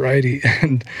and sobriety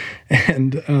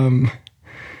and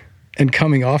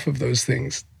coming off of those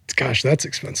things, gosh, that's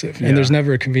expensive. And there's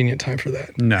never a convenient time for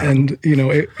that. No. And,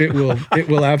 it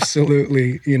will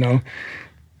absolutely,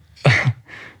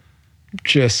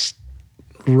 just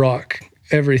rock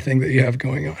everything that you have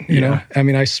going on, you know? I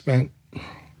mean, I spent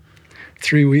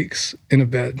 3 weeks in a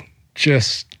bed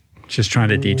just trying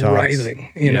to detox, writhing,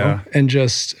 know, and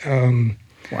just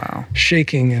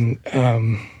shaking, and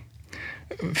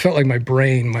felt like my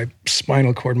brain, my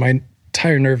spinal cord, my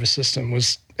entire nervous system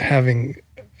was having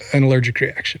an allergic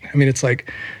reaction. I mean, it's like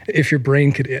if your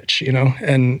brain could itch,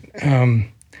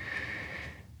 and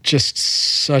just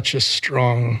such a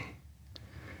strong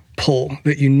pull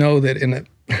that that in it,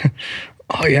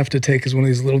 all you have to take is one of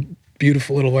these little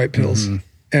beautiful little white pills.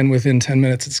 And within 10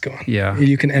 minutes, it's gone. Yeah.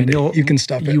 You can end it. You can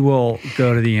stop it. You will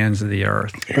go to the ends of the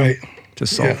earth. Right. To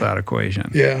solve that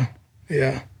equation. Yeah.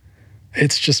 Yeah.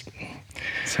 It's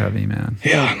heavy, man.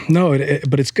 Yeah. No,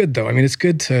 but it's good, though. I mean, it's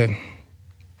good to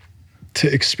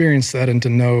experience that and to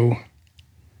know,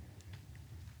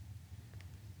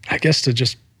 I guess,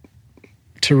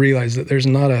 to realize that there's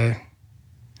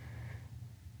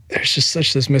just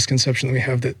such this misconception that we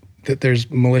have that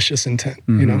there's malicious intent,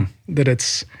 that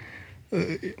it's,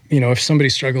 if somebody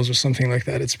struggles with something like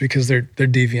that, it's because they're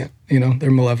deviant, they're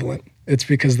malevolent. It's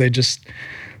because they just,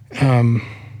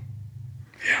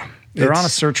 they're on a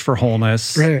search for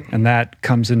wholeness, right? And that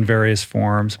comes in various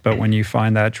forms. But when you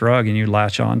find that drug and you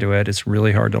latch onto it, it's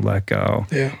really hard to let go.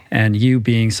 Yeah. And you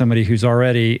being somebody who's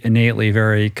already innately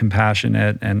very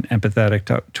compassionate and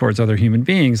empathetic towards other human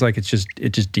beings, like it just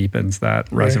deepens that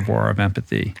reservoir of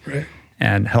empathy. Right.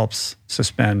 And helps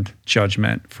suspend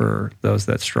judgment for those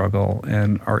that struggle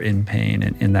and are in pain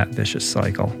and in that vicious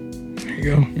cycle. There you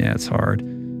go. Yeah, it's hard.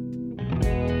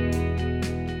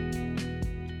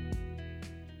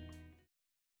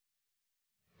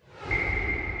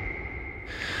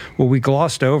 Well, we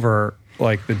glossed over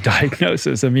like the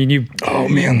diagnosis. I mean, you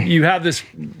have this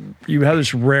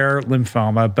rare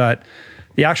lymphoma, but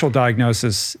the actual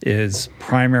diagnosis is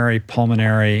primary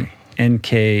pulmonary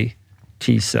NK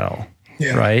T cell.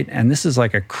 Yeah. Right. And this is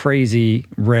like a crazy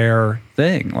rare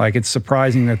thing. Like, it's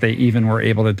surprising that they even were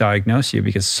able to diagnose you,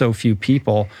 because so few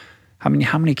people. How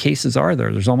many cases are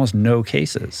there? There's almost no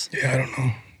cases. Yeah, I don't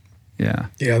know. Yeah.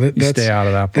 Yeah, that's stay out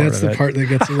of that part. That's the part that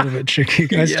gets a little bit tricky.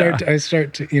 I start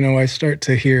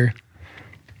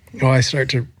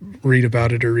to read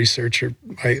about it or research, or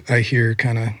I hear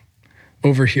kind of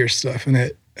overhear stuff, and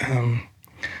it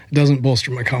doesn't bolster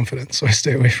my confidence, so I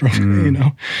stay away from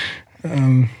it,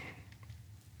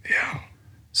 Yeah.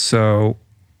 So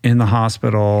in the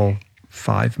hospital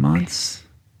 5 months?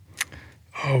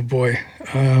 Oh boy.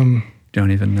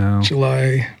 Don't even know.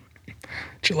 July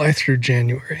July through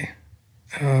January.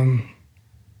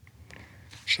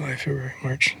 July, February,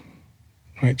 March.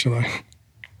 Wait, July,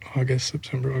 August,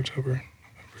 September, October,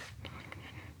 November.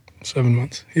 7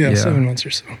 months. Yeah, 7 months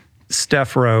or so.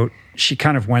 Steph wrote, she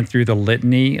kind of went through the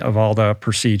litany of all the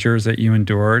procedures that you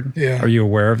endured. Yeah. Are you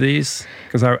aware of these?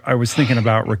 Because I was thinking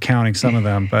about recounting some of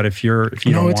them, but if you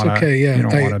don't want to, okay. Yeah, you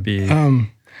don't want to be.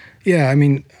 Yeah, I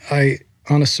mean,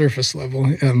 on a surface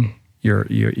level,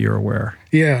 you're aware.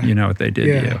 Yeah, you know what they did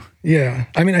to you. Yeah,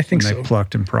 I mean, I think when they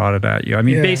plucked and prodded at you. I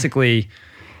mean, basically,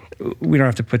 we don't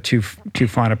have to put too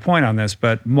fine a point on this,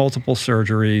 but multiple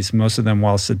surgeries, most of them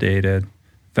well sedated,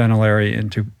 ventilatory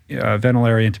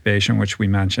intubation, which we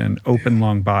mentioned, open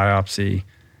lung biopsy,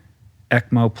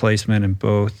 ECMO placement in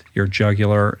both your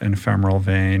jugular and femoral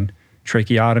vein,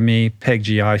 tracheotomy, PEG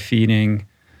GI feeding,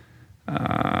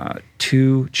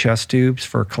 2 chest tubes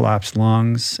for collapsed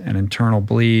lungs and internal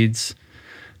bleeds.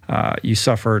 You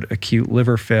suffered acute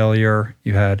liver failure.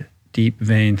 You had deep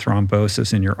vein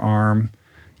thrombosis in your arm.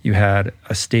 You had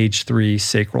a stage 3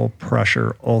 sacral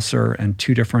pressure ulcer and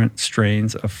 2 different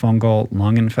strains of fungal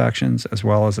lung infections, as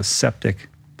well as a septic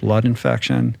blood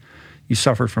infection. You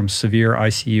suffered from severe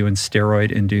ICU and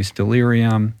steroid-induced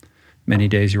delirium. Many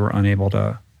days you were unable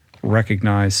to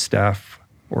recognize Steph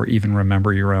or even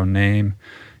remember your own name.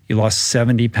 You lost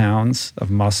 70 pounds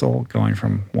of muscle, going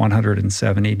from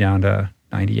 170 down to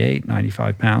 98,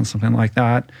 95 pounds, something like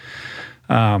that.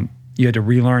 You had to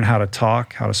relearn how to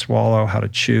talk, how to swallow, how to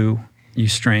chew. You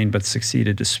strained but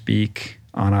succeeded to speak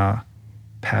on a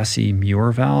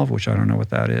Passy-Muir valve, which I don't know what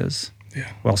that is,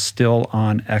 while still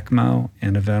on ECMO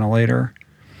and a ventilator.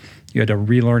 You had to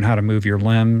relearn how to move your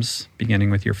limbs, beginning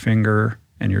with your finger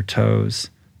and your toes.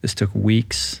 This took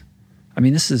weeks. I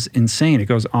mean, this is insane. It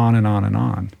goes on and on and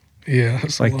on. Yeah.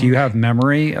 Like, do you have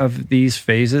memory of these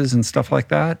phases and stuff like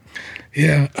that?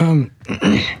 Yeah.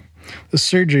 The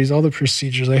surgeries, all the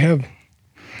procedures, I've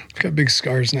got big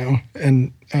scars now.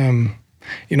 And,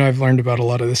 I've learned about a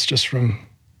lot of this just from,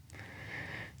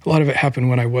 a lot of it happened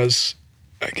when I was,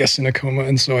 I guess, in a coma.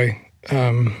 And so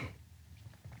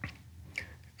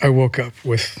I woke up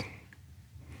with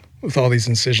all these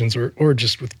incisions or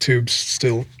just with tubes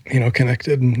still,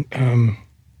 connected. And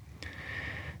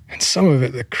some of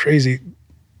it, the crazy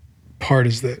part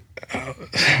is that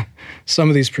some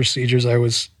of these procedures I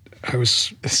was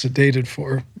sedated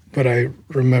for, but I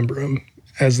remember them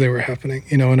as they were happening,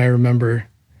 and I remember,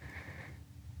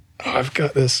 I've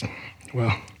got this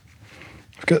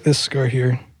scar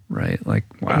here. Right, like,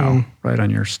 wow, right on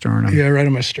your sternum. Yeah, right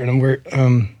on my sternum where,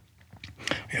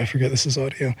 I forget this is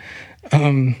audio.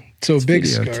 So it's a big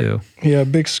video scar. Too. Yeah, a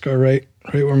big scar right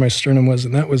where my sternum was,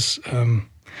 and that was a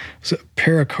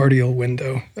pericardial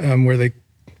window where they,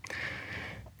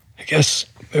 I guess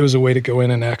it was a way to go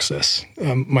in and access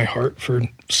my heart for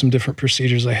some different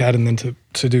procedures I had, and then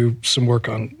to do some work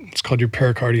on, it's called your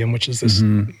pericardium, which is this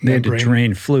membrane. They had to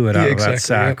drain fluid out of that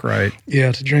sac, right?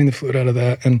 Yeah, to drain the fluid out of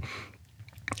that. And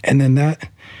then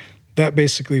that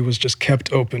basically was just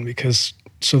kept open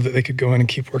so that they could go in and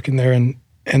keep working there. And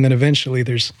then eventually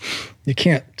you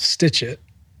can't stitch it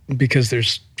because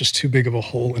there's just too big of a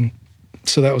hole. And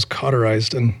so that was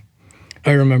cauterized. And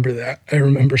I remember that. I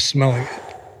remember smelling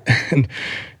it.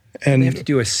 And they have to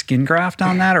do a skin graft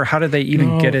on that, or how did they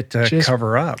even get it to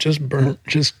cover up? Just burnt,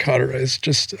 just cauterized,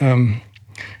 and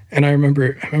I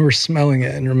remember smelling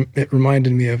it, and it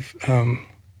reminded me of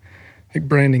like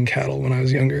branding cattle when I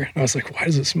was younger. And I was like, why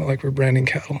does it smell like we're branding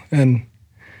cattle? And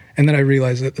then I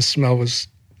realized that the smell was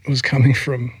coming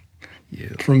from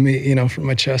me, from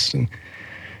my chest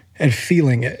and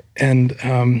feeling it. And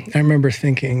I remember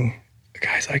thinking,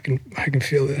 guys, I can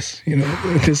feel this,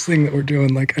 this thing that we're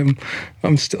doing. Like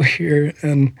I'm still here,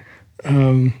 and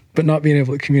but not being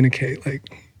able to communicate. Like,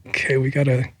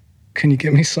 okay, can you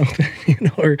give me something,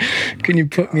 or can you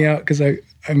put me out because I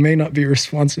may not be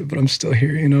responsive, but I'm still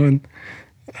here, and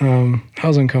I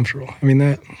was uncomfortable. I mean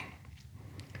that,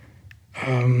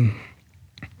 and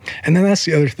then that's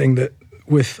the other thing that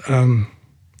with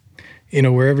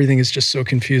where everything is just so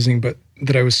confusing, but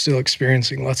that I was still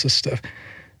experiencing lots of stuff.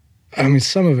 I mean,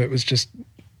 some of it was just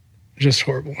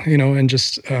horrible, and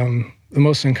just the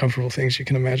most uncomfortable things you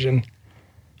can imagine.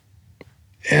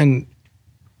 And,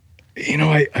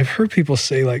 I've heard people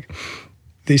say, like,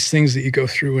 these things that you go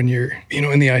through when you're,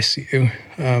 in the ICU,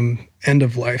 end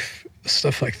of life,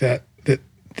 stuff like that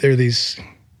they're these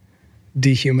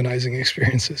dehumanizing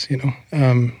experiences,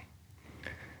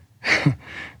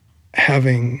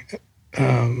 having,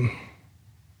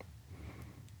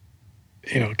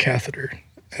 a catheter,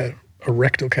 a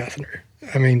rectal catheter.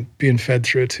 I mean, being fed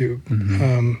through a tube,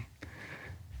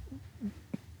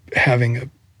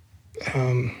 having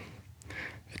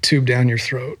tube down your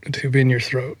throat, a tube in your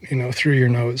throat, through your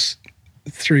nose,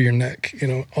 through your neck,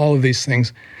 all of these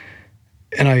things.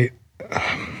 And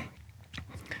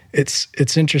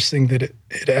it's interesting that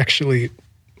it actually,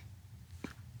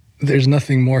 there's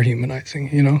nothing more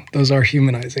humanizing, those are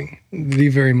humanizing, the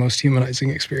very most humanizing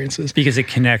experiences. Because it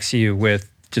connects you with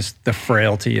just the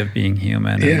frailty of being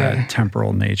human and the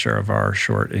temporal nature of our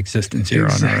short existence here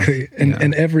on Earth.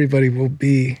 And everybody will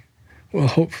be, well,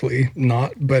 hopefully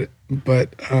not, but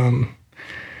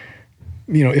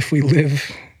if we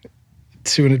live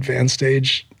to an advanced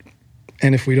age,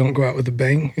 and if we don't go out with a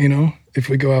bang, if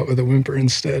we go out with a whimper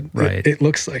instead, right. it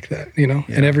looks like that,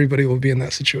 and everybody will be in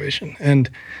that situation. And,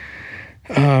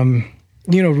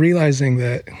 realizing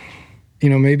that,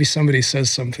 maybe somebody says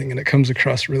something and it comes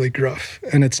across really gruff,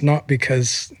 and it's not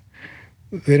because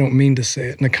they don't mean to say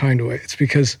it in a kind way. It's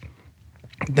because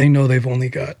they know they've only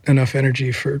got enough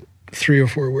energy for 3 or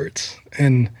 4 words,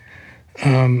 and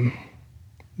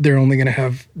they're only going to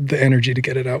have the energy to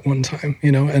get it out one time,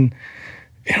 And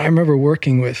I remember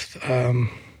working with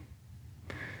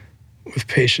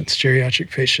patients,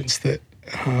 geriatric patients, that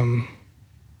I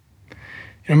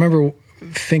remember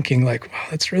thinking like, wow,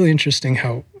 that's really interesting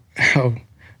how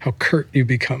curt you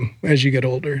become as you get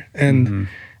older, and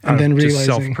then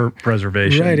realizing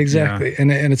self-preservation, right? Exactly,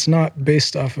 and it's not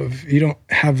based off of, you don't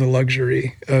have the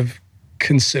luxury of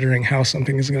considering how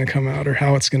something is going to come out or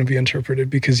how it's going to be interpreted,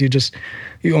 because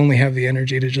you only have the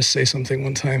energy to just say something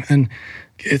one time. And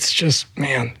it's just,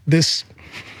 man, just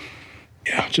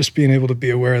being able to be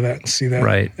aware of that and see that,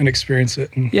 right, and experience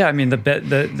it. And, I mean,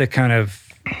 the kind of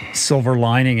silver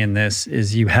lining in this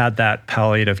is you had that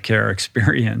palliative care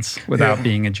experience without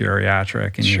being a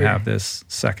geriatric, and you have this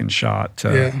second shot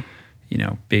to,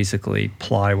 basically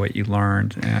apply what you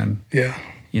learned and,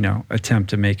 attempt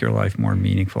to make your life more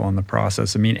meaningful in the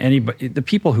process. I mean, the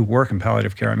people who work in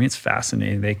palliative care, I mean, it's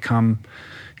fascinating. They come,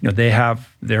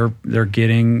 they're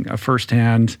getting a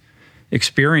firsthand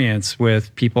experience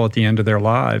with people at the end of their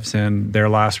lives and their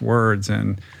last words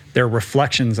and their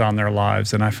reflections on their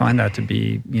lives. And I find that to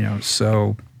be,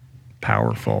 so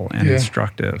powerful and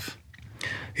instructive.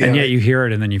 Yeah. And yet you hear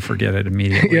it and then you forget it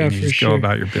immediately. And you just go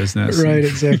about your business. Right,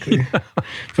 exactly.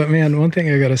 But man, one thing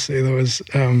I got to say though is,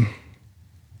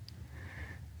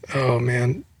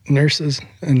 nurses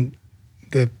and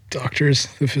the doctors,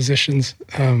 the physicians,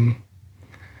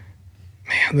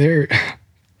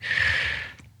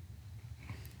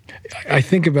 I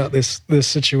think about this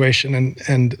situation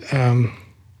and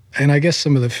I guess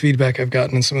some of the feedback I've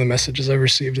gotten and some of the messages I've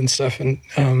received and stuff, and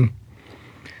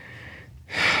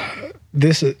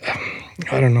this is,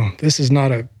 I don't know, this is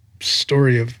not a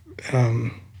story of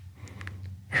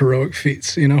heroic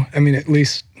feats, I mean, at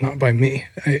least not by me.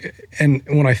 And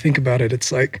when I think about it,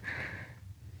 it's like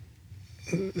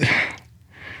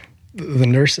the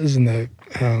nurses and the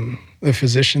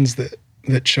physicians that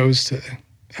chose to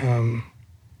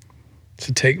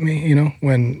take me,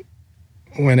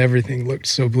 when everything looked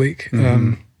so bleak. I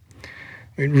mean,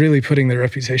 really putting their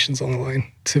reputations on the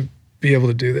line to be able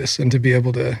to do this and to be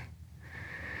able to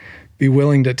be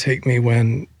willing to take me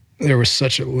when there was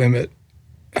such a limit,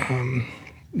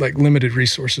 like limited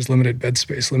resources, limited bed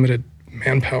space, limited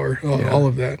manpower, all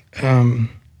of that.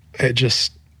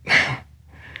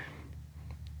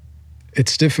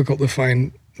 It's difficult to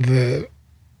find the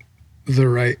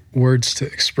right words to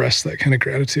express that kind of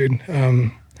gratitude.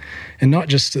 And not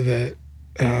just to the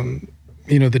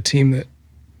team that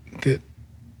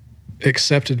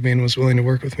accepted me and was willing to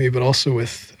work with me, but also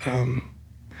with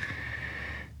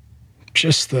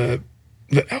just the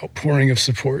outpouring of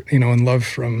support, and love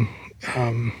from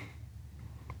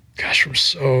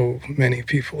so many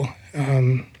people.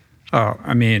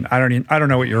 I mean, I don't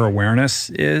know what your awareness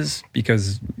is,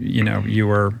 because you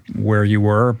were where you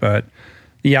were, but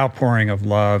the outpouring of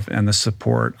love and the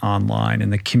support online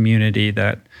and the community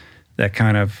that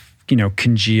kind of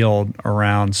congealed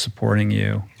around supporting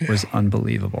you was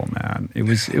unbelievable, man. It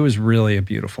was really a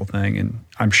beautiful thing, and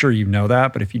I'm sure you know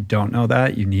that. But if you don't know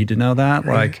that, you need to know that.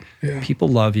 Right. People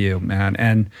love you, man,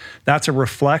 and that's a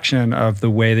reflection of the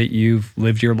way that you've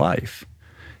lived your life.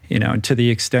 And to the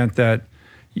extent that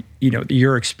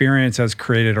your experience has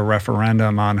created a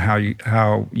referendum on how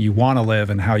you want to live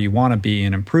and how you want to be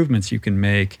and improvements you can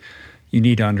make. You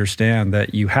need to understand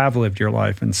that you have lived your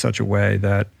life in such a way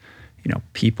that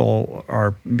people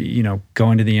are,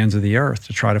 going to the ends of the earth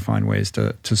to try to find ways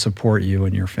to support you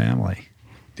and your family.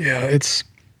 Yeah,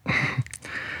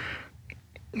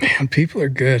 man, people are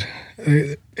good.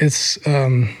 It's,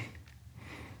 all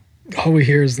we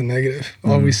hear is the negative.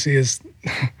 All we see is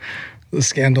the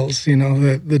scandals,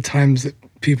 the times that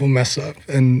people mess up,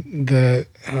 and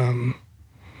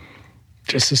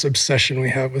just this obsession we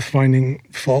have with finding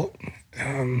fault,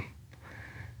 and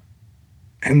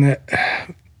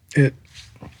that it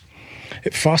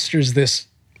fosters this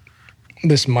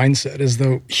mindset as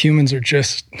though humans are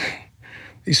just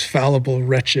these fallible,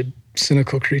 wretched,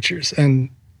 cynical creatures, and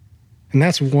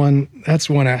that's one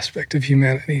aspect of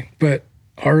humanity. But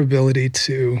our ability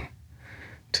to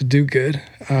do good,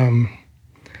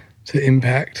 to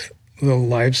impact the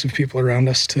lives of people around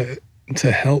us, to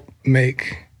help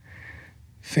make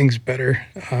things better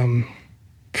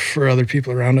for other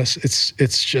people around us,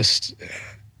 it's just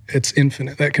it's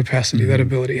infinite. That capacity, that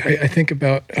ability. I think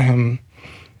about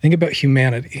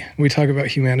humanity. We talk about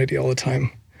humanity all the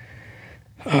time.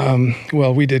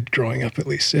 Well, we did growing up, at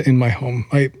least in my home.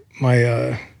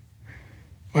 My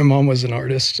mom was an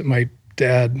artist. My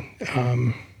dad,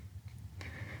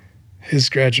 his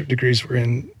graduate degrees were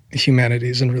in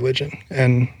humanities and religion,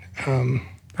 and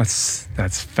that's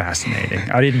fascinating.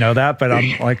 I didn't know that, but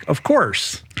I'm like, of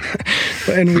course.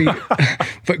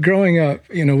 But growing up,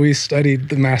 we studied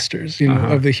the masters,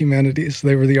 of the humanities.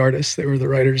 They were the artists, they were the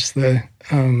writers,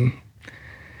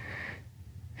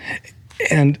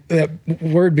 and that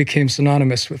word became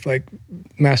synonymous with like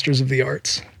masters of the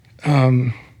arts.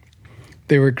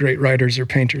 They were great writers or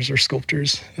painters or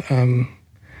sculptors. When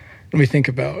we think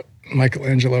about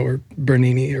Michelangelo or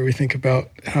Bernini, or we think about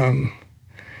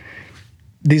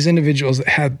these individuals that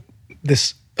had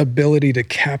this ability to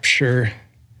capture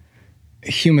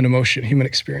human emotion, human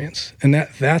experience, and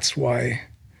that's why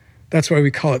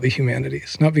we call it the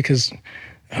humanities. Not because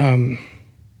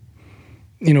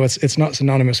it's not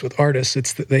synonymous with artists.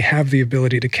 It's that they have the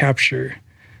ability to capture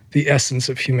the essence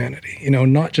of humanity.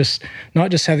 Not just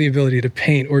have the ability to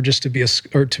paint or just to be a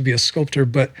sculptor,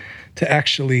 but to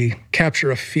actually capture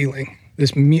a feeling,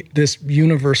 this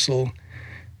universal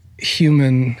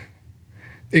human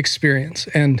experience.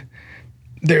 And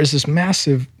there's this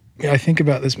massive, I think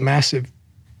about this massive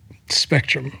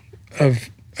spectrum of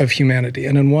humanity.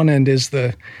 And on one end is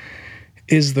the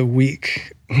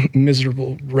weak,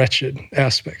 miserable, wretched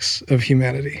aspects of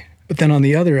humanity. But then on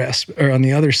the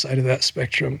other side of that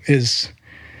spectrum is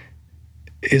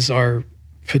our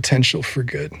potential for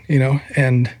good,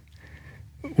 and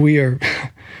we are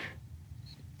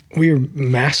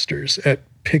masters at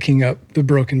picking up the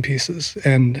broken pieces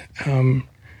and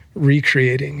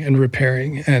recreating and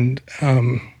repairing, and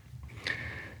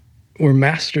we're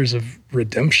masters of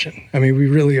redemption. I mean, we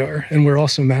really are. And we're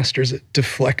also masters at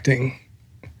deflecting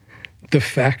the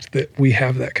fact that we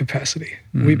have that capacity.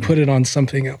 We put it on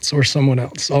something else or someone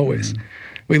else, always.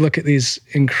 We look at these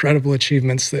incredible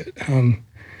achievements that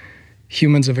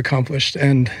humans have accomplished,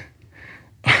 and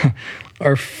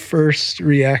our first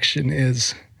reaction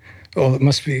is, oh, it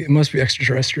must be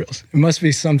extraterrestrials. It must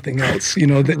be something else,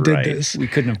 that did this. We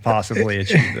couldn't have possibly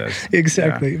achieved this.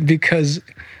 Exactly. Yeah.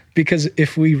 Because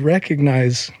if we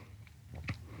recognize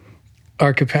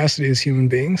our capacity as human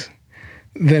beings,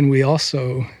 then we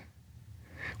also,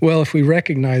 if we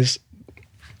recognize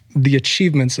the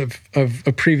achievements of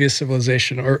a previous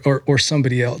civilization or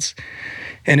somebody else,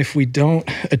 and if we don't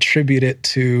attribute it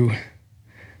to,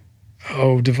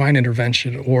 divine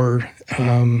intervention or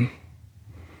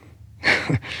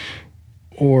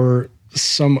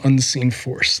some unseen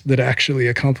force that actually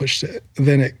accomplished it,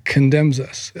 then it condemns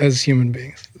us as human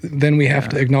beings. Then we have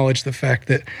to acknowledge the fact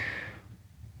that,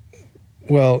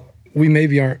 we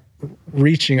maybe aren't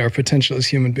reaching our potential as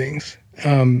human beings.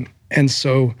 And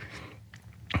so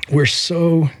we're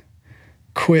so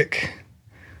quick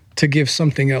to give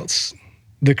something else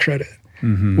the credit,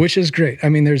 which is great. I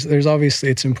mean, there's obviously,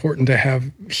 it's important to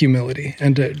have humility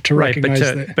and to recognize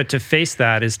that. But to face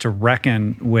that is to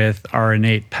reckon with our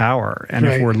innate power. And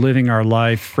if we're living our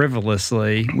life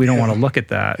frivolously, we don't want to look at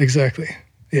that. Exactly.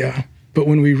 Yeah. But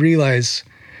when we realize,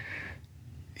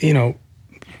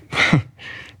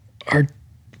 our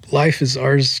life is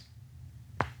ours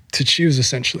to choose,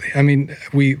 essentially. I mean,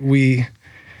 we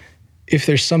if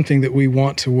there's something that we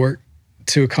want to work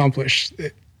to accomplish,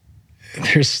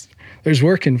 there's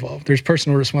work involved. There's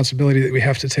personal responsibility that we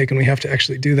have to take, and we have to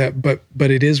actually do that. But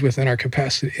it is within our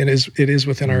capacity. It is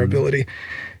within our ability.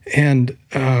 And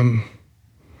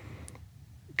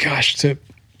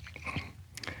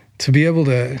to be able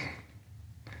to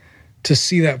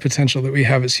see that potential that we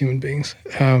have as human beings,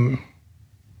 and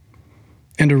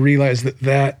to realize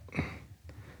that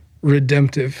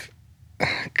redemptive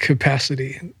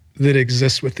capacity that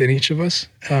exists within each of us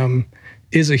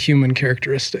is a human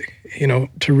characteristic.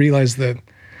 To realize that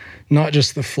not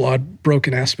just the flawed,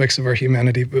 broken aspects of our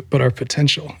humanity, but our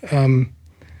potential,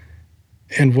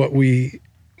 and what we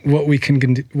can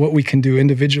do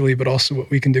individually, but also what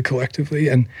we can do collectively.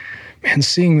 And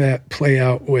seeing that play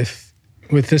out with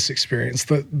with this experience,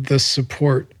 the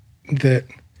support that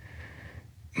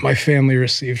my family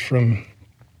received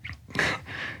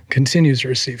continues to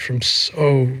receive from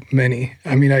so many.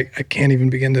 I mean, I can't even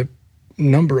begin to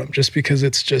number them, just because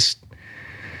it's just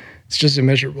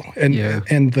immeasurable. And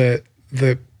and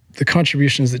the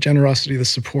contributions, the generosity, the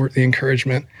support, the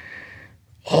encouragement,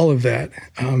 all of that,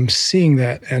 seeing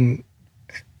that, and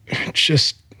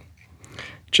just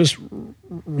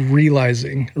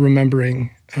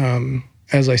remembering,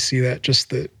 as I see that, just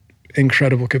the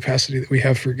incredible capacity that we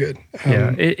have for good.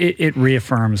 It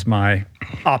reaffirms my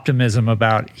optimism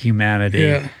about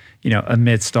humanity.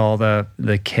 Amidst all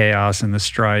the chaos and the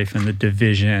strife and the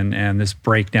division and this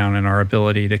breakdown in our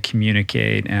ability to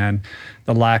communicate and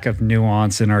the lack of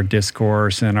nuance in our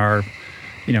discourse and our,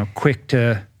 quick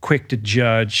to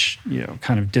judge,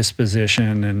 kind of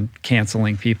disposition and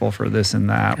canceling people for this and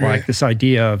that. Right. Like this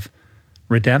idea of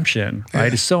redemption,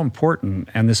 right, is so important,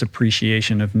 and this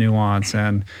appreciation of nuance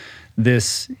and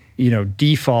this,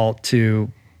 default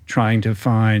to trying to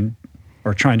find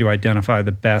or trying to identify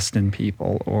the best in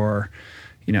people, or,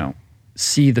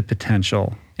 see the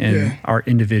potential in our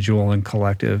individual and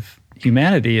collective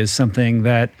humanity is something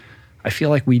that I feel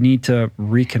like we need to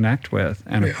reconnect with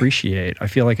and appreciate. I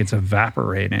feel like it's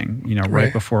evaporating,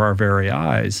 right before our very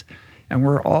eyes, and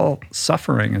we're all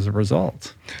suffering as a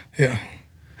result. Yeah,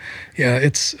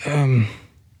 it's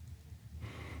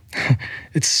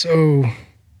so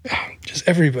just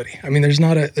everybody. I mean,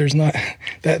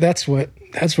 that's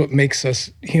what makes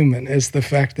us human, is the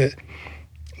fact that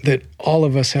all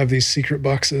of us have these secret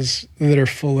boxes that are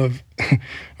full of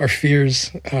our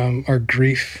fears, our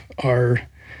grief, our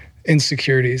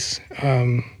insecurities,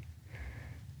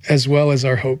 as well as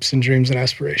our hopes and dreams and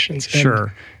aspirations.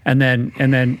 Sure. And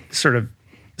then sort of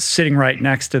sitting right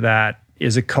next to that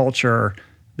is a culture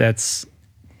that's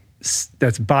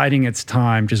biding its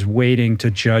time, just waiting to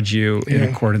judge you in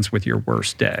accordance with your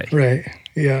worst day. Right.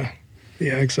 Yeah.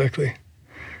 Yeah, exactly.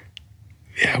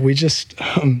 Yeah, we just...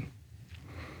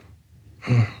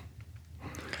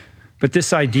 But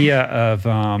this idea of...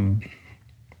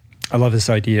 I love this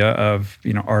idea of,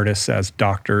 artists as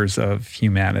doctors of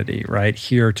humanity, right?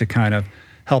 Here to kind of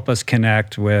help us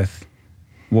connect with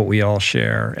what we all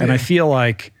share. And I feel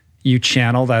like you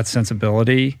channel that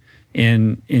sensibility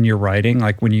in your writing.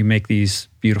 Like when you make these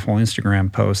beautiful Instagram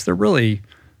posts, they're really,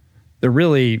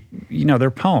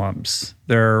 they're poems.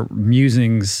 They're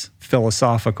musings,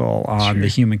 philosophical on the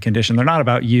human condition. They're not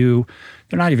about you.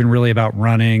 They're not even really about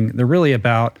running. They're really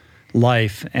about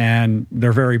life, and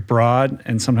they're very broad,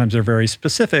 and sometimes they're very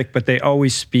specific, but they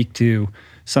always speak to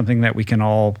something that we can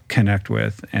all connect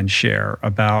with and share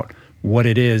about what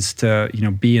it is to,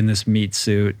 be in this meat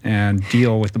suit and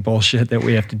deal with the bullshit that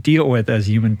we have to deal with as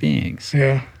human beings.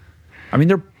 Yeah. I mean,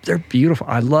 they're beautiful.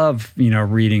 I love,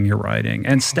 reading your writing,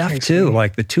 and Steph too. So.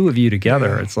 Like the two of you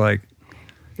together, it's like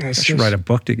I should write a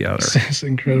book together. It's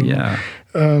incredible. Yeah.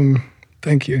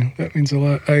 Thank you. That means a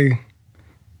lot.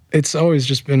 It's always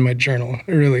just been my journal,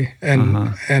 really. And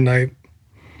I,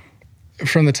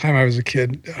 from the time I was a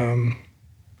kid,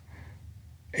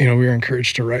 we were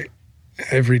encouraged to write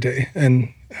every day.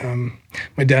 And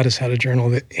my dad has had a journal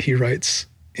that he writes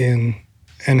in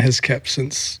and has kept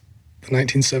since the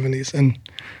 1970s. And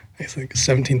I think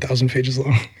 17,000 pages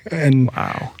long. And,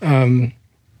 wow.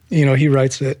 He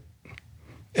writes it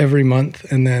every month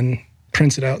and then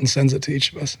prints it out and sends it to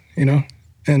each of us,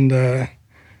 And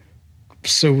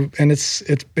so, and it's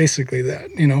basically that,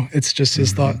 it's just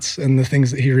his thoughts and the things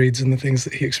that he reads and the things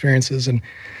that he experiences. And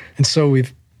so we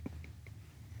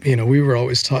were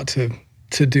always taught to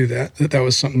do that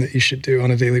was something that you should do on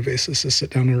a daily basis, is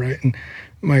sit down and write. And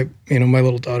my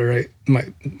little daughter,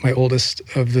 my oldest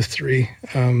of the three,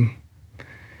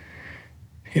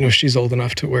 she's old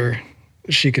enough to where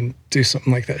she can do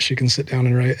something like that. She can sit down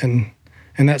and write. And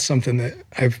that's something that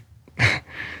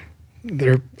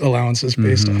their allowance is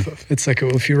based off of. It's like,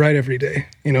 well, if you write every day,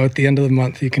 at the end of the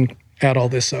month, you can add all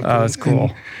this up. Oh, that's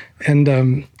cool.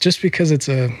 And just because it's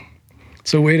a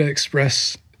way to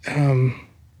express, to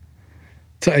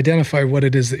identify what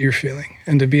it is that you're feeling,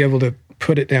 and to be able to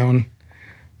put it down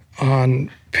on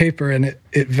paper, and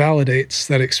it validates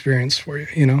that experience for you,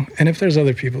 And if there's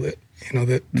other people that,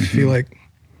 that feel like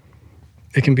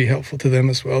it can be helpful to them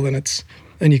as well, then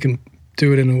you can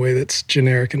do it in a way that's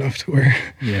generic enough to where,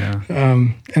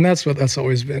 and that's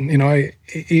always been,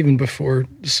 even before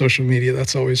social media,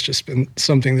 that's always just been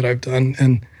something that I've done,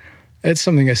 and it's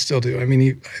something I still do. I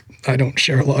mean, I don't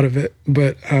share a lot of it,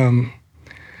 but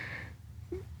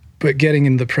getting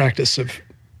into the practice of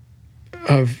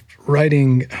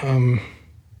writing,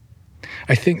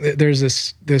 I think that there's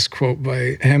this quote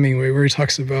by Hemingway where he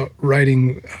talks about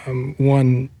writing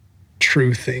one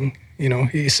true thing. You know,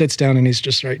 he sits down and he's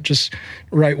just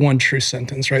write one true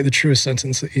sentence, right? The truest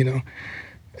sentence that you know,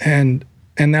 and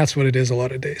that's what it is a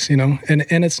lot of days, you know.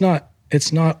 And it's not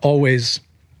always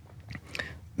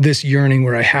this yearning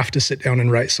where I have to sit down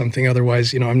and write something,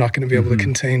 otherwise, you know, I'm not going to be able to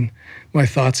contain my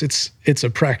thoughts. It's a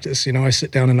practice, you know. I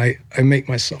sit down and I make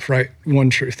myself write one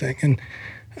true thing, and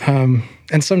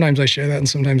sometimes I share that, and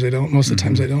sometimes I don't. Most of the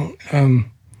times I don't.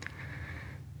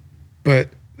 But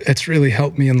it's really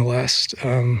helped me in the last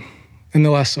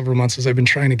several months as I've been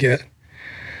trying to get,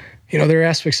 you know, there are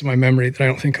aspects of my memory that I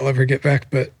don't think I'll ever get back,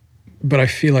 but I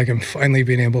feel like I'm finally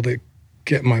being able to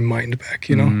get my mind back,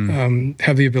 you know,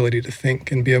 have the ability to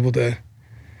think and be able to,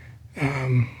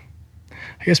 I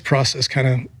guess, process kind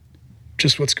of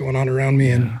just what's going on around me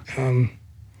and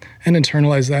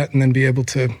internalize that, and then be able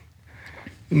to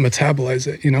metabolize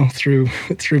it, you know, through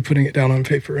putting it down on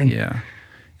paper. And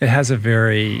it has a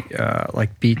very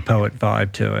like beat poet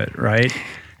vibe to it, right?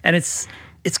 And it's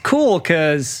cool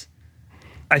because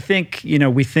I think, you know,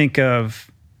 we think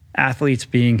of athletes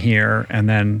being here and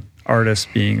then artists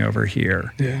being over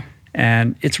here. Yeah.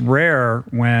 And it's rare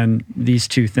when these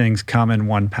two things come in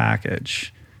one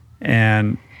package.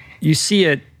 And you see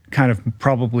it kind of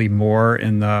probably more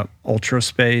in the ultra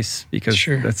space because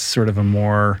that's sort of a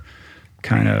more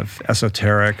kind of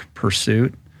esoteric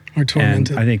pursuit. Or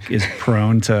tormented. And I think is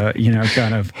prone to, you know,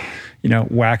 kind of, you know,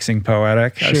 waxing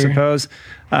poetic, I suppose.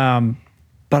 But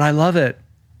I love it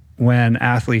when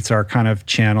athletes are kind of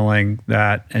channeling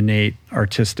that innate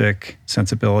artistic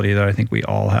sensibility that I think we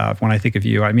all have. When I think of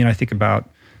you, I mean, I think about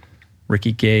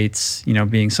Ricky Gates, you know,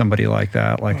 being somebody like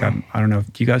that. Like, I don't know,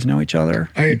 do you guys know each other?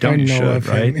 I know of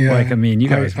right? Him, yeah. Like, I mean, you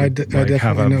guys would,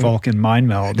 have a Vulcan mind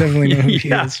meld. I definitely know who he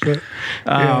is, but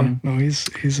no, he's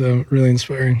really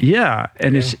inspiring. Yeah,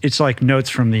 and it's like notes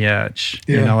from the edge.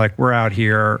 Yeah. You know, like we're out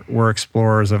here, we're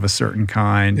explorers of a certain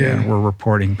kind, and we're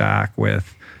reporting back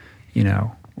with, you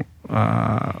know,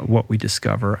 what we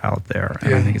discover out there,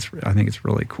 and I think it's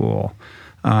really cool.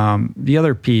 The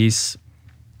other piece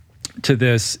to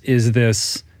this is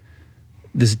this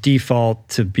default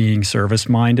to being service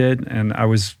minded, and I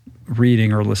was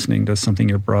reading or listening to something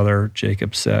your brother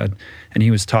Jacob said, and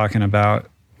he was talking about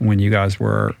when you guys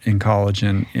were in college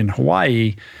in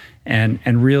Hawaii,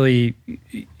 and really,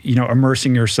 you know,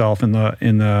 immersing yourself in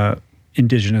the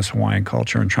indigenous Hawaiian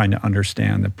culture and trying to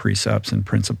understand the precepts and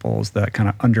principles that kind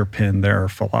of underpin their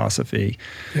philosophy.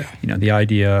 Yeah. You know, the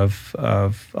idea of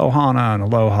ohana and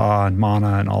aloha and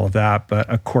mana and all of that,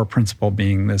 but a core principle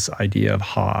being this idea of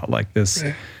ha, like this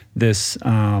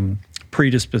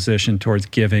predisposition towards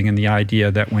giving, and the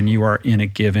idea that when you are in a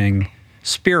giving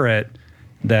spirit,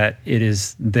 that it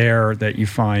is there that you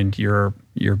find your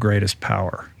greatest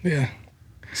power. Yeah.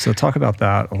 So talk about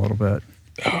that a little bit.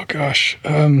 Oh gosh.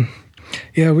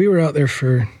 Yeah, we were out there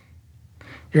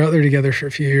together for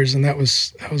a few years, and that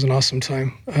was an awesome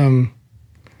time on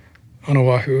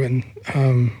Oahu. And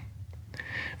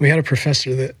we had a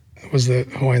professor that was the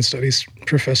Hawaiian Studies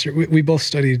professor. We both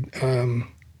studied. Part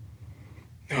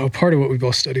of what we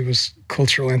both studied was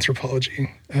cultural anthropology.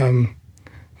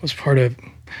 Was part of.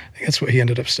 I think that's what he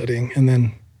ended up studying, and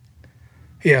then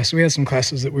so we had some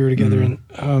classes that we were together in.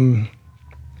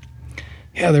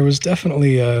 There was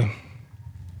definitely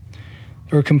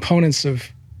there were components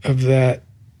of that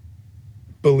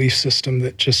belief system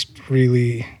that just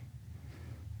really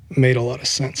made a lot of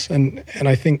sense. And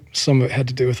I think some of it had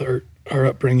to do with our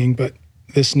upbringing, but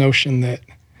this notion that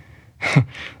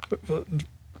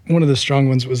one of the strong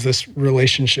ones was this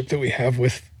relationship that we have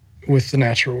with the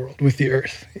natural world, with the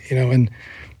earth, you know. And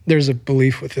there's a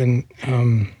belief within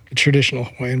the traditional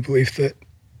Hawaiian belief that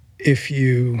if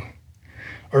you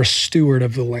are a steward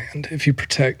of the land, if you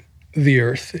protect the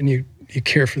earth and you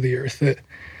care for the earth, that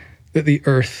the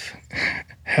earth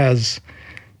has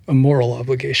a moral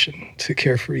obligation to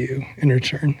care for you in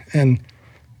return. And,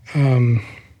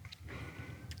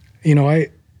 you know, I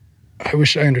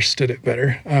wish I understood it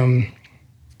better.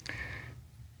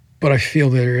 But I feel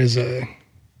there is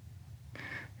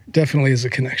definitely is a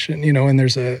connection, you know, and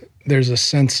there's a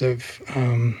sense of,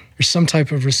 there's some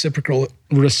type of reciprocal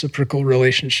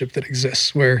relationship that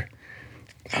exists where,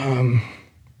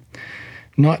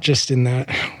 not just in that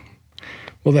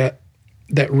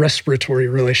respiratory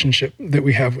relationship that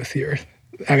we have with the earth.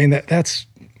 I mean, that's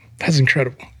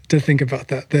incredible to think about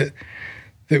that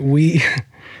we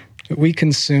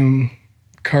consume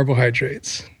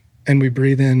carbohydrates and we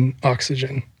breathe in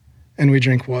oxygen and we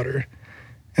drink water,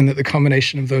 and that the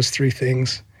combination of those three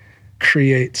things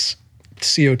creates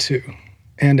CO2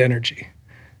 and energy.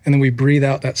 And then we breathe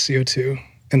out that CO2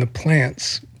 and the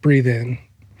plants breathe in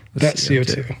that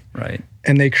CO2. Right.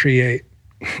 And they create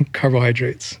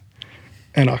carbohydrates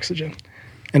and oxygen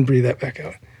and breathe that back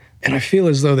out. And I feel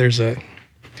as though there's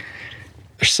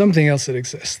something else that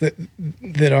exists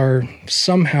that are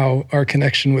somehow our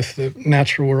connection with the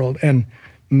natural world and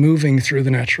moving through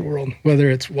the natural world, whether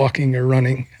it's walking or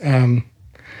running,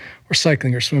 or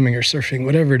cycling or swimming or surfing,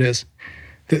 whatever it is,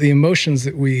 that the emotions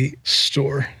that we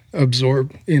store,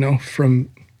 absorb, from,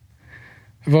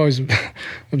 I've always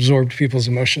absorbed people's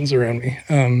emotions around me.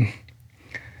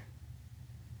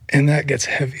 And that gets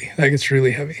heavy. That gets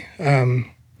really heavy.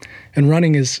 And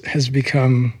running has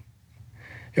become,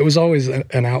 it was always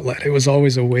an outlet. It was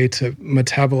always a way to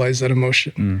metabolize that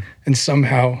emotion and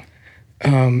somehow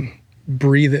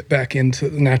breathe it back into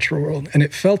the natural world. And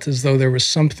it felt as though there was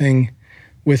something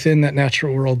within that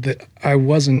natural world that it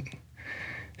wasn't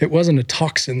a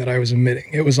toxin that I was emitting.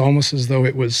 It was almost as though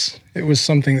it was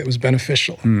something that was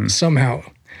beneficial somehow.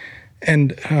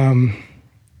 And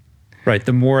right,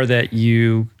 the more that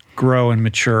you grow and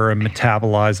mature and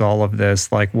metabolize all of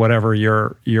this, like whatever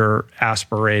you're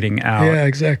aspirating out,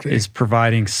 exactly, is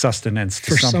providing sustenance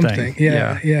to something.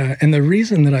 Yeah. And the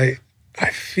reason that I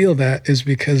feel that is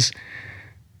because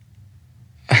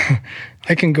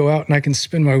I can go out and I can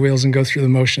spin my wheels and go through the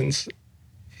motions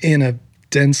in a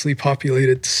densely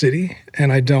populated city,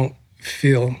 and I don't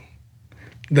feel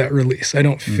that release. I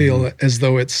don't feel as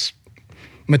though it's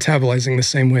metabolizing the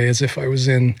same way as if I was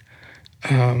in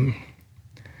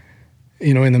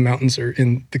in the mountains or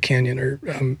in the canyon or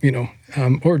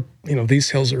these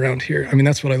hills around here. I mean,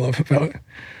 that's what I love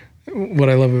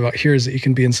about here is that you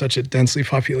can be in such a densely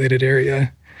populated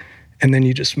area, and then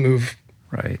you just move.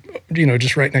 Right.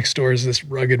 Just right next door is this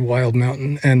rugged, wild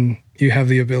mountain, and you have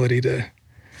the ability to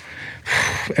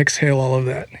exhale all of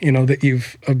that, that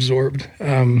you've absorbed.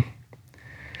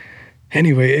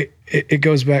 Anyway, it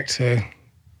goes back to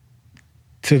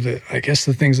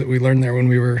the things that we learned there when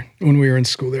we were in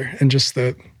school there, and just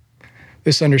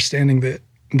this understanding that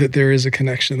there is a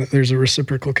connection, that there's a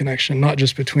reciprocal connection, not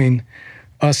just between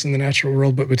us and the natural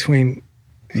world, but between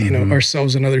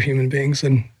ourselves and other human beings.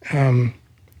 And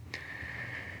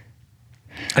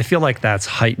I feel like that's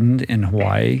heightened in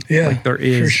Hawaii. Yeah, like there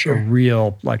is sure. a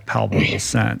real palpable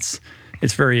sense.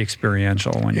 It's very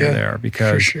experiential when you're there,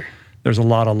 because there's a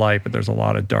lot of light, but there's a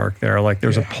lot of dark there. Like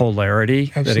there's a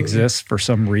polarity that exists for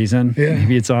some reason. Yeah.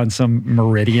 Maybe it's on some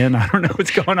meridian. I don't know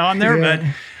what's going on there, but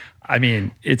I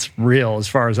mean, it's real as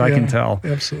far as I can tell.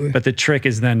 Absolutely. But the trick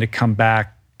is then to come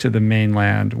back to the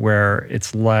mainland where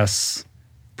it's less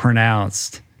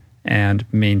pronounced and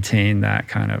maintain that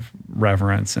kind of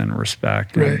reverence and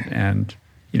respect and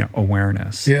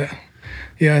awareness. Yeah.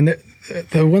 And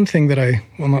the one thing that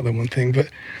not the one thing, but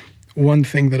one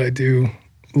thing that I do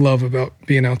love about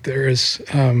being out there is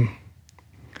that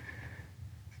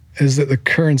the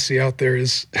currency out there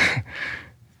is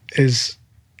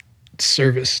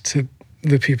service to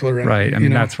the people around. Right. I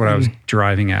mean, that's what I was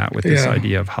driving at with this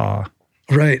idea of Ha.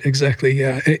 Right. Exactly.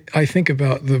 Yeah. I think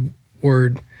about the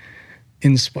word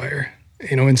inspire.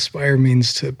 Inspire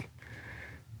means to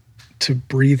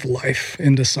breathe life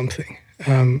into something.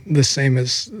 The same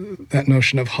as that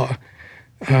notion of Ha.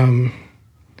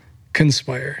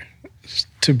 Conspire,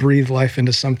 to breathe life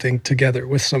into something together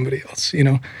with somebody else,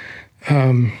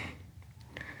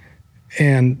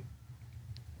 and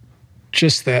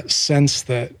just that sense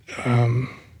that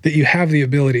you have the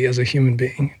ability as a human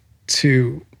being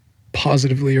to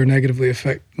positively or negatively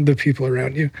affect the people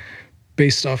around you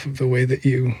based off of the way that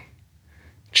you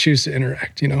choose to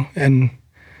interact, and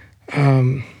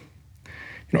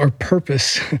our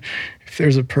purpose, if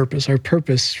there's a purpose, our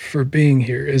purpose for being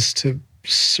here is to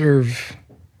serve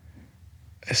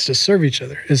each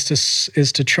other,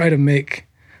 is to try to make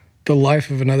the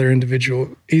life of another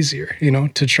individual easier,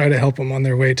 to try to help them on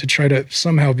their way, to try to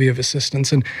somehow be of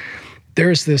assistance. And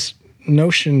there's this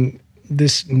notion,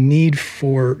 this need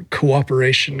for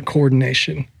cooperation,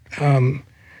 coordination,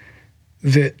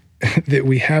 that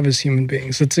we have as human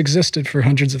beings. That's existed for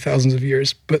hundreds of thousands of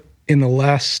years, but in the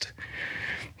last,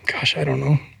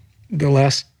 the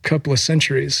last couple of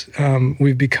centuries,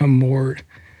 we've become more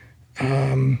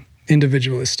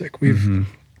individualistic. We've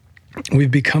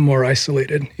become more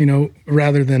isolated,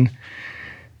 rather than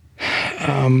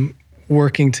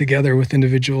working together with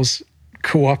individuals,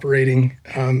 cooperating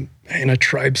in a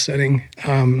tribe setting.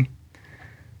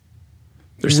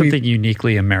 There's something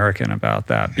uniquely American about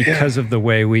that because of the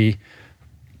way we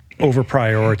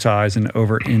over-prioritize and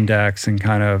over-index and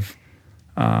kind of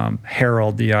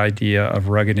herald the idea of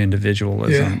rugged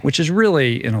individualism, which is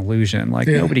really an illusion. Like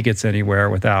nobody gets anywhere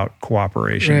without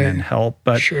cooperation and help.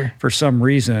 But for some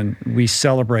reason, we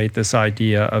celebrate this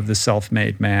idea of the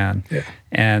self-made man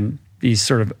and these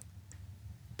sort of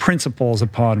principles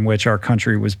upon which our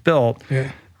country was built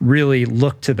really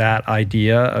look to that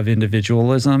idea of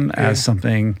individualism as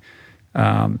something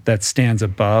that stands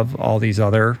above all these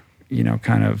other,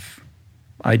 kind of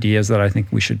ideas that I think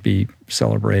we should be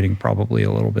celebrating probably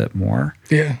a little bit more.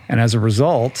 Yeah. And as a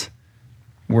result,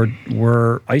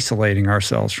 we're isolating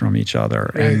ourselves from each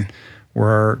other, and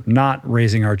we're not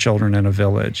raising our children in a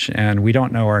village, and we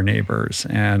don't know our neighbors,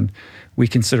 and we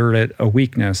consider it a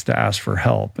weakness to ask for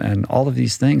help. And all of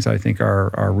these things, I think,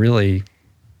 are really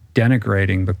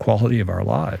denigrating the quality of our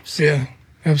lives. Yeah,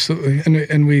 absolutely.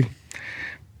 And we,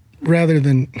 rather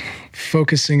than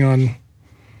focusing on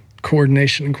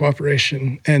coordination and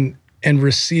cooperation and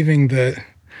receiving the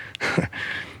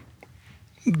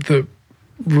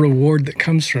reward that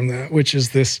comes from that, which is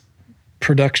this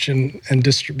production and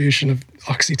distribution of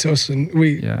oxytocin,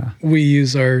 we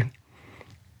use our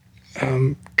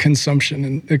consumption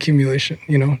and accumulation,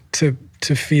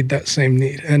 to feed that same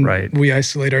need. And we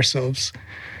isolate ourselves,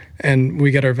 and we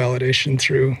get our validation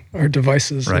through our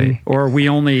devices. Right. Or we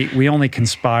only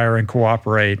conspire and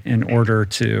cooperate in order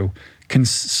to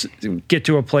get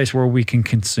to a place where we can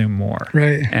consume more,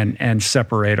 and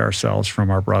separate ourselves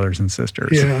from our brothers and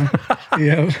sisters. Yeah.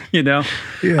 Yeah.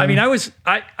 I mean,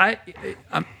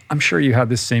 I'm sure you had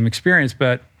this same experience,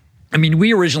 but I mean,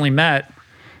 we originally met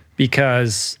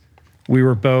because we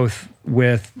were both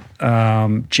with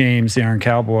James, the Iron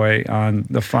Cowboy, on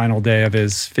the final day of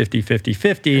his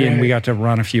 50-50-50, and we got to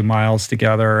run a few miles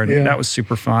together, and that was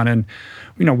super fun. And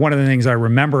one of the things I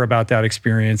remember about that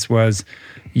experience was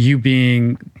you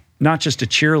being not just a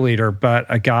cheerleader, but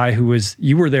a guy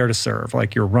you were there to serve.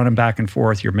 Like, you're running back and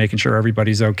forth, you're making sure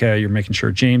everybody's okay, you're making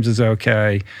sure James is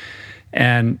okay.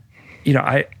 And,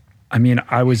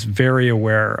 I was very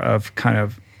aware of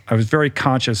I was very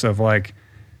conscious of like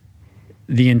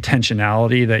the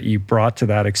intentionality that you brought to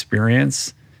that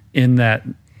experience, in that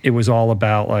it was all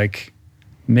about like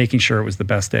making sure it was the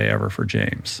best day ever for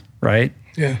James, right?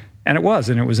 Yeah. And it was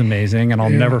amazing, and I'll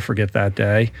never forget that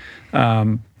day.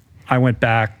 I went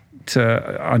back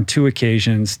on 2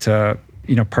 occasions to,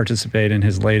 participate in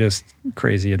his latest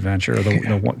crazy adventure,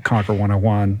 the Conquer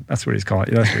 101. That's what he's called.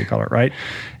 That's what you call it, right?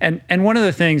 And one of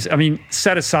the things, I mean,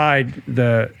 set aside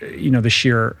the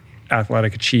sheer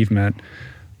athletic achievement,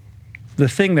 the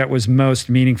thing that was most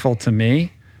meaningful to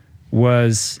me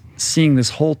was seeing this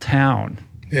whole town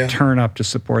turn up to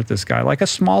support this guy. Like a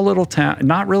small little town,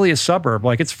 not really a suburb.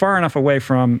 Like, it's far enough away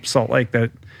from Salt Lake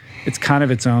that it's kind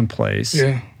of its own place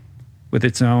with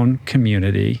its own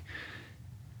community.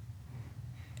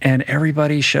 And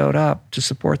everybody showed up to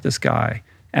support this guy.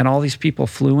 And all these people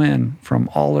flew in from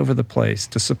all over the place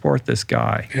to support this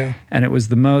guy. Yeah. And it was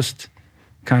the most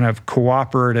kind of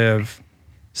cooperative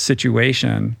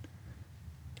situation,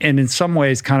 and in some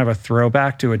ways kind of a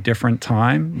throwback to a different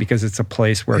time, because it's a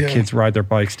place where kids ride their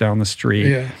bikes down the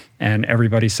street and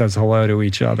everybody says hello to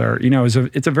each other.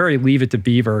 It's a very Leave It to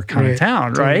Beaver kind of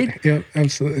town, right? Yeah,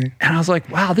 absolutely. And I was like,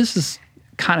 wow, this is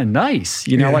kind of nice.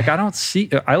 Like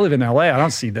I live in LA, I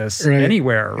don't see this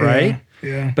anywhere, right?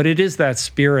 Yeah. But it is that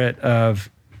spirit of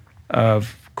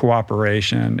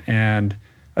cooperation and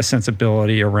a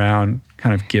sensibility around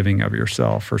kind of giving of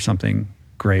yourself for something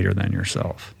greater than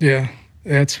yourself. Yeah.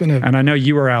 And I know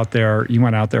you were out there, you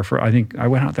went out there I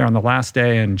went out there on the last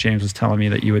day, and James was telling me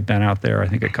that you had been out there, I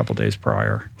think, a couple days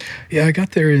prior. Yeah, I got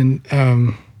there in,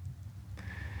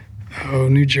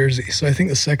 New Jersey. So I think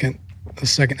the second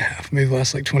half, maybe the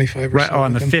last like 25 or so. Right,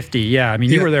 on the 50, yeah. I mean,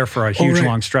 you were there for a huge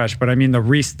long stretch, but I mean, the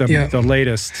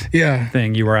latest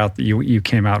thing, you were out, you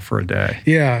came out for a day.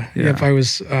 Yeah. Yep, I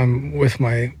was with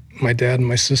my dad and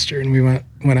my sister, and we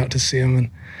went out to see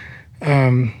him,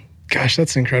 and gosh,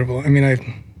 that's incredible. I mean,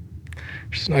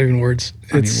 there's not even words.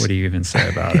 What do you even say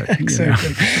about it?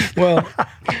 Exactly. Well,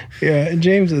 yeah,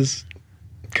 James is,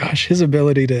 gosh, his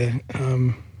ability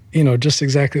to, just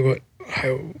exactly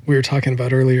how we were talking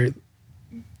about earlier,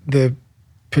 the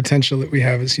potential that we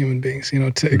have as human beings,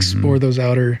 to explore those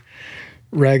outer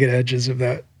ragged edges of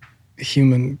that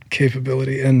human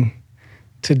capability, and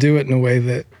to do it in a way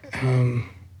that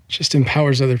just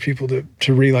empowers other people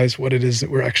to realize what it is that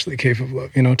we're actually capable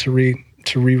of, to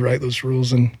rewrite those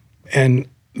rules. And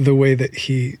the way that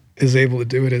he is able to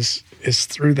do it is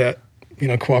through that,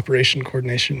 cooperation,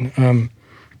 coordination,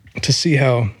 to see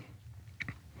how,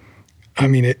 I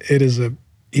mean, it is a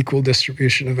equal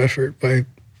distribution of effort by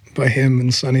him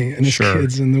and Sonny and his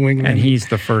kids and the wingman. And he's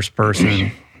the first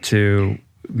person to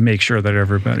make sure that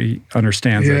everybody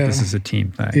understands that this is a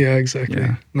team thing. Yeah, exactly.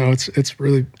 Yeah. No, it's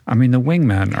really... I mean, the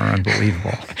wingmen are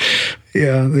unbelievable.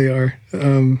 Yeah, they are.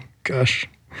 Gosh.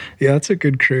 Yeah, that's a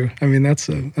good crew. I mean, that's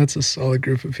a solid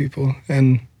group of people.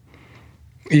 And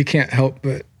you can't help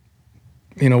but,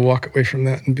 walk away from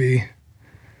that and be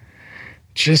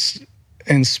just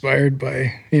inspired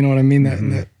by, you know what I mean? That in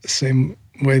that same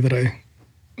way that I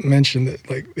mentioned, that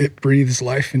like it breathes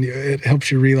life in you. It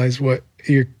helps you realize what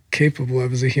you're capable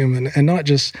of as a human, and not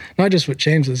just what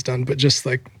James has done, but just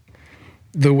like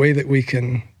the way that we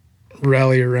can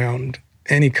rally around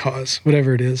any cause,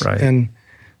 whatever it is. Right.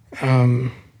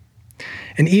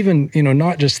 And even,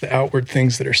 not just the outward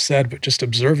things that are said, but just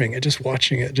observing it, just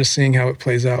watching it, just seeing how it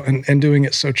plays out, and doing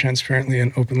it so transparently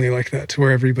and openly like that, to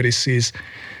where everybody sees,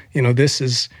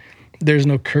 there's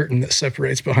no curtain that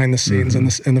separates behind the scenes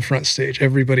and the front stage.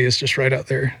 Everybody is just right out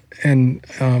there. And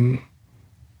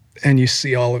you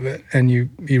see all of it, and you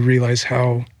realize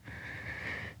how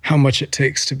much it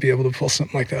takes to be able to pull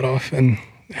something like that off. And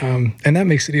that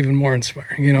makes it even more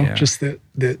inspiring, just that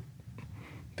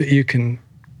you can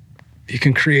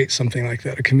create something like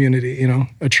that, a community,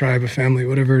 a tribe, a family,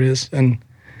 whatever it is. And,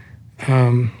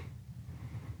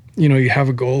 you have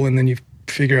a goal, and then you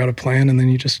figure out a plan, and then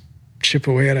you just chip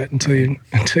away at it until you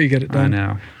get it done. I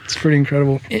know. It's pretty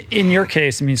incredible. In your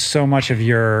case, I mean, so much of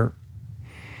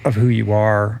who you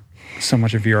are, so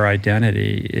much of your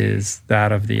identity is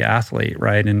that of the athlete,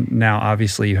 right? And now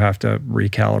obviously you have to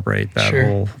recalibrate that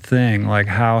whole thing. Like,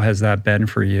 how has that been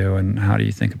for you, and how do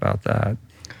you think about that?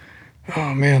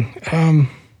 Oh man.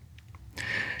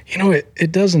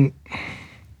 It doesn't,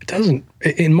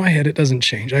 in my head, it doesn't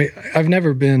change. I've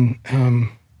never been, I've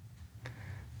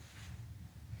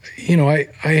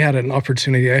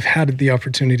had the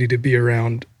opportunity to be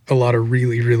around a lot of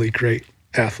really, really great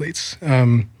athletes,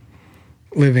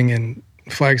 living in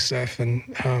Flagstaff and,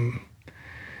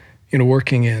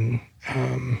 working in,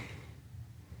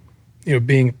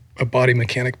 being a body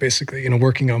mechanic, basically,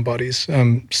 working on bodies,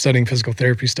 studying physical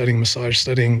therapy, studying massage,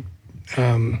 studying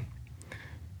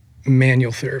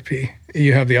manual therapy.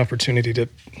 You have the opportunity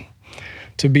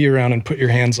to be around and put your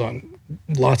hands on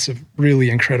lots of really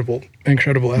incredible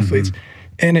athletes.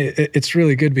 And it's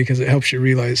really good because it helps you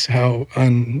realize how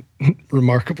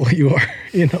unremarkable you are,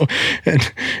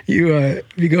 And you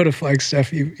go to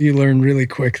Flagstaff, you learn really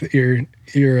quick that you're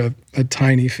a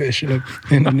tiny fish in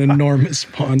an enormous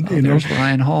pond. There's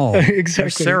Ryan Hall, exactly.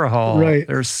 There's Sarah Hall, right?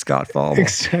 There's Scott Fauble.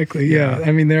 Exactly. Yeah.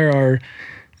 I mean, there are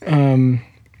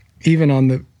even on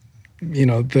the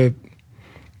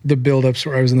buildups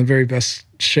where I was in the very best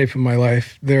shape of my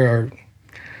life, there are,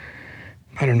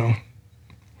 I don't know,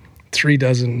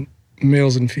 36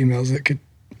 males and females that could,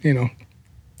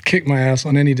 kick my ass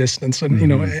on any distance and,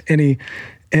 any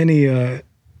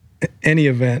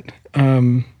event.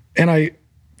 And I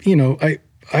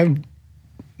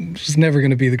was never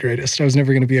going to be the greatest. I was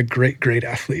never going to be a great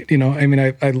athlete. I mean,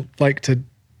 I like to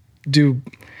do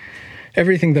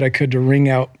everything that I could to wring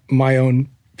out my own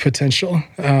potential.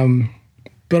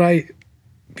 But I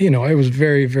was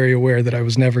very, very aware that I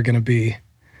was never going to be,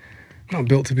 I'm not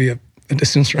built to be a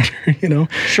distance runner,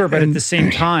 Sure, but at the same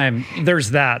time, there's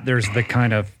the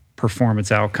kind of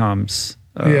performance outcomes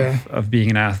of being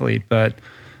an athlete. But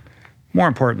more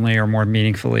importantly, or more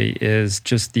meaningfully, is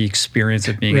just the experience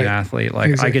of being an athlete. Like,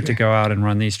 exactly. I get to go out and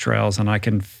run these trails, and I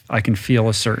can feel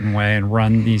a certain way and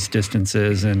run these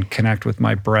distances and connect with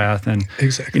my breath, and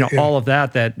all of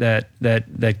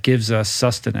that gives us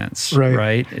sustenance,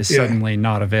 right? Is suddenly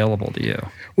not available to you.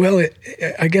 Well,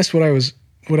 I guess what I was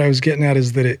getting at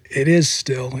is that it is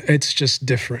still, it's just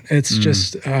different. It's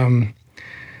just the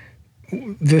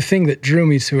thing that drew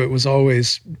me to it was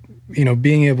always,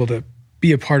 being able to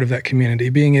be a part of that community,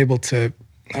 being able to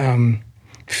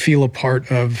feel a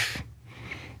part of,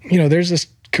 there's this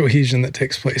cohesion that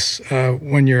takes place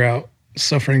when you're out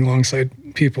suffering alongside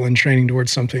people and training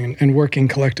towards something and working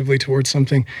collectively towards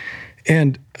something.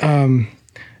 And, my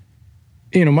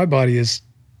body is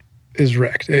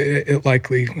wrecked. It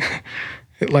likely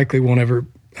won't ever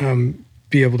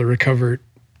be able to recover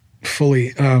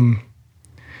fully.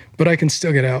 But I can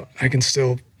still get out. I can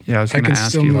still... Yeah, I was going to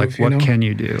ask you, move, what can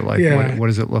you do? What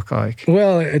does it look like?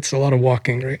 Well, it's a lot of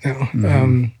walking right now,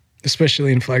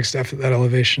 especially in Flagstaff at that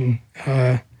elevation.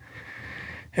 And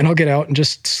I'll get out and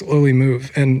just slowly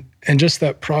move. And just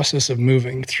that process of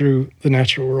moving through the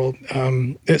natural world,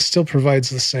 it still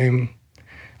provides the same...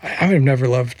 I have never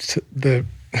loved the...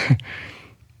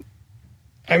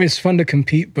 I mean, it's fun to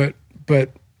compete, but I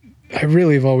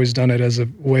really have always done it as a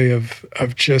way of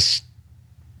just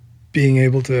being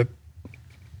able to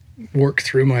work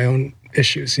through my own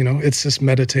issues. It's this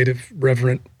meditative,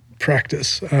 reverent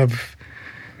practice of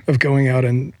going out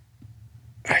and,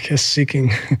 I guess,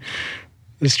 seeking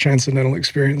this transcendental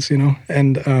experience,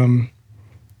 and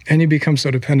you become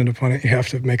so dependent upon it, you have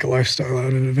to make a lifestyle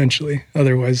out of it eventually.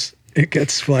 Otherwise, it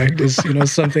gets flagged as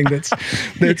something that's an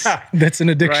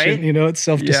addiction. Right? It's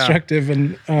self-destructive,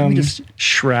 and just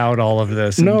shroud all of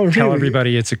this. And tell really,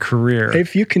 everybody it's a career.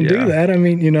 If you can do that,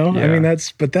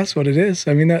 that's what it is.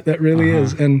 That really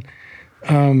is, and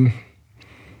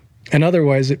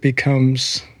otherwise it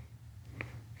becomes,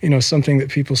 something that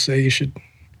people say you should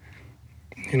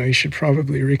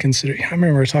probably reconsider. I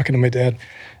remember talking to my dad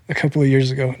a couple of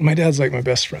years ago. My dad's like my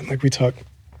best friend. Like, we talk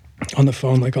on the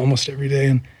phone like almost every day,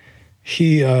 and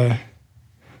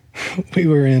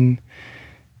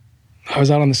I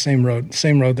was out on the same road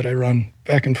that I run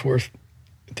back and forth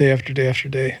day after day after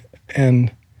day. And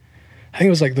I think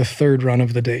it was like the third run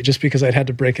of the day, just because I'd had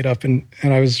to break it up, and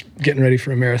I was getting ready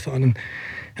for a marathon.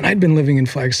 And I'd been living in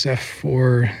Flagstaff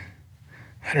for,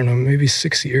 I don't know, maybe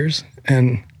 6 years,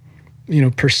 and,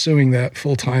 pursuing that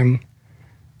full time.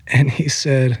 And he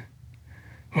said,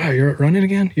 "Wow, you're running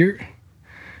again? You're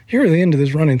really into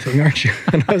this running thing, aren't you?"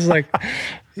 And I was like,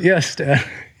 "Yes, Dad.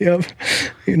 Yep."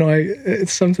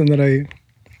 It's something that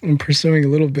I'm pursuing a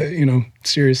little bit,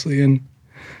 seriously. And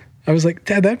I was like,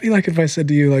 "Dad, that'd be like if I said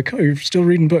to you, like, oh, you're still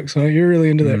reading books, huh? You're really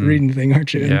into that reading thing,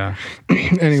 aren't you?" Yeah.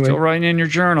 Anyway. Still writing in your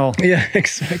journal. Yeah,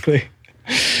 exactly.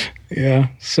 Yeah.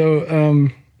 So,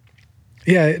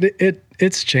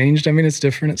 it's changed. It's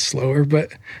different. It's slower.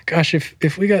 But gosh,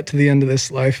 if we got to the end of this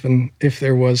life, and if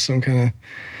there was some kind of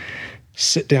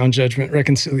sit-down judgment,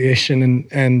 reconciliation,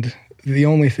 and the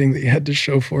only thing that you had to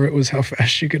show for it was how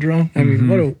fast you could run.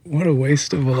 What a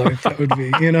waste of a life that would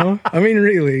be,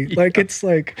 really. Yeah. It's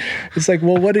like,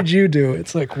 well, what did you do?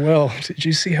 It's like, well, did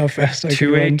you see how fast I could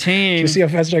run? 2:18. Did you see how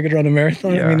fast I could run a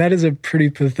marathon? Yeah. That is a pretty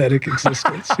pathetic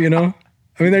existence,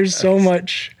 there's so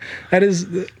much. There's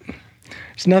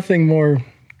nothing more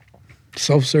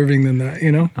self-serving than that,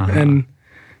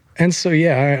 And so,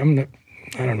 I'm not,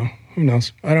 I don't know. Who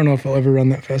knows? I don't know if I'll ever run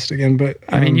that fast again, but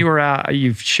you were out.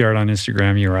 You've shared on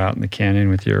Instagram. You were out in the canyon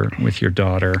with your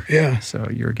daughter. Yeah. So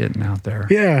you're getting out there.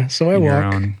 Yeah. So I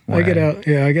walk. I get out.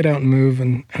 Yeah, I get out and move,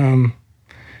 and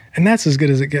that's as good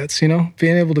as it gets.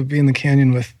 Being able to be in the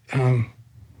canyon with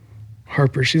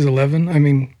Harper. She's 11.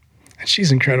 And she's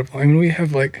incredible. We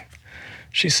have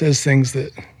she says things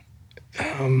that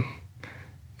the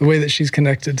way that she's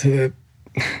connected to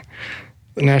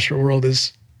the natural world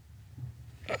is.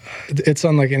 It's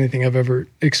unlike anything I've ever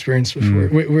experienced before.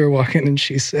 We were walking, and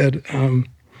she said, "Dad,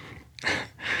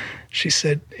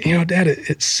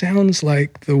 it sounds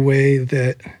like the way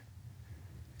that,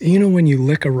 when you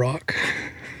lick a rock."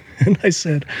 And I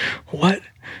said, "What?"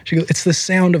 She goes, "It's the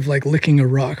sound of licking a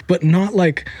rock, but not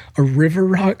like a river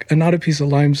rock, and not a piece of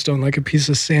limestone, like a piece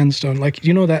of sandstone.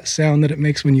 That sound that it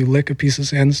makes when you lick a piece of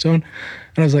sandstone?"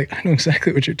 And I was like, "I know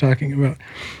exactly what you're talking about."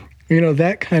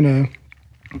 That kind of...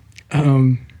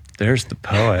 There's the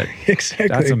poet. Exactly.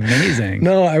 That's amazing.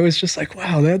 No, I was just like,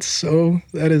 wow, that's so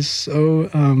in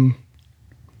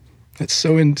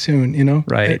tune,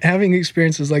 Right. And having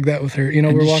experiences like that with her,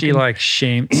 we're walking.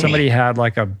 She somebody had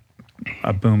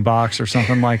a boom box or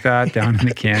something like that down in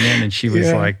the canyon, and she was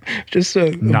just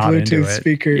a Bluetooth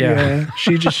speaker. Yeah.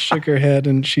 She just shook her head,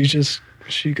 and she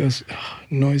goes, "Oh,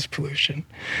 noise pollution."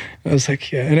 I was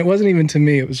like, yeah. And it wasn't even to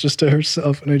me. It was just to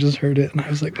herself. And I just heard it. And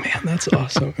I was like, man, that's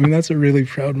awesome. That's a really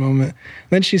proud moment. And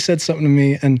then she said something to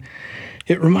me, and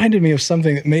it reminded me of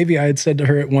something that maybe I had said to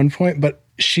her at one point, but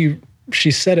she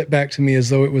said it back to me as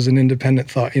though it was an independent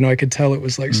thought. I could tell it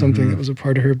was something that was a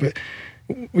part of her. But,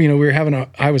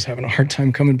 I was having a hard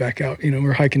time coming back out.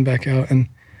 We're hiking back out, and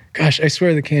gosh, I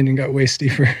swear the canyon got way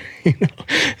steeper,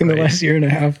 in the last year and a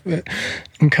half. But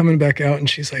I'm coming back out, and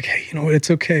she's like, "Hey, you know what? It's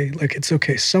okay. It's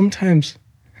okay. Sometimes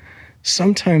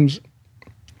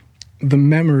the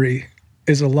memory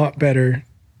is a lot better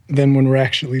than when we're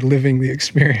actually living the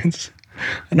experience."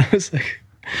 And I was like,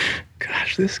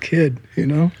 gosh, this kid,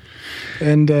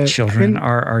 And children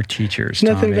are our teachers.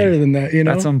 Nothing better than that,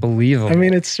 That's unbelievable.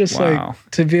 It's just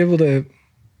to be able to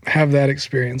have that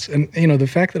experience. And, the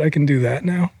fact that I can do that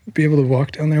now, be able to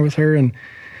walk down there with her, and,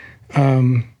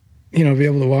 be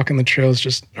able to walk on the trails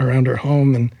just around our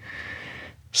home, and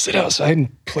sit outside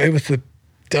and play with the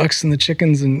ducks and the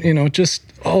chickens, and, just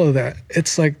all of that.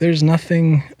 It's like, there's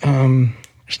nothing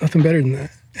better than that.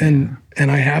 And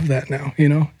I have that now,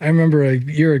 I remember a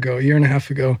year and a half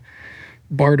ago,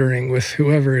 bartering with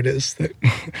whoever it is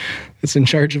that's in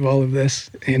charge of all of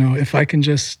this. If I can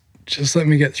just let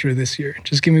me get through this year.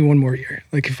 Just give me one more year.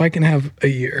 If I can have a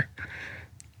year,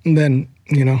 then,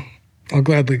 I'll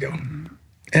gladly go.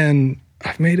 And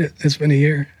I've made it. It's been a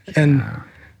year. Yeah.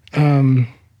 And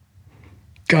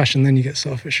gosh, and then you get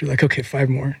selfish. You're like, okay, 5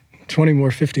 more, 20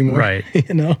 more, 50 more. Right.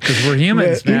 You know? Because we're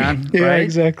humans, man. Yeah, right?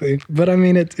 exactly. But I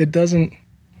mean, it doesn't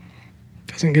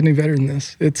get any better than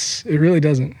this. It really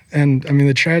doesn't. And I mean,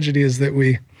 the tragedy is that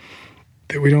we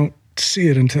don't see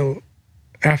it until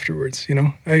afterwards, you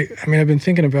know? I mean, I've been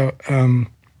thinking about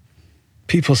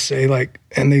people say like,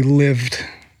 and they lived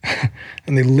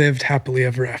happily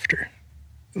ever after.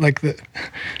 Like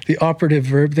the operative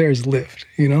verb there is lived,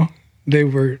 you know? They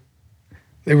were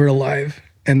alive,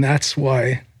 and that's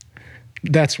why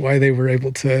they were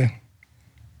able to,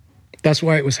 that's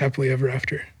why it was happily ever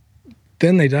after.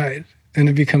 Then they died, and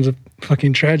it becomes a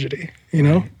fucking tragedy, you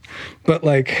know? Right. But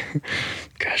like,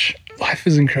 gosh, life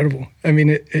is incredible. I mean,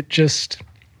 it just,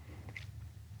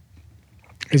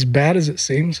 as bad as it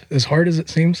seems, as hard as it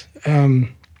seems,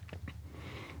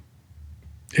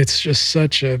 it's just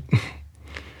such a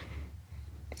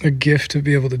gift to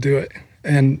be able to do it.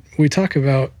 And we talk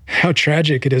about how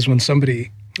tragic it is when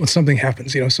something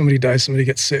happens, you know, somebody dies, somebody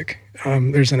gets sick,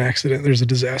 there's an accident, there's a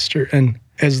disaster. And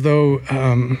as though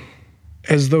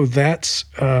that's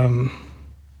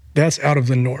out of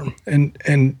the norm.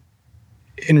 And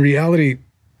in reality,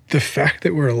 the fact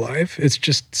that we're alive, it's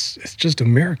just a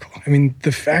miracle. I mean,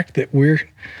 the fact that we're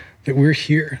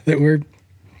here, it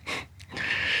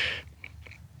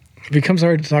becomes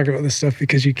hard to talk about this stuff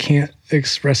because you can't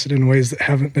express it in ways that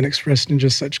haven't been expressed in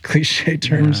just such cliche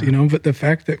terms, you know, but the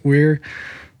fact that we're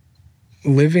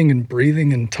living and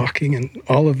breathing and talking and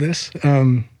all of this,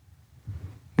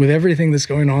 with everything that's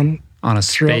going on a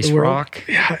space rock,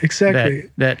 yeah, exactly,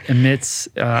 that emits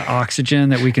oxygen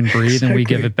that we can breathe, exactly. And we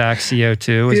give it back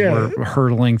CO2 as we're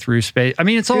hurtling through space. I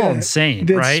mean, it's all insane,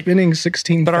 that's right? Spinning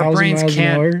 16,000 miles an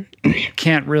hour. But our brains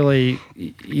can't really,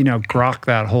 you know, grok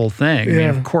that whole thing. I mean,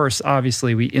 of course,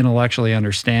 obviously, we intellectually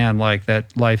understand like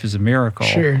that life is a miracle,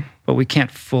 sure, but we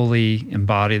can't fully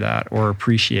embody that or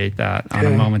appreciate that on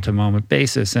a moment-to-moment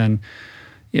basis. And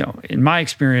you know, in my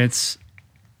experience,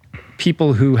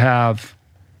 people who have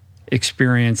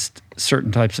experienced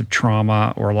certain types of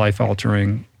trauma or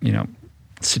life-altering, you know,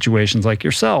 situations like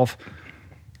yourself,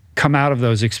 come out of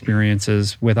those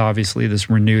experiences with obviously this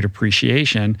renewed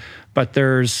appreciation, but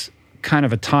there's kind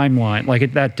of a timeline,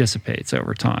 like that dissipates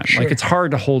over time. Sure. Like it's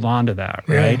hard to hold on to that,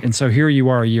 right? Yeah. And so here you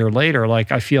are a year later,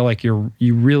 like I feel like you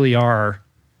really are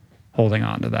holding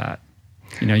on to that.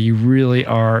 You know, you really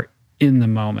are in the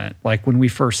moment. Like when we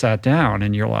first sat down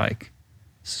and you're like,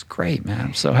 this is great, man.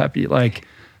 I'm so happy. Like,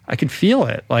 I can feel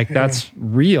it. Like that's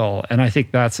real. And I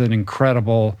think that's an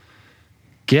incredible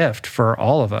gift for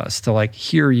all of us to like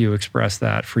hear you express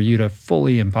that, for you to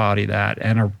fully embody that,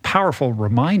 and a powerful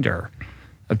reminder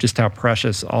of just how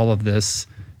precious all of this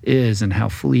is and how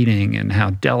fleeting and how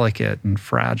delicate and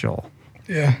fragile.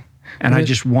 Yeah. And I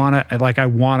just want to, like, I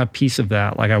want a piece of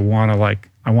that. Like I want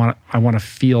to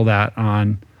feel that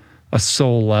on a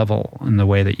soul level in the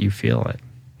way that you feel it.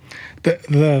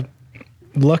 The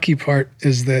lucky part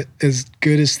is that as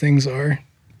good as things are,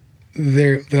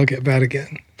 they'll get bad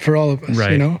again for all of us,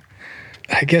 right. You know?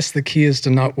 I guess the key is to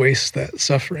not waste that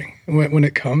suffering when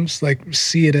it comes. Like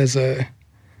see it as a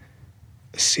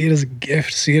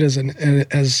gift, see it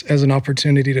as an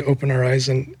opportunity to open our eyes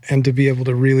and to be able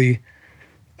to really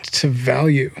to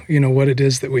value, you know, what it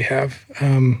is that we have.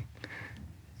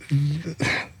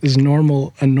 Is a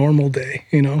normal day,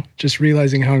 you know, just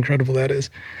realizing how incredible that is.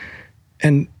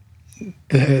 And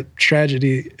the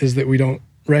tragedy is that we don't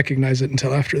recognize it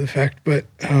until after the fact, but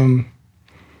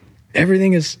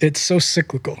everything it's so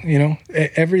cyclical, you know.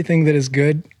 Everything that is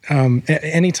good,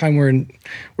 anytime we're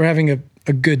having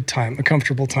a good time, a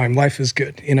comfortable time, life is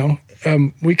good, you know.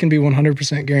 We can be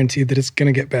 100% guaranteed that it's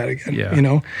going to get bad again, you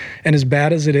know. And as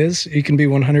bad as it is, you can be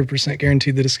 100%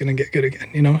 guaranteed that it's going to get good again,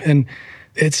 you know. And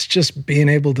it's just being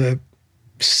able to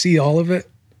see all of it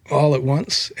all at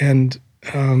once and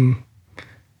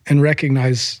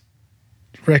recognize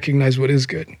what is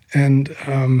good and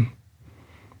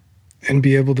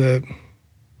be able to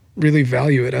really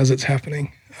value it as it's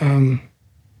happening.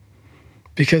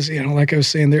 Because, you know, like I was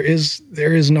saying, there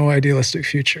is no idealistic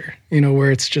future, you know, where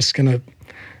it's gonna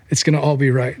all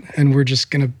be right and we're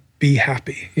just gonna be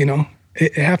happy, you know.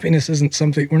 Happiness isn't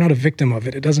something, we're not a victim of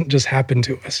it. It doesn't just happen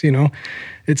to us, you know.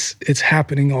 It's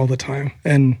happening all the time,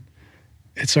 and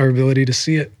it's our ability to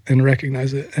see it and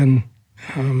recognize it, and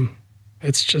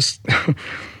it's just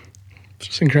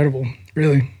incredible,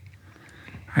 really.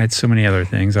 I had so many other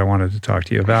things I wanted to talk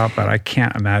to you about, but I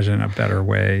can't imagine a better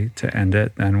way to end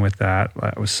it than with that.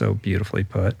 That was so beautifully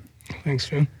put.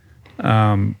 Thanks, man.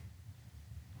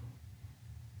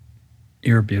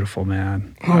 You're a beautiful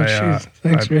man. Oh, jeez.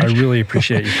 Thanks, I really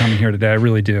appreciate you coming here today. I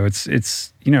really do.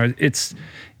 It's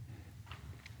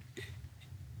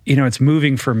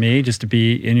moving for me just to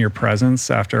be in your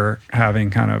presence after having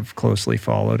kind of closely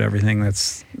followed everything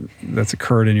that's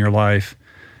occurred in your life.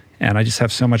 And I just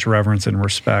have so much reverence and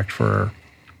respect for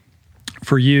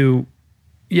you,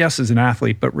 yes, as an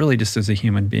athlete, but really just as a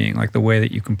human being, like the way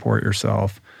that you comport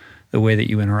yourself, the way that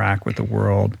you interact with the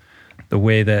world, the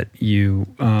way that you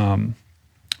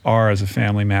are as a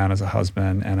family man, as a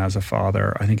husband, and as a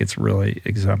father. I think it's really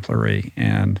exemplary.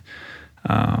 And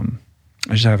I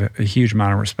just have a huge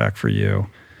amount of respect for you,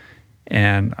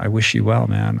 and I wish you well,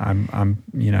 man.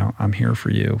 I'm here for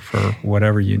you for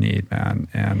whatever you need, man.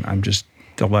 And I'm just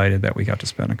delighted that we got to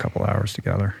spend a couple hours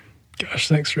together. Gosh,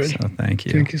 thanks, Reg. So thank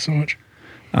you. Thank you so much.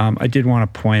 I did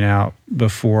want to point out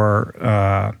before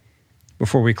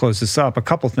we close this up, a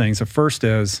couple things. The first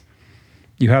is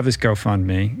you have this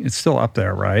GoFundMe. It's still up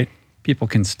there, right? People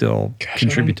can still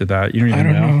contribute to that. You don't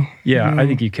even know. Yeah, no. I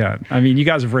think you can. I mean, you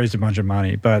guys have raised a bunch of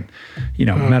money, but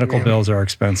medical bills are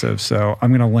expensive. So I'm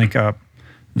going to link up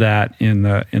that in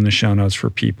the show notes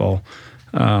for people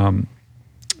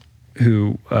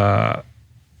who want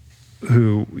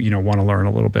to learn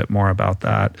a little bit more about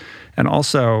that. And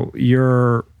also,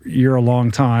 you're a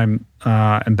longtime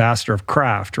ambassador of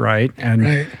craft, right?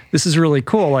 And This is really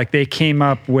cool. Like they came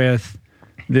up with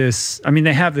this,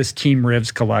 they have this Team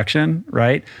Rivs collection,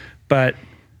 right? But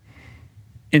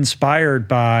inspired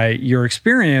by your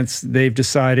experience, they've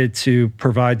decided to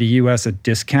provide the U.S. a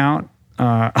discount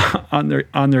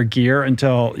on their gear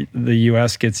until the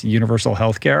U.S. gets universal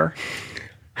health care.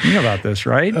 You know about this,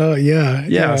 right? Oh, yeah.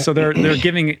 Yeah, so they're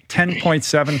giving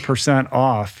 10.7%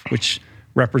 off, which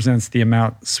represents the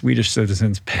amount Swedish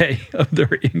citizens pay of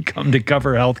their income to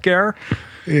cover health care.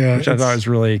 Yeah, which I thought was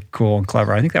really cool and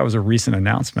clever. I think that was a recent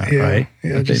announcement, right?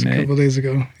 Yeah, just a couple of days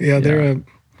ago. Yeah,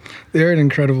 they're an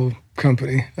incredible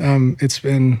company. It's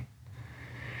been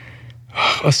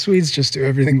us Swedes just do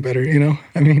everything better,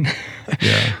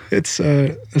 It's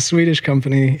a Swedish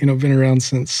company, been around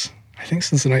since the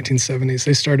 1970s.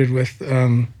 They started with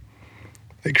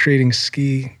creating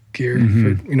ski gear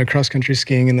for cross country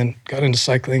skiing, and then got into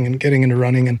cycling and getting into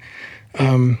running,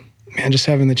 and just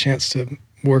having the chance to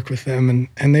work with them,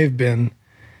 and they've been,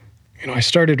 I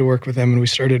started to work with them, and we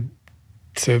started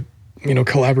to,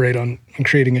 collaborate on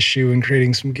creating a shoe and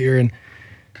creating some gear, and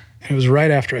it was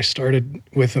right after I started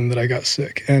with them that I got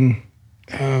sick, and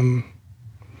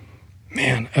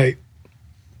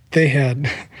they had,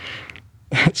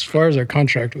 as far as our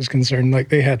contract was concerned, like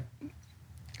they had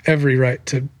every right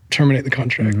to terminate the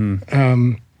contract,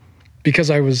 because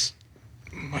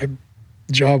my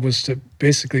job was to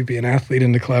basically be an athlete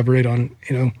and to collaborate on,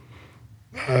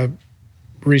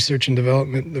 research and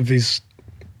development of these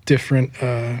different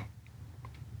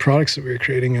products that we were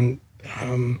creating. And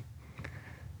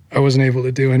I wasn't able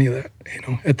to do any of that,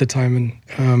 at the time.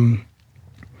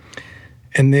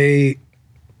 And they,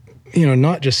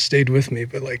 not just stayed with me,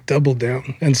 but like doubled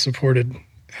down and supported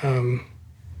me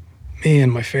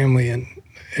and my family, and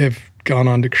have gone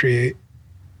on to create,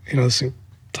 this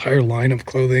entire line of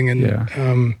clothing, and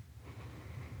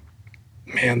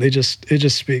it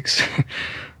just speaks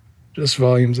just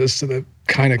volumes as to the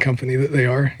kind of company that they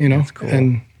are, That's cool.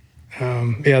 And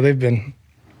it's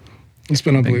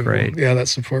been unbelievable. Great. Yeah, that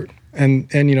support, and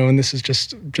this is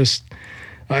just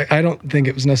I don't think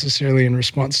it was necessarily in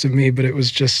response to me, but it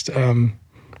was just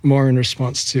more in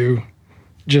response to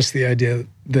just the idea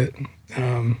that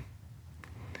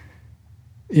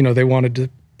they wanted to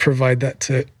provide that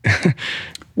to.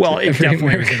 Well, it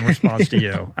definitely was in response to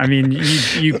you.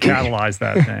 You catalyzed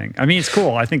that thing. It's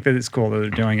cool. I think that it's cool that they're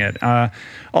doing it.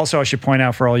 Also, I should point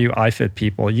out for all you iFit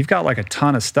people, you've got like a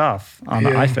ton of stuff on the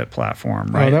iFit platform,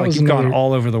 right? You've gone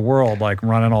all over the world, like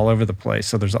running all over the place.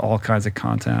 So there's all kinds of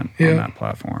content on that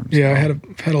platform. So. Yeah, I had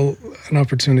an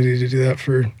opportunity to do that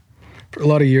for a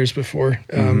lot of years before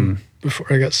I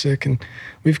got sick, and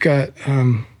we've got.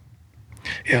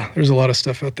 There's a lot of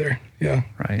stuff out there. Yeah,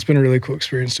 right. It's been a really cool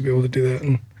experience to be able to do that,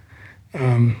 and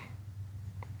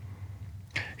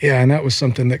and that was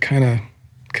something that kind of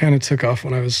took off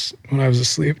when I was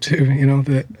asleep too.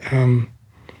 That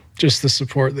just the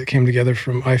support that came together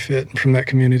from iFit and from that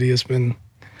community that's been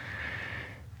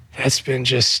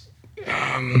just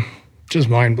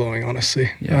mind blowing, honestly.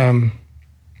 Yeah.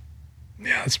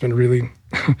 It's been really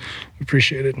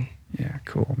appreciated. Yeah,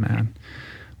 cool, man.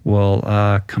 We'll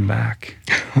come back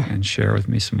and share with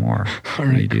me some more. All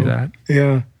right, Will you do that?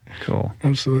 Yeah. Cool.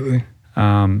 Absolutely.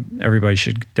 Everybody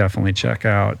should definitely check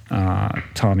out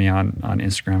Tommy on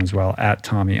Instagram as well,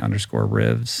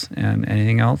 @Tommy_Rivs. And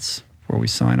anything else before we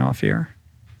sign off here?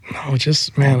 Oh,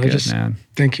 just, man, I just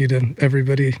thank you to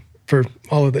everybody for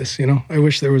all of this. I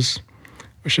wish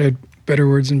I had better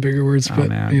words and bigger words, but,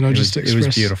 just to express. It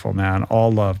was beautiful, man.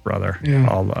 All love, brother. Yeah.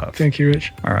 All love. Thank you,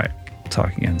 Rich. All right.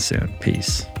 Talk again soon.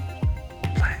 Peace.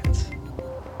 Plants.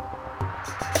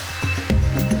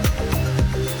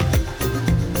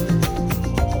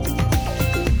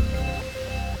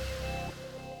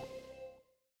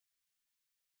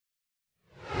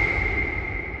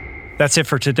 That's it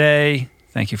for today.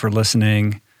 Thank you for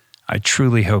listening. I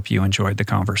truly hope you enjoyed the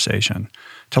conversation.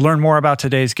 To learn more about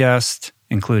today's guest,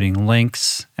 including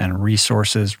links and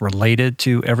resources related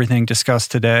to everything discussed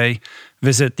today,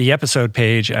 visit the episode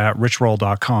page at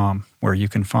richroll.com, where you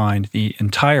can find the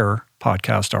entire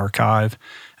podcast archive,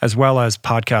 as well as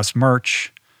podcast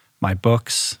merch, my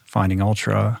books, Finding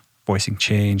Ultra, Voicing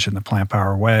Change in the Plant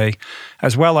Power Way,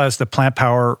 as well as the Plant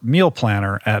Power Meal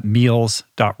Planner at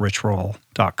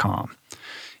meals.richroll.com.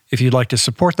 If you'd like to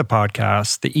support the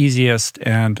podcast, the easiest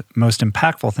and most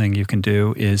impactful thing you can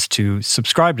do is to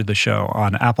subscribe to the show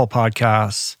on Apple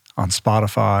Podcasts, on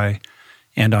Spotify,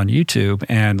 and on YouTube,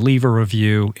 and leave a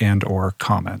review and or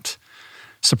comment.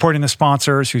 Supporting the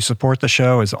sponsors who support the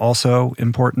show is also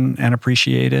important and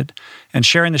appreciated. And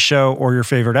sharing the show or your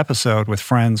favorite episode with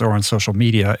friends or on social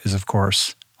media is, of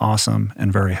course, awesome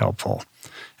and very helpful.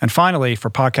 And finally, for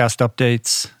podcast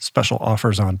updates, special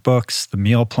offers on books, the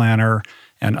meal planner,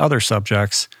 and other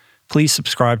subjects, please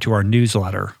subscribe to our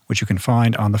newsletter, which you can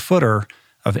find on the footer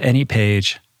of any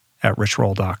page at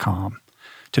richroll.com.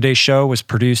 Today's show was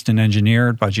produced and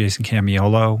engineered by Jason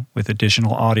Camiolo, with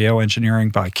additional audio engineering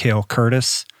by Cale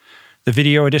Curtis. The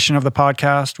video edition of the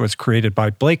podcast was created by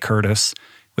Blake Curtis,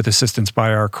 with assistance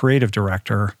by our creative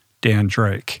director, Dan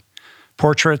Drake.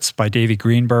 Portraits by Davey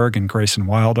Greenberg and Grayson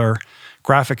Wilder.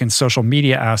 Graphic and social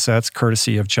media assets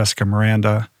courtesy of Jessica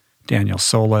Miranda, Daniel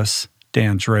Solis,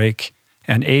 Dan Drake,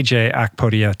 and AJ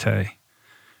Akpodiete.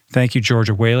 Thank you,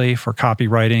 Georgia Whaley, for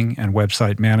copywriting and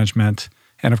website management.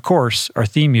 And of course, our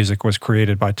theme music was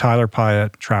created by Tyler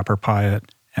Pyatt, Trapper Pyatt,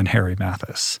 and Harry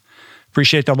Mathis.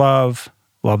 Appreciate the love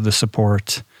the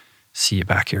support. See you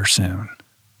back here soon.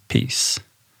 Peace.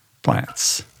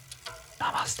 Plants.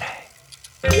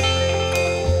 Namaste.